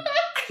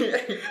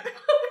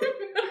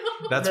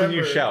 that's when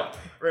you shout.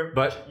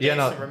 But, yeah,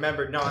 no. Jason,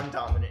 remember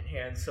non-dominant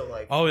hand, so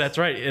like. Oh, that's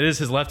right. It is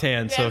his left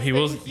hand, so Yes, he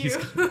will. thank He's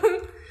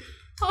you.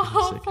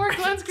 Oh, poor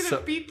Glenn's gonna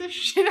So- beat the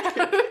shit out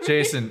of me.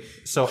 Jason,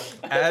 so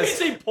you as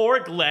say poor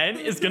Glenn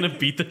is gonna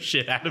beat the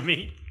shit out of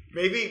me.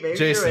 Maybe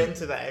Jason. you're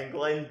into that, and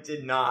Glenn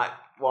did not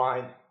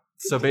want.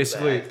 so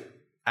basically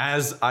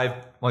as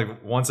I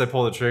like once I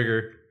pull the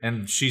trigger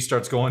and she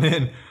starts going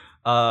in,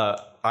 I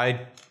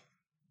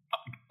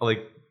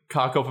like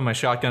cock open my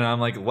shotgun, and I'm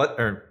like, "What?"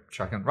 Or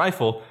shotgun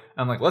rifle.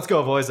 I'm like, "Let's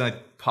go, boys!" And I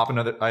pop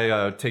another.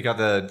 I take out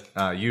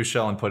the U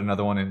shell and put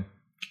another one in.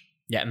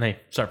 Yeah, and they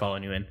start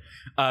following you in.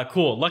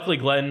 Cool. Luckily,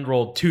 Glenn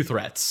rolled 2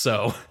 threats,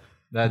 so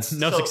That's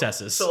no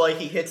successes. So like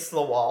he hits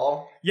the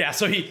wall. Yeah,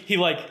 so he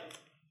like,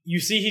 you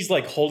see he's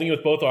like holding it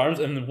with both arms,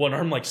 and then one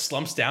arm like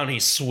slumps down, and he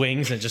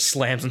swings and just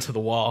slams into the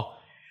wall.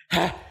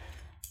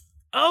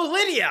 Oh,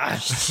 Lydia!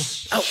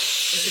 Oh,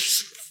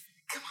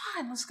 Come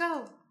on, let's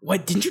go.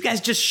 What, didn't you guys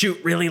just shoot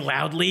really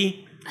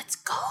loudly? Let's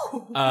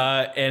go.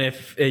 And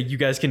if you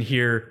guys can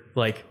hear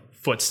like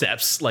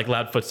footsteps, like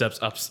loud footsteps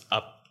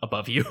up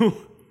above you.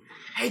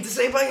 Hey, does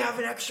anybody have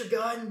an extra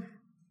gun?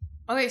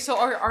 Okay, so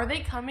are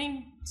they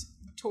coming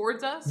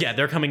towards us? Yeah,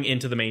 they're coming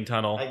into the main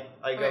tunnel.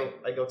 I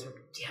go to.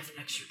 Do you have an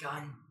extra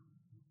gun?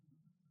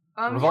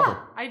 Revolver.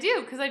 Yeah, I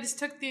do, because I just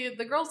took the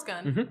girl's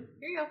gun. Mhm.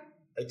 Here you go.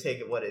 I take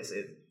it. What is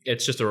it?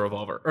 It's just a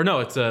revolver. Or no,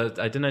 it's a.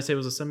 Didn't I say it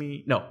was a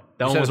semi? No,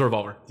 that one said- was a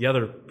revolver. The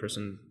other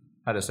person,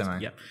 how to semi.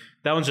 yeah,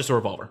 that one's just a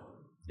revolver.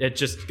 It's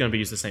just going to be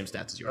used the same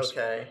stats as yours,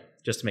 Okay.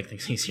 just to make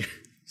things easier.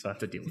 So I have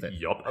to deal with it.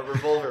 Yup. A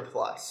revolver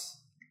plus.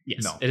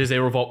 Yes, No. it is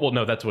a revolver. Well,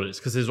 no, that's what it is,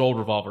 because his old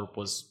revolver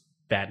was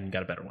bad and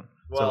got a better one.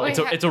 Well,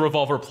 So Wait, it's a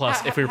revolver plus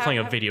ha- if we were ha- playing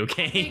a ha- video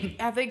game.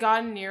 Have they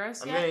gotten near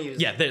us I'm yet? gonna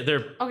use. Yeah,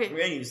 they're Okay, I'm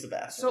gonna use the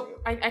bathroom. so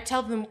I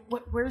tell them,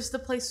 where's the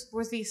place,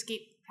 where's the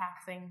escape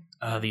path thing?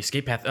 the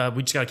escape path.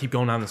 We just got to keep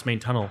going down this main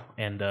tunnel,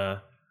 and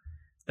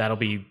that'll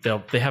be.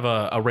 They have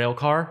a rail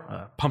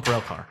car, pump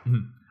rail car.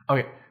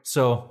 Okay,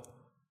 so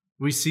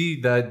we see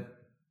that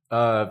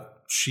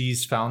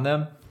she's found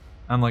them.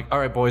 I'm like, all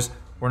right, boys,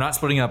 we're not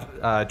splitting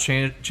up.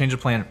 Change the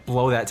plan.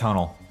 Blow that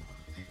tunnel.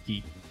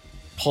 He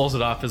pulls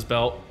it off his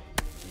belt.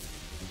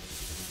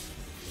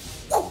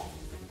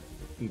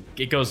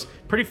 It goes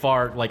pretty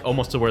far, like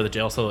almost to where the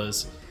jail cell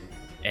is,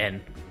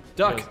 and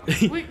Duck.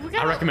 We I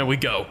gotta, recommend we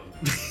go.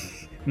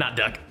 Not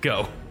duck,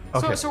 go.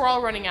 Okay. So we're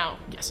all running out.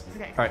 Yes.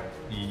 Okay. All right.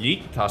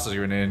 Yeet tosses a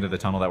grenade into the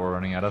tunnel that we're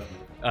running out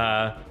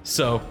of.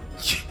 So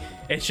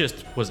it's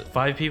just, was it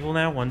 5 people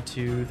now? 1,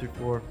 2, 3,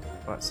 4,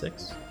 5,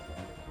 6.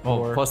 Well,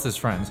 Four. plus his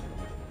friends.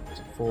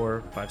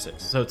 4, 5,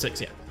 6. So it's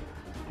 6,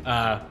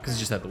 yeah. Because you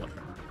just had the one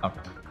friend.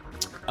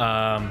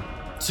 Okay.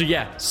 So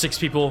yeah, 6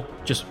 people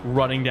just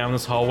running down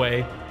this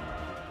hallway.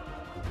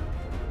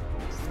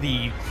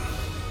 The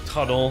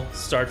tunnel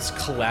starts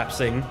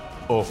collapsing.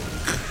 Oh.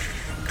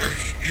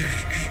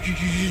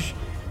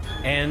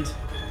 And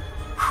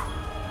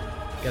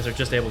you guys are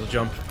just able to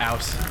jump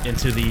out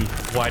into the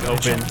wide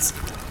open,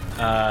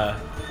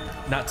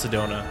 not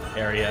Sedona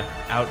area,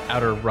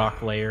 outer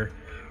rock layer.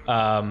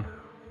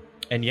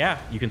 And yeah,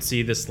 you can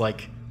see this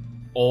like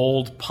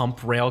old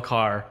pump rail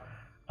car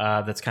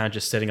that's kind of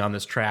just sitting on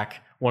this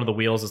track. One of the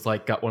wheels is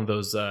like got one of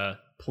those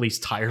police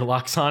tire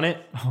locks on it.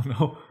 Oh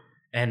no.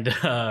 And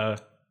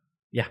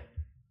yeah.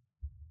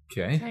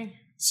 Okay. Okay.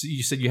 So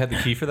you said you had the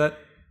key for that?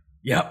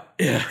 Yep.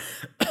 Yeah.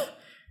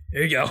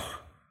 There you go.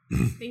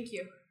 Thank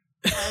you.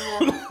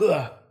 I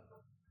will.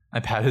 I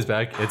pat his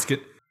back. It's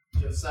good.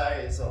 Josiah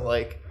is all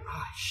like,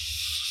 oh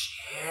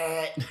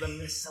shit, the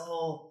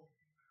missile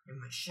and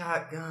my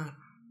shotgun.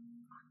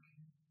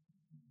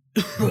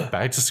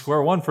 Back to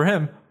square one for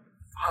him.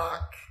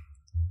 Fuck.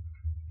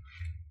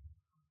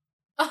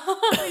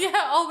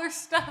 Yeah, all their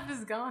stuff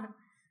is gone.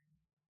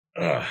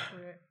 Ugh.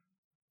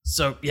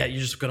 So yeah,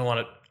 you're just gonna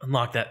want to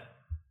unlock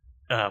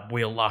that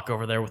wheel lock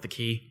over there with the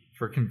key.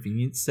 For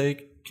convenience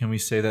sake, can we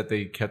say that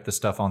they kept the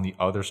stuff on the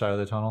other side of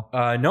the tunnel?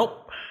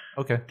 Nope.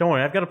 Okay. Don't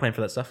worry, I've got a plan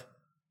for that stuff.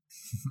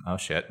 Oh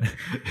shit. Does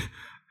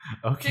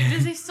Okay.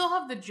 he still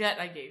have the jet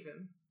I gave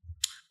him?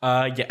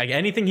 Yeah,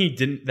 anything he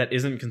didn't that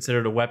isn't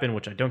considered a weapon,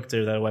 which I don't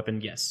consider that a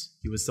weapon, yes,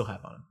 he would still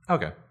have on him.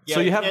 Okay. Yeah,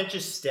 So you have can't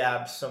just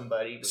stab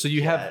somebody. With So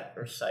you have- Jet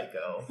or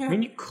psycho. I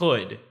mean, you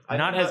could,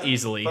 not as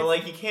easily. But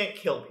like, you can't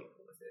kill people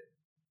with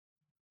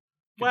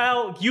it.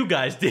 Well, you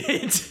guys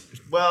did.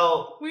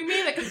 Well, We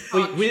made a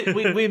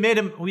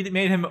concoction. we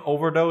made him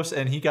overdose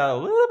and he got a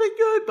little bit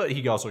good, but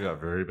he also got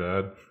very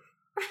bad.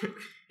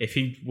 If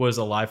he was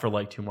alive for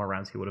like 2 more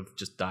rounds, he would have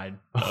just died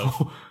of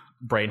Oh,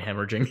 brain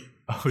hemorrhaging.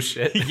 oh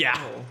shit. Yeah,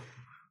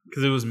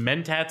 because it was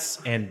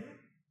Mentats and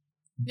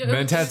Yeah, it was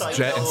Mentats, just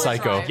Jet, and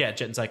Psycho. overdrive. yeah,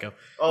 Jet and Psycho.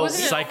 oh,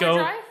 Wasn't it Psycho-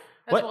 overdrive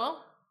as What?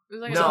 well? It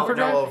was like no,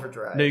 overdrive? no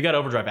overdrive. No, you got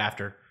overdrive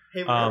after.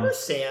 Hey, remember um,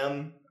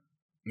 Sam?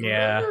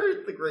 Yeah.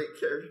 Remember the great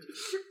character?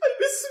 I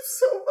miss him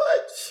so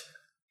much.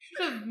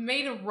 Should have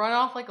made him run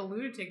off like a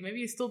lunatic. Maybe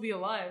he'd still be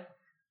alive.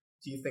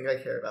 Do you think I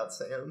care about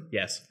Sam?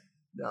 Yes.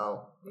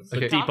 No. So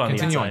Okay, deep on the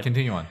continue on. inside.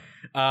 Continue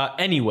on.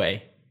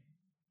 Anyway,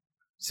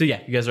 so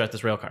yeah, you guys are at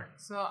this rail car.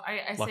 So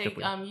I Locked say, up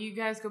wheel. you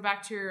guys go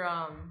back to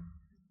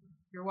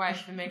your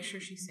wife and make sure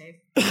she's safe.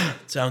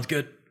 Sounds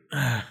good.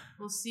 I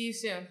We'll see you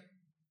soon.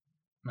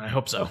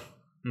 hope so.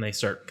 And they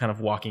start kind of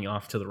walking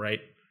off to the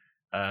right.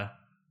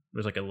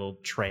 There's like a little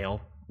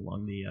trail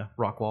along the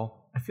rock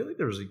wall. I feel like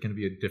there was going to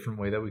be a different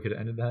way that we could have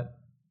ended that.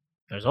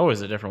 There's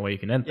always a different way you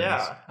can end things.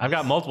 Yeah. I've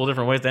got multiple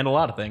different ways to end a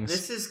lot of things.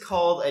 This is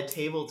called a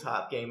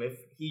tabletop game. If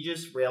he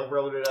just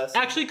railroaded us.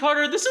 Actually,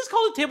 Carter, this is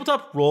called a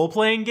tabletop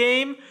role-playing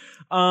game.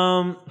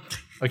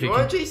 Okay. You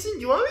want, Jason? Do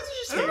you want me to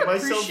just I hang don't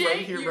myself right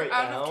appreciate here, you right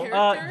out of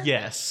now? character.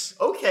 Yes.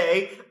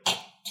 Okay.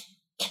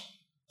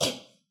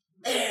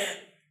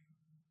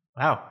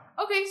 Wow.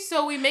 Okay,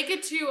 so we make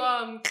it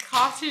to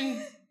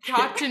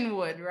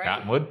Cottonwood, right?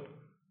 Cottonwood.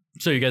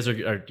 So you guys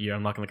are you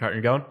unlocking the cart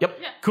and you're going? Yep.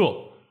 Yeah.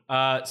 Cool.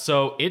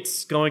 So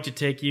it's going to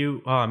take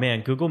you. Oh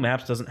man, Google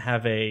Maps doesn't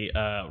have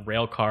a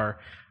rail car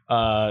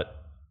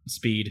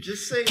speed.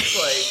 Just say it's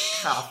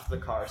like half the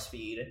car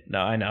speed. No,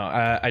 I know.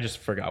 I just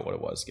forgot what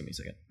it was. Give me a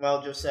second.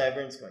 Well, Josiah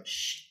Everyone's going,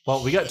 shh.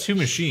 Well, we got 2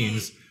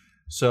 machines,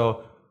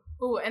 so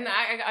Oh, and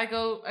I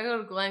go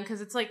to Glenn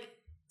because it's like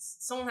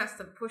someone has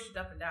to push it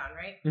up and down,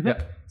 right?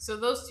 yeah. So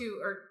those two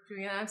are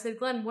doing it. I said,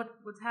 Glenn,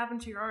 what's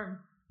happened to your arm?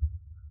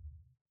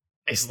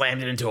 I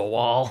slammed it into a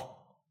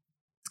wall.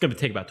 It's gonna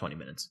take about 20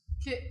 minutes.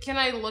 Can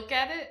I look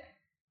at it?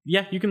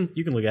 Yeah, you can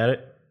look at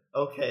it.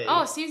 Okay.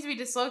 Oh, it seems to be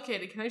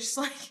dislocated. Can I just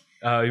like?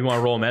 You want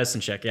to roll a medicine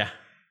check? Yeah.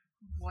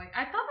 Boy,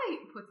 I thought I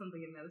put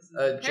something in medicine.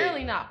 Jake.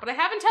 Apparently not, but I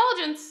have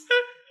intelligence.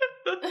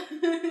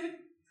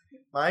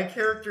 My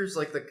character's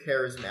like the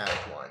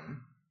charismatic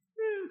one.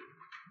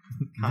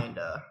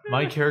 Kinda.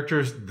 My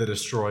character's the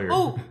destroyer.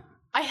 Oh,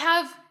 I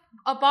have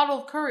a bottle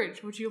of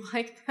courage. Would you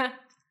like that?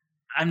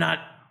 I'm not.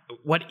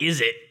 What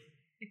is it?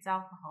 It's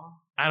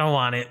alcohol. I don't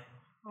want it.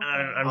 Okay.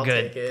 I'm I'll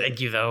good. take it. Thank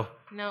you, though.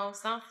 No,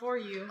 it's not for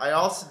you. I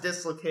also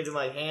dislocated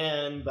my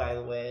hand, by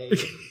the way.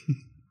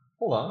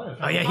 Hold on.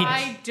 Oh, yeah,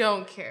 I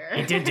don't care.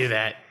 he did do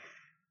that.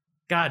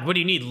 God, what do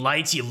you need?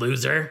 Lights, you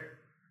loser?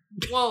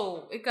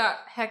 Whoa, it got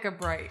hecka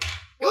bright.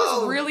 It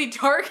Whoa. was really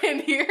dark in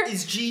here.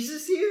 Is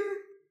Jesus here?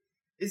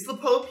 Is the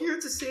Pope here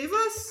to save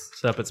us?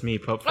 What's up? It's me,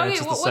 Pope Okay,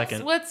 Francis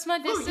II. what's my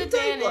Oh, you died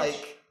disadvantage?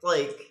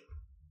 like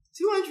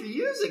 200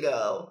 years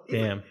ago.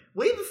 Damn.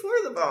 Way before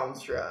the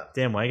bombs dropped.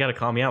 Damn, why you gotta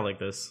call me out like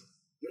this?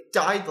 You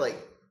died like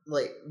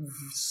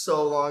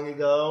so long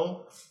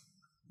ago.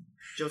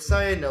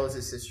 Josiah knows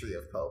his history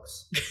of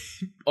popes.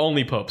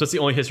 Only popes. That's the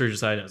only history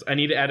Josiah knows. I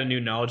need to add a new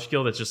knowledge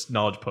skill that's just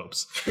knowledge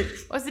popes.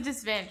 What's the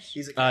disadvantage?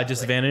 He's a Catholic.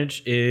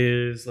 Disadvantage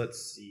is,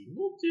 let's see,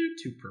 we'll do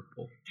 2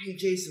 purple. Hey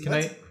Jason,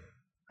 Can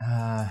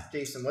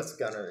Jason, what's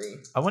gunnery?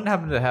 I wouldn't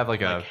happen to have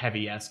like a. Like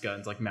heavy ass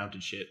guns, like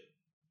mounted shit.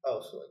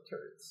 Oh, so like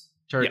turrets.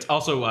 Turrets.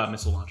 Also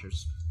missile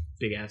launchers.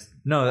 Big ass.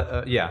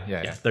 No, yeah.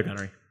 Yeah, they're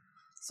gunnery.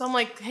 So I'm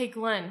like, hey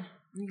Glenn,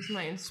 use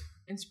my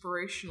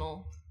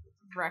inspirational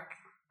rec.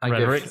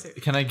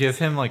 Can I give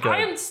him like a I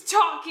am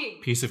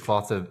talking. piece of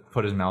cloth to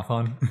put his mouth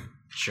on?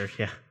 Sure,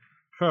 yeah.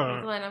 Hey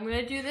Glenn, I'm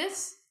gonna do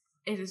this.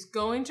 It is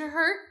going to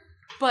hurt,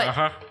 but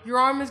Uh-huh. your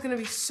arm is gonna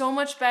be so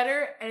much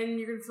better, and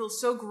you're gonna feel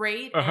so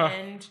great, Uh-huh.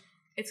 and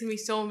it's gonna be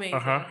so amazing.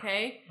 Uh-huh.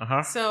 Okay.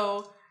 Uh-huh.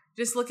 So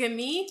just look at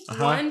me.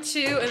 Uh-huh. 1,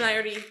 2, and I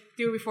already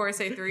do it before I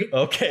say 3.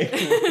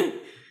 Okay.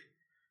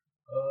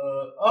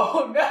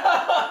 Oh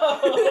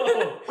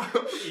no!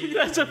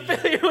 That's a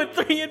failure with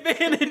 3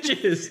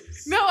 advantages.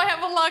 No, I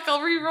have a luck.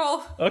 I'll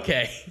re-roll.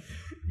 Okay.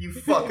 You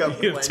fuck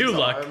up You have Glenn's 2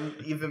 luck. arm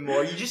even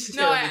more. You just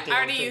No, tear I the damn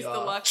already thing used the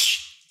off. luck.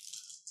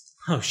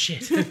 Oh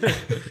shit.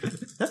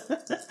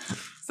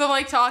 So I'm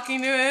like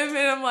talking to him, and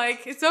I'm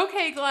like, "It's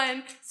okay,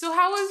 Glenn. So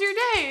how was your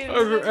day?" And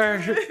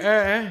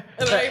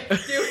I do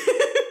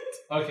it.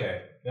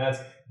 Okay, that's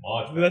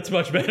much. That's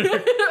much better.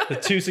 The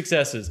 2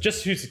 successes.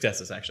 Just 2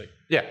 successes, actually.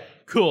 Yeah.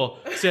 Cool.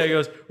 So yeah, he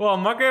goes, well,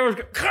 my game was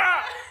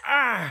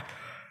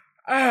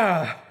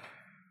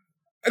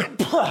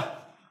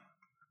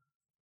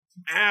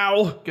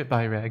ow.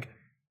 Goodbye, Rag.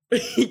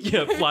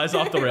 Yeah, flies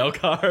off the rail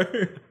car.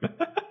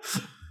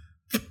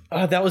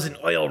 That was an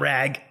oil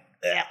rag.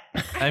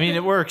 I mean,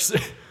 it works.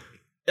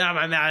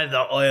 I'm out of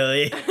the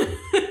oily.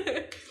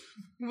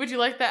 Would you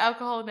like the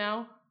alcohol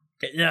now?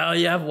 No,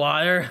 you have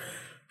water.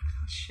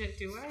 Shit,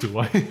 do I? Do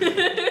I?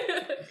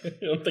 I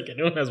don't think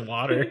anyone has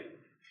water.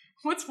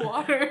 What's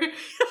water?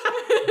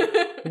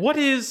 What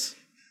is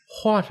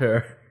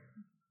water?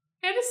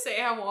 I had to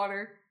say I have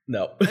water.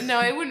 No.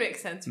 No, it wouldn't make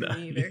sense for No.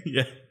 me either.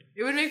 Yeah.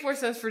 It would make more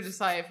sense for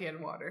Josiah if he had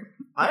water.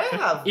 I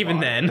have Even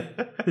water.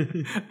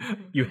 then,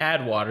 you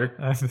had water.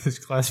 I have this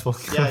glass full.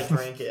 Of Yeah, I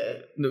drank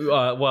it.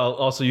 Well,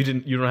 also you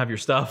don't have your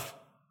stuff.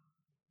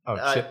 Oh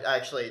I shit!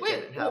 actually Wait,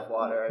 didn't have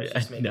water. I was Yeah,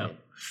 just making no. a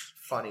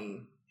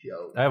funny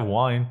joke. I have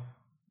wine.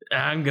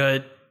 I'm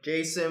good.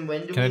 Jason,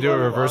 when do Can we I do a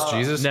level reverse up?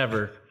 Jesus?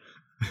 Never.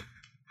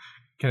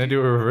 Can I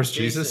do a reverse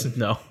Jason. Jesus?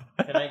 No.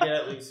 Can I get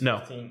at least No.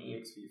 15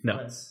 EXP No.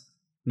 points?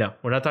 No.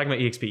 We're not talking about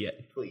EXP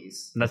yet.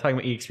 Please. I'm not talking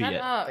about EXP Shut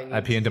yet. up. need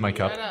I pee into my to-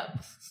 cup. Shut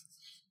up.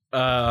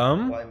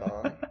 Why,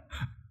 Mom?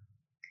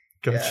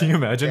 Can you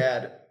imagine?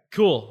 Dad.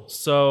 Cool.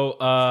 So,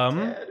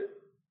 Dad.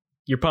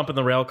 you're pumping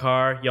the rail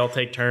car. Y'all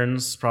take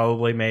turns,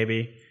 probably,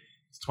 maybe.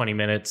 It's 20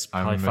 minutes,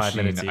 I'm probably a 5 machine.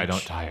 minutes each. I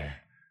don't tire.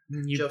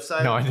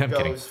 Josiah No, I'm goes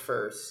kidding.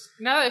 first.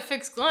 Now that I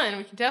fixed Glenn,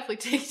 we can definitely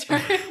take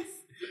turns.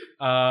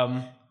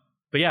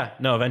 But yeah,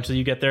 no, eventually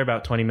you get there,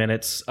 about 20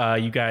 minutes.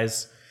 You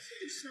guys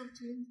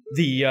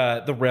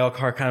The rail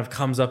car kind of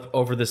comes up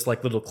over this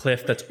like little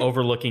cliff that's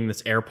overlooking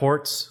this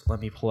airport. Let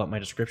me pull up my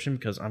description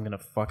because I'm gonna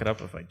fuck it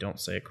up if I don't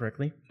say it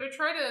correctly. Should I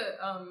try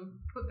to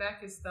put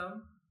back his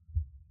thumb?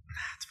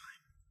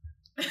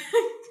 That's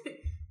fine.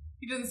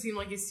 He doesn't seem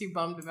like he's too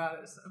bummed about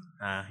it. So.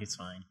 He's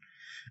fine.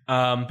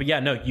 But yeah,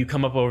 no, you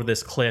come up over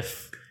this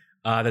cliff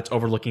that's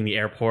overlooking the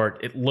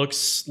airport. It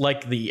looks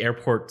like the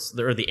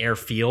the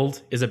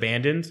airfield is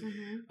abandoned.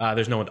 Mm-hmm.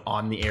 There's no one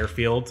on the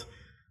airfield.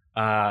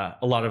 A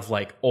lot of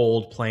like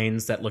old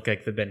planes that look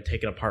like they've been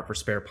taken apart for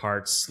spare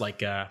parts,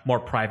 like more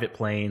private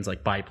planes,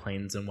 like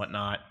biplanes and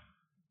whatnot.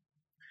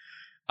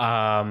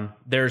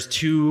 There's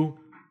two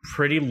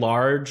pretty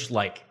large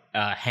like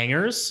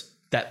hangars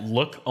that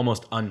look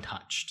almost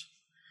untouched,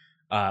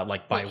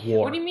 like by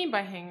war. What do you mean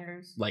by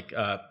hangars? Like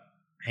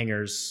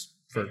hangars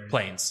for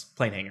planes,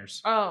 plane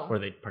hangars. Oh, where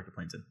they park the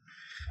planes in.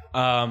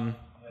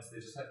 Yes, they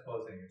just had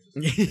clothes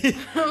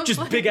hangers.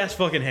 Just big ass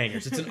fucking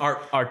hangars. It's an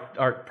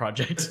art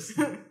project.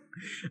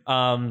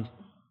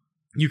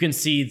 You can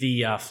see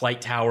the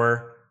flight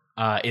tower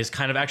is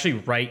kind of actually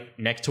right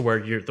next to where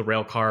the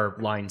rail car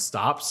line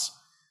stops.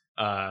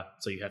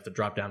 So you have to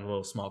drop down a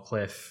little small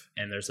cliff,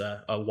 and there's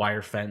a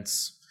wire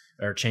fence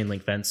or chain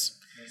link fence.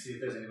 Can you see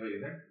if there's anybody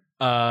in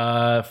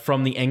there?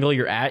 From the angle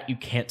you're at, you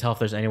can't tell if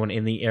there's anyone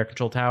in the air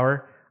control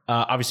tower.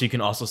 Obviously, you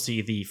can also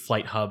see the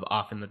flight hub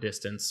off in the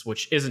distance,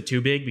 which isn't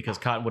too big because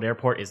Cottonwood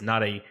Airport is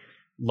not a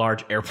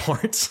large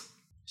airport.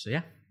 So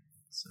yeah,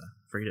 it's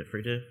free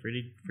to.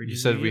 You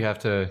said we have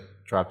to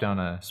drop down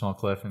a small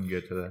cliff and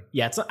get to the.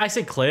 Yeah, I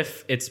say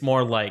cliff. It's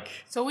more like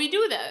so we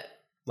do that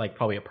like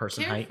probably a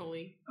person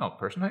carefully. Oh,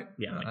 person height?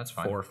 Yeah, like that's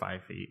fine. 4 or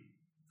 5 feet.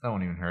 That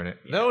won't even hurt it.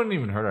 Yeah. That wouldn't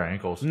even hurt our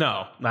ankles.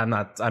 No, I'm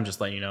not. I'm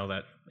just letting you know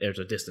that there's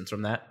a distance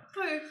from that.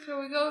 Okay, so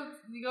we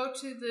go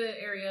to the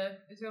area.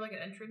 Is there like an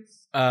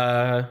entrance?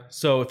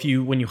 So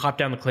when you hop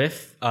down the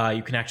cliff,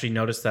 you can actually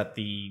notice that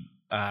the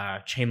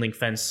chain link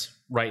fence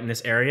right in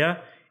this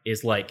area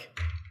is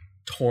like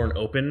torn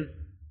open,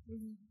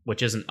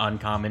 which isn't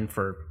uncommon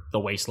for the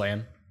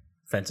wasteland.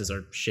 Fences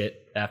are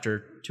shit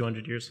after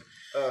 200 years.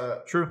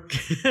 True.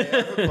 I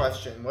have a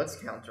question. What's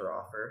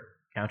counteroffer?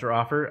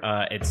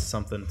 Counteroffer? It's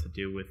something to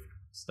do with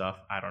stuff.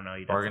 I don't know.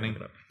 Bargaining?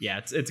 Yeah,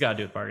 it's got to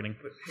do with bargaining.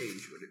 What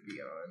page would it be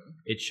on?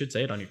 It should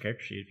say it on your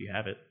character sheet if you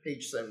have it.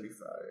 Page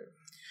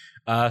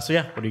 75. So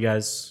yeah, what do you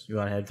guys? You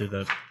want to head through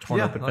the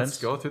torn open let's fence?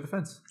 go through the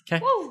fence.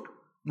 Okay.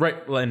 Right,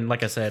 and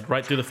like I said,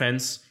 right through the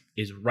fence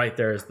is right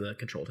there is the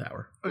control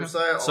tower. Okay.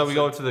 Josiah So we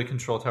also- go to the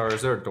control tower.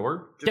 Is there a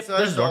door? Yep, Josiah's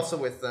there's a door. also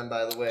with them,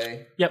 by the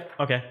way. Yep.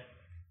 Okay.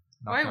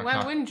 Why Knock, knock,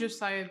 knock. wouldn't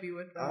Josiah be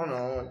with them? I don't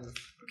know.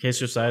 In case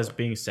Josiah's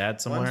being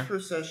sad somewhere. Once per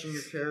session,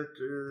 your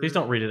character. Please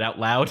don't read it out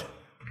loud.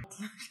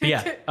 But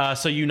yeah.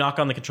 So you knock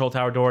on the control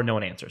tower door. No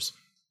one answers.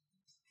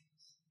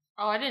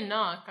 Oh, I didn't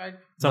knock.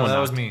 Someone that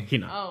was knocked. me. He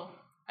knocked. Oh,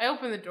 I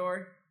opened the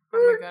door.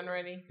 Have my gun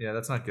ready. Yeah,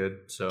 that's not good.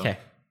 So Okay.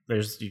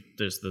 There's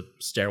the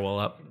stairwell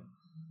up.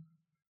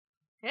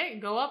 Okay,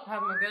 go up.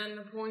 Have my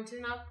gun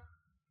pointing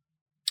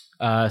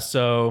up.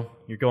 So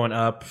you're going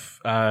up.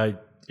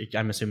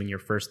 I'm assuming you're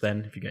first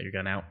then, if you got your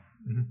gun out.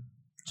 Mhm.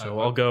 So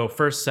I'll go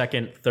first,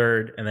 second,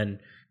 third, and then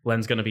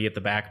Glenn's going to be at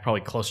the back, probably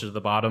closer to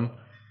the bottom.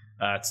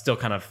 It's still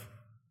kind of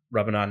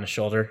rubbing on his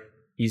shoulder.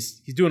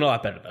 He's doing a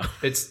lot better though.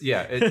 it's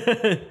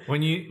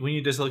when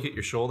you dislocate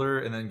your shoulder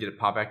and then get it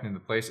pop back into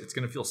place, it's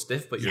gonna feel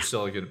stiff, but you're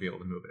still gonna be able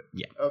to move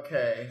it.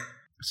 Okay.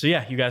 So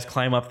yeah, you guys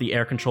climb up the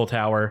air control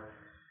tower,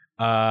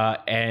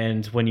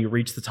 and when you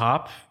reach the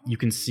top, you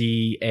can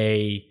see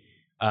a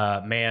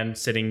man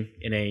sitting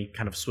in a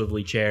kind of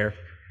swivelly chair,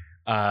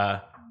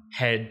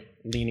 head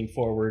leaning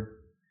forward.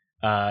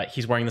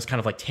 He's wearing this kind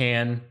of like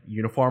tan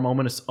uniform,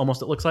 almost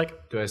it looks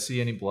like. Do I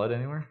see any blood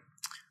anywhere?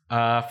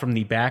 From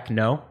the back,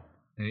 no.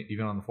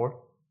 Even on the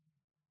floor?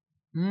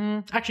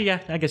 Actually, yeah,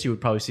 I guess you would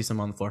probably see some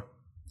on the floor,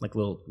 like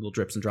little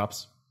drips and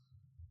drops.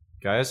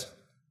 Guys,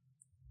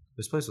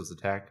 this place was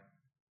attacked.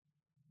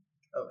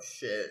 Oh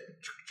shit.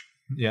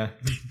 Yeah.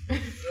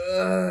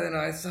 And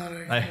I thought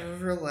I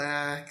could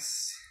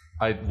relax.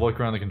 I look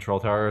around the control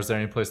tower. Is there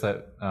any place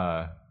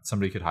that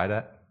somebody could hide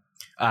at?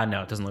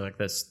 No, it doesn't look like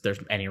there's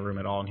any room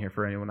at all in here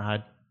for anyone to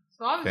hide.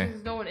 So obviously Okay.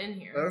 there's no one in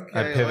here. Okay.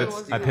 I pivot.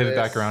 let's do I pivot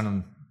back this. around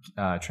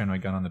and train my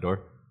gun on the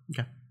door.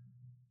 Okay.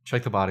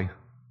 Check the body.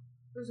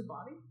 There's a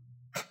body.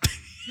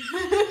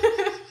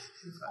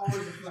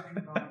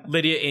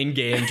 Lydia in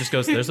game just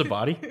goes, "There's a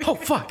body." Oh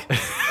fuck!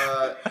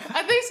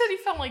 I think he said he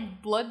felt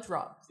like blood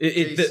drops.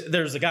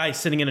 There's a guy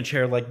sitting in a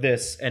chair like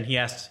this, and he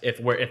asked if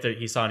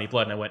he saw any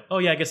blood, and I went, "Oh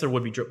yeah, I guess there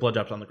would be blood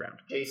drops on the ground."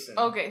 Jason.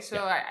 Okay, so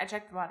I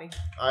checked the body.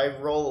 I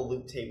roll a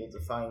loot table to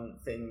find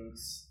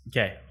things.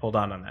 Okay, hold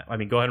on that. I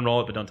mean, go ahead and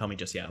roll it, but don't tell me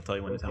just yet. I'll tell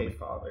you when to tell Okay, me.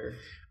 father.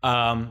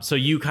 So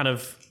you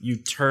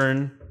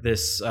turn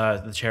this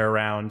the chair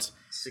around,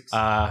 6.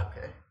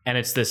 and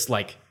it's this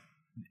like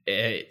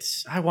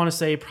I want to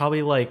say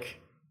probably like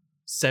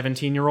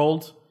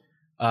 17-year-old,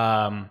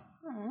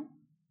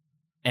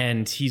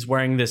 and he's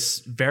wearing this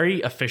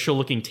very official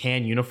looking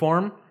tan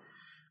uniform.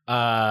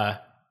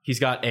 He's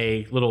got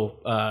a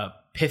little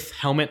pith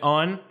helmet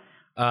on,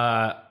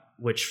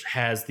 which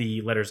has the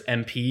letters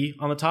MP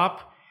on the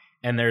top,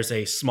 and there's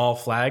a small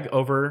flag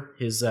over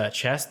his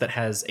chest that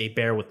has a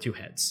bear with 2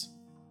 heads.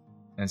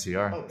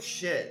 NCR. Oh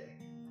shit.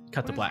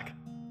 Cut to black.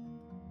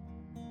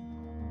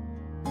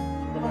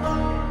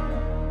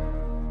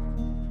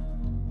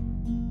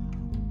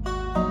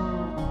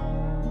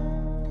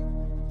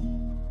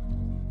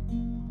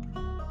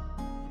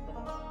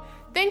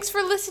 Thanks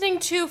for listening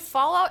to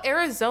Fallout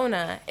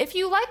Arizona. If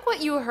you like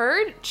what you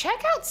heard,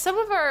 check out some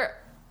of our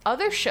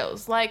other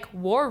shows like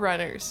War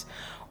Runners.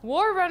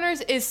 War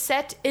Runners is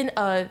set in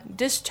a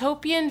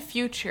dystopian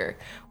future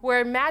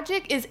where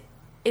magic is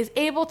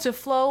able to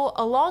flow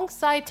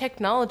alongside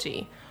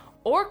technology.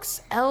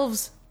 Orcs,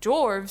 elves,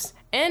 dwarves,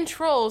 and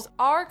trolls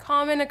are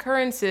common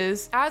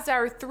occurrences as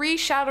our 3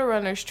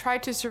 Shadowrunners try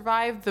to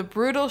survive the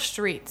brutal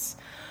streets.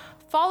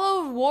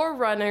 Follow War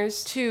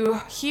Runners to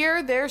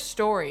hear their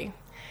story.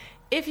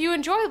 If you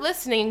enjoy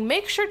listening,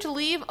 make sure to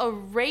leave a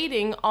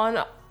rating on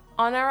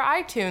our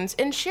iTunes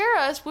and share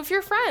us with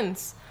your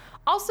friends.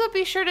 Also,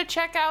 be sure to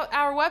check out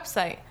our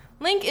website.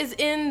 Link is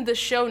in the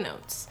show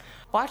notes.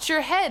 Watch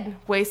your head,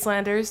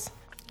 Wastelanders.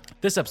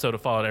 This episode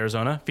of Fallout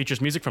Arizona features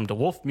music from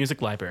DeWolf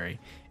Music Library.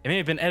 It may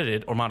have been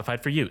edited or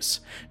modified for use.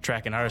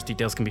 Track and artist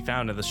details can be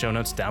found in the show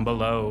notes down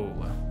below.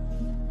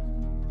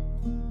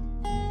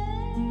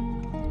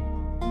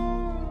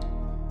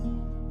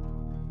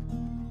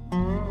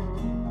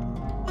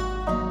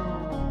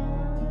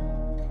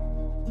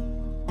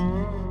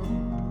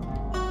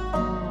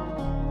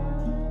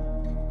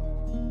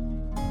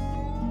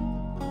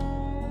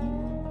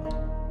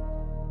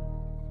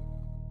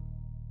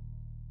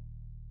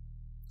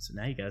 So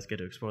now you guys get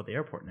to explore the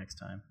airport next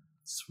time.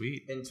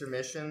 Sweet.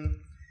 Intermission.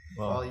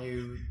 While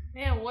you.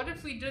 Man, what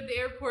if we did the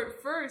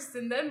airport first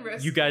and then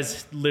rest? You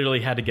guys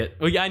literally had to get.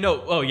 Oh yeah, I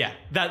know. Oh yeah,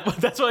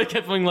 that's why I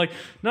kept feeling like,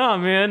 nah,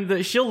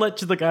 man, she'll let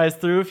the guys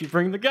through if you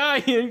bring the guy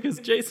in because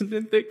Jason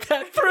didn't think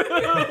that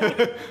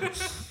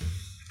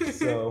through.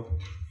 So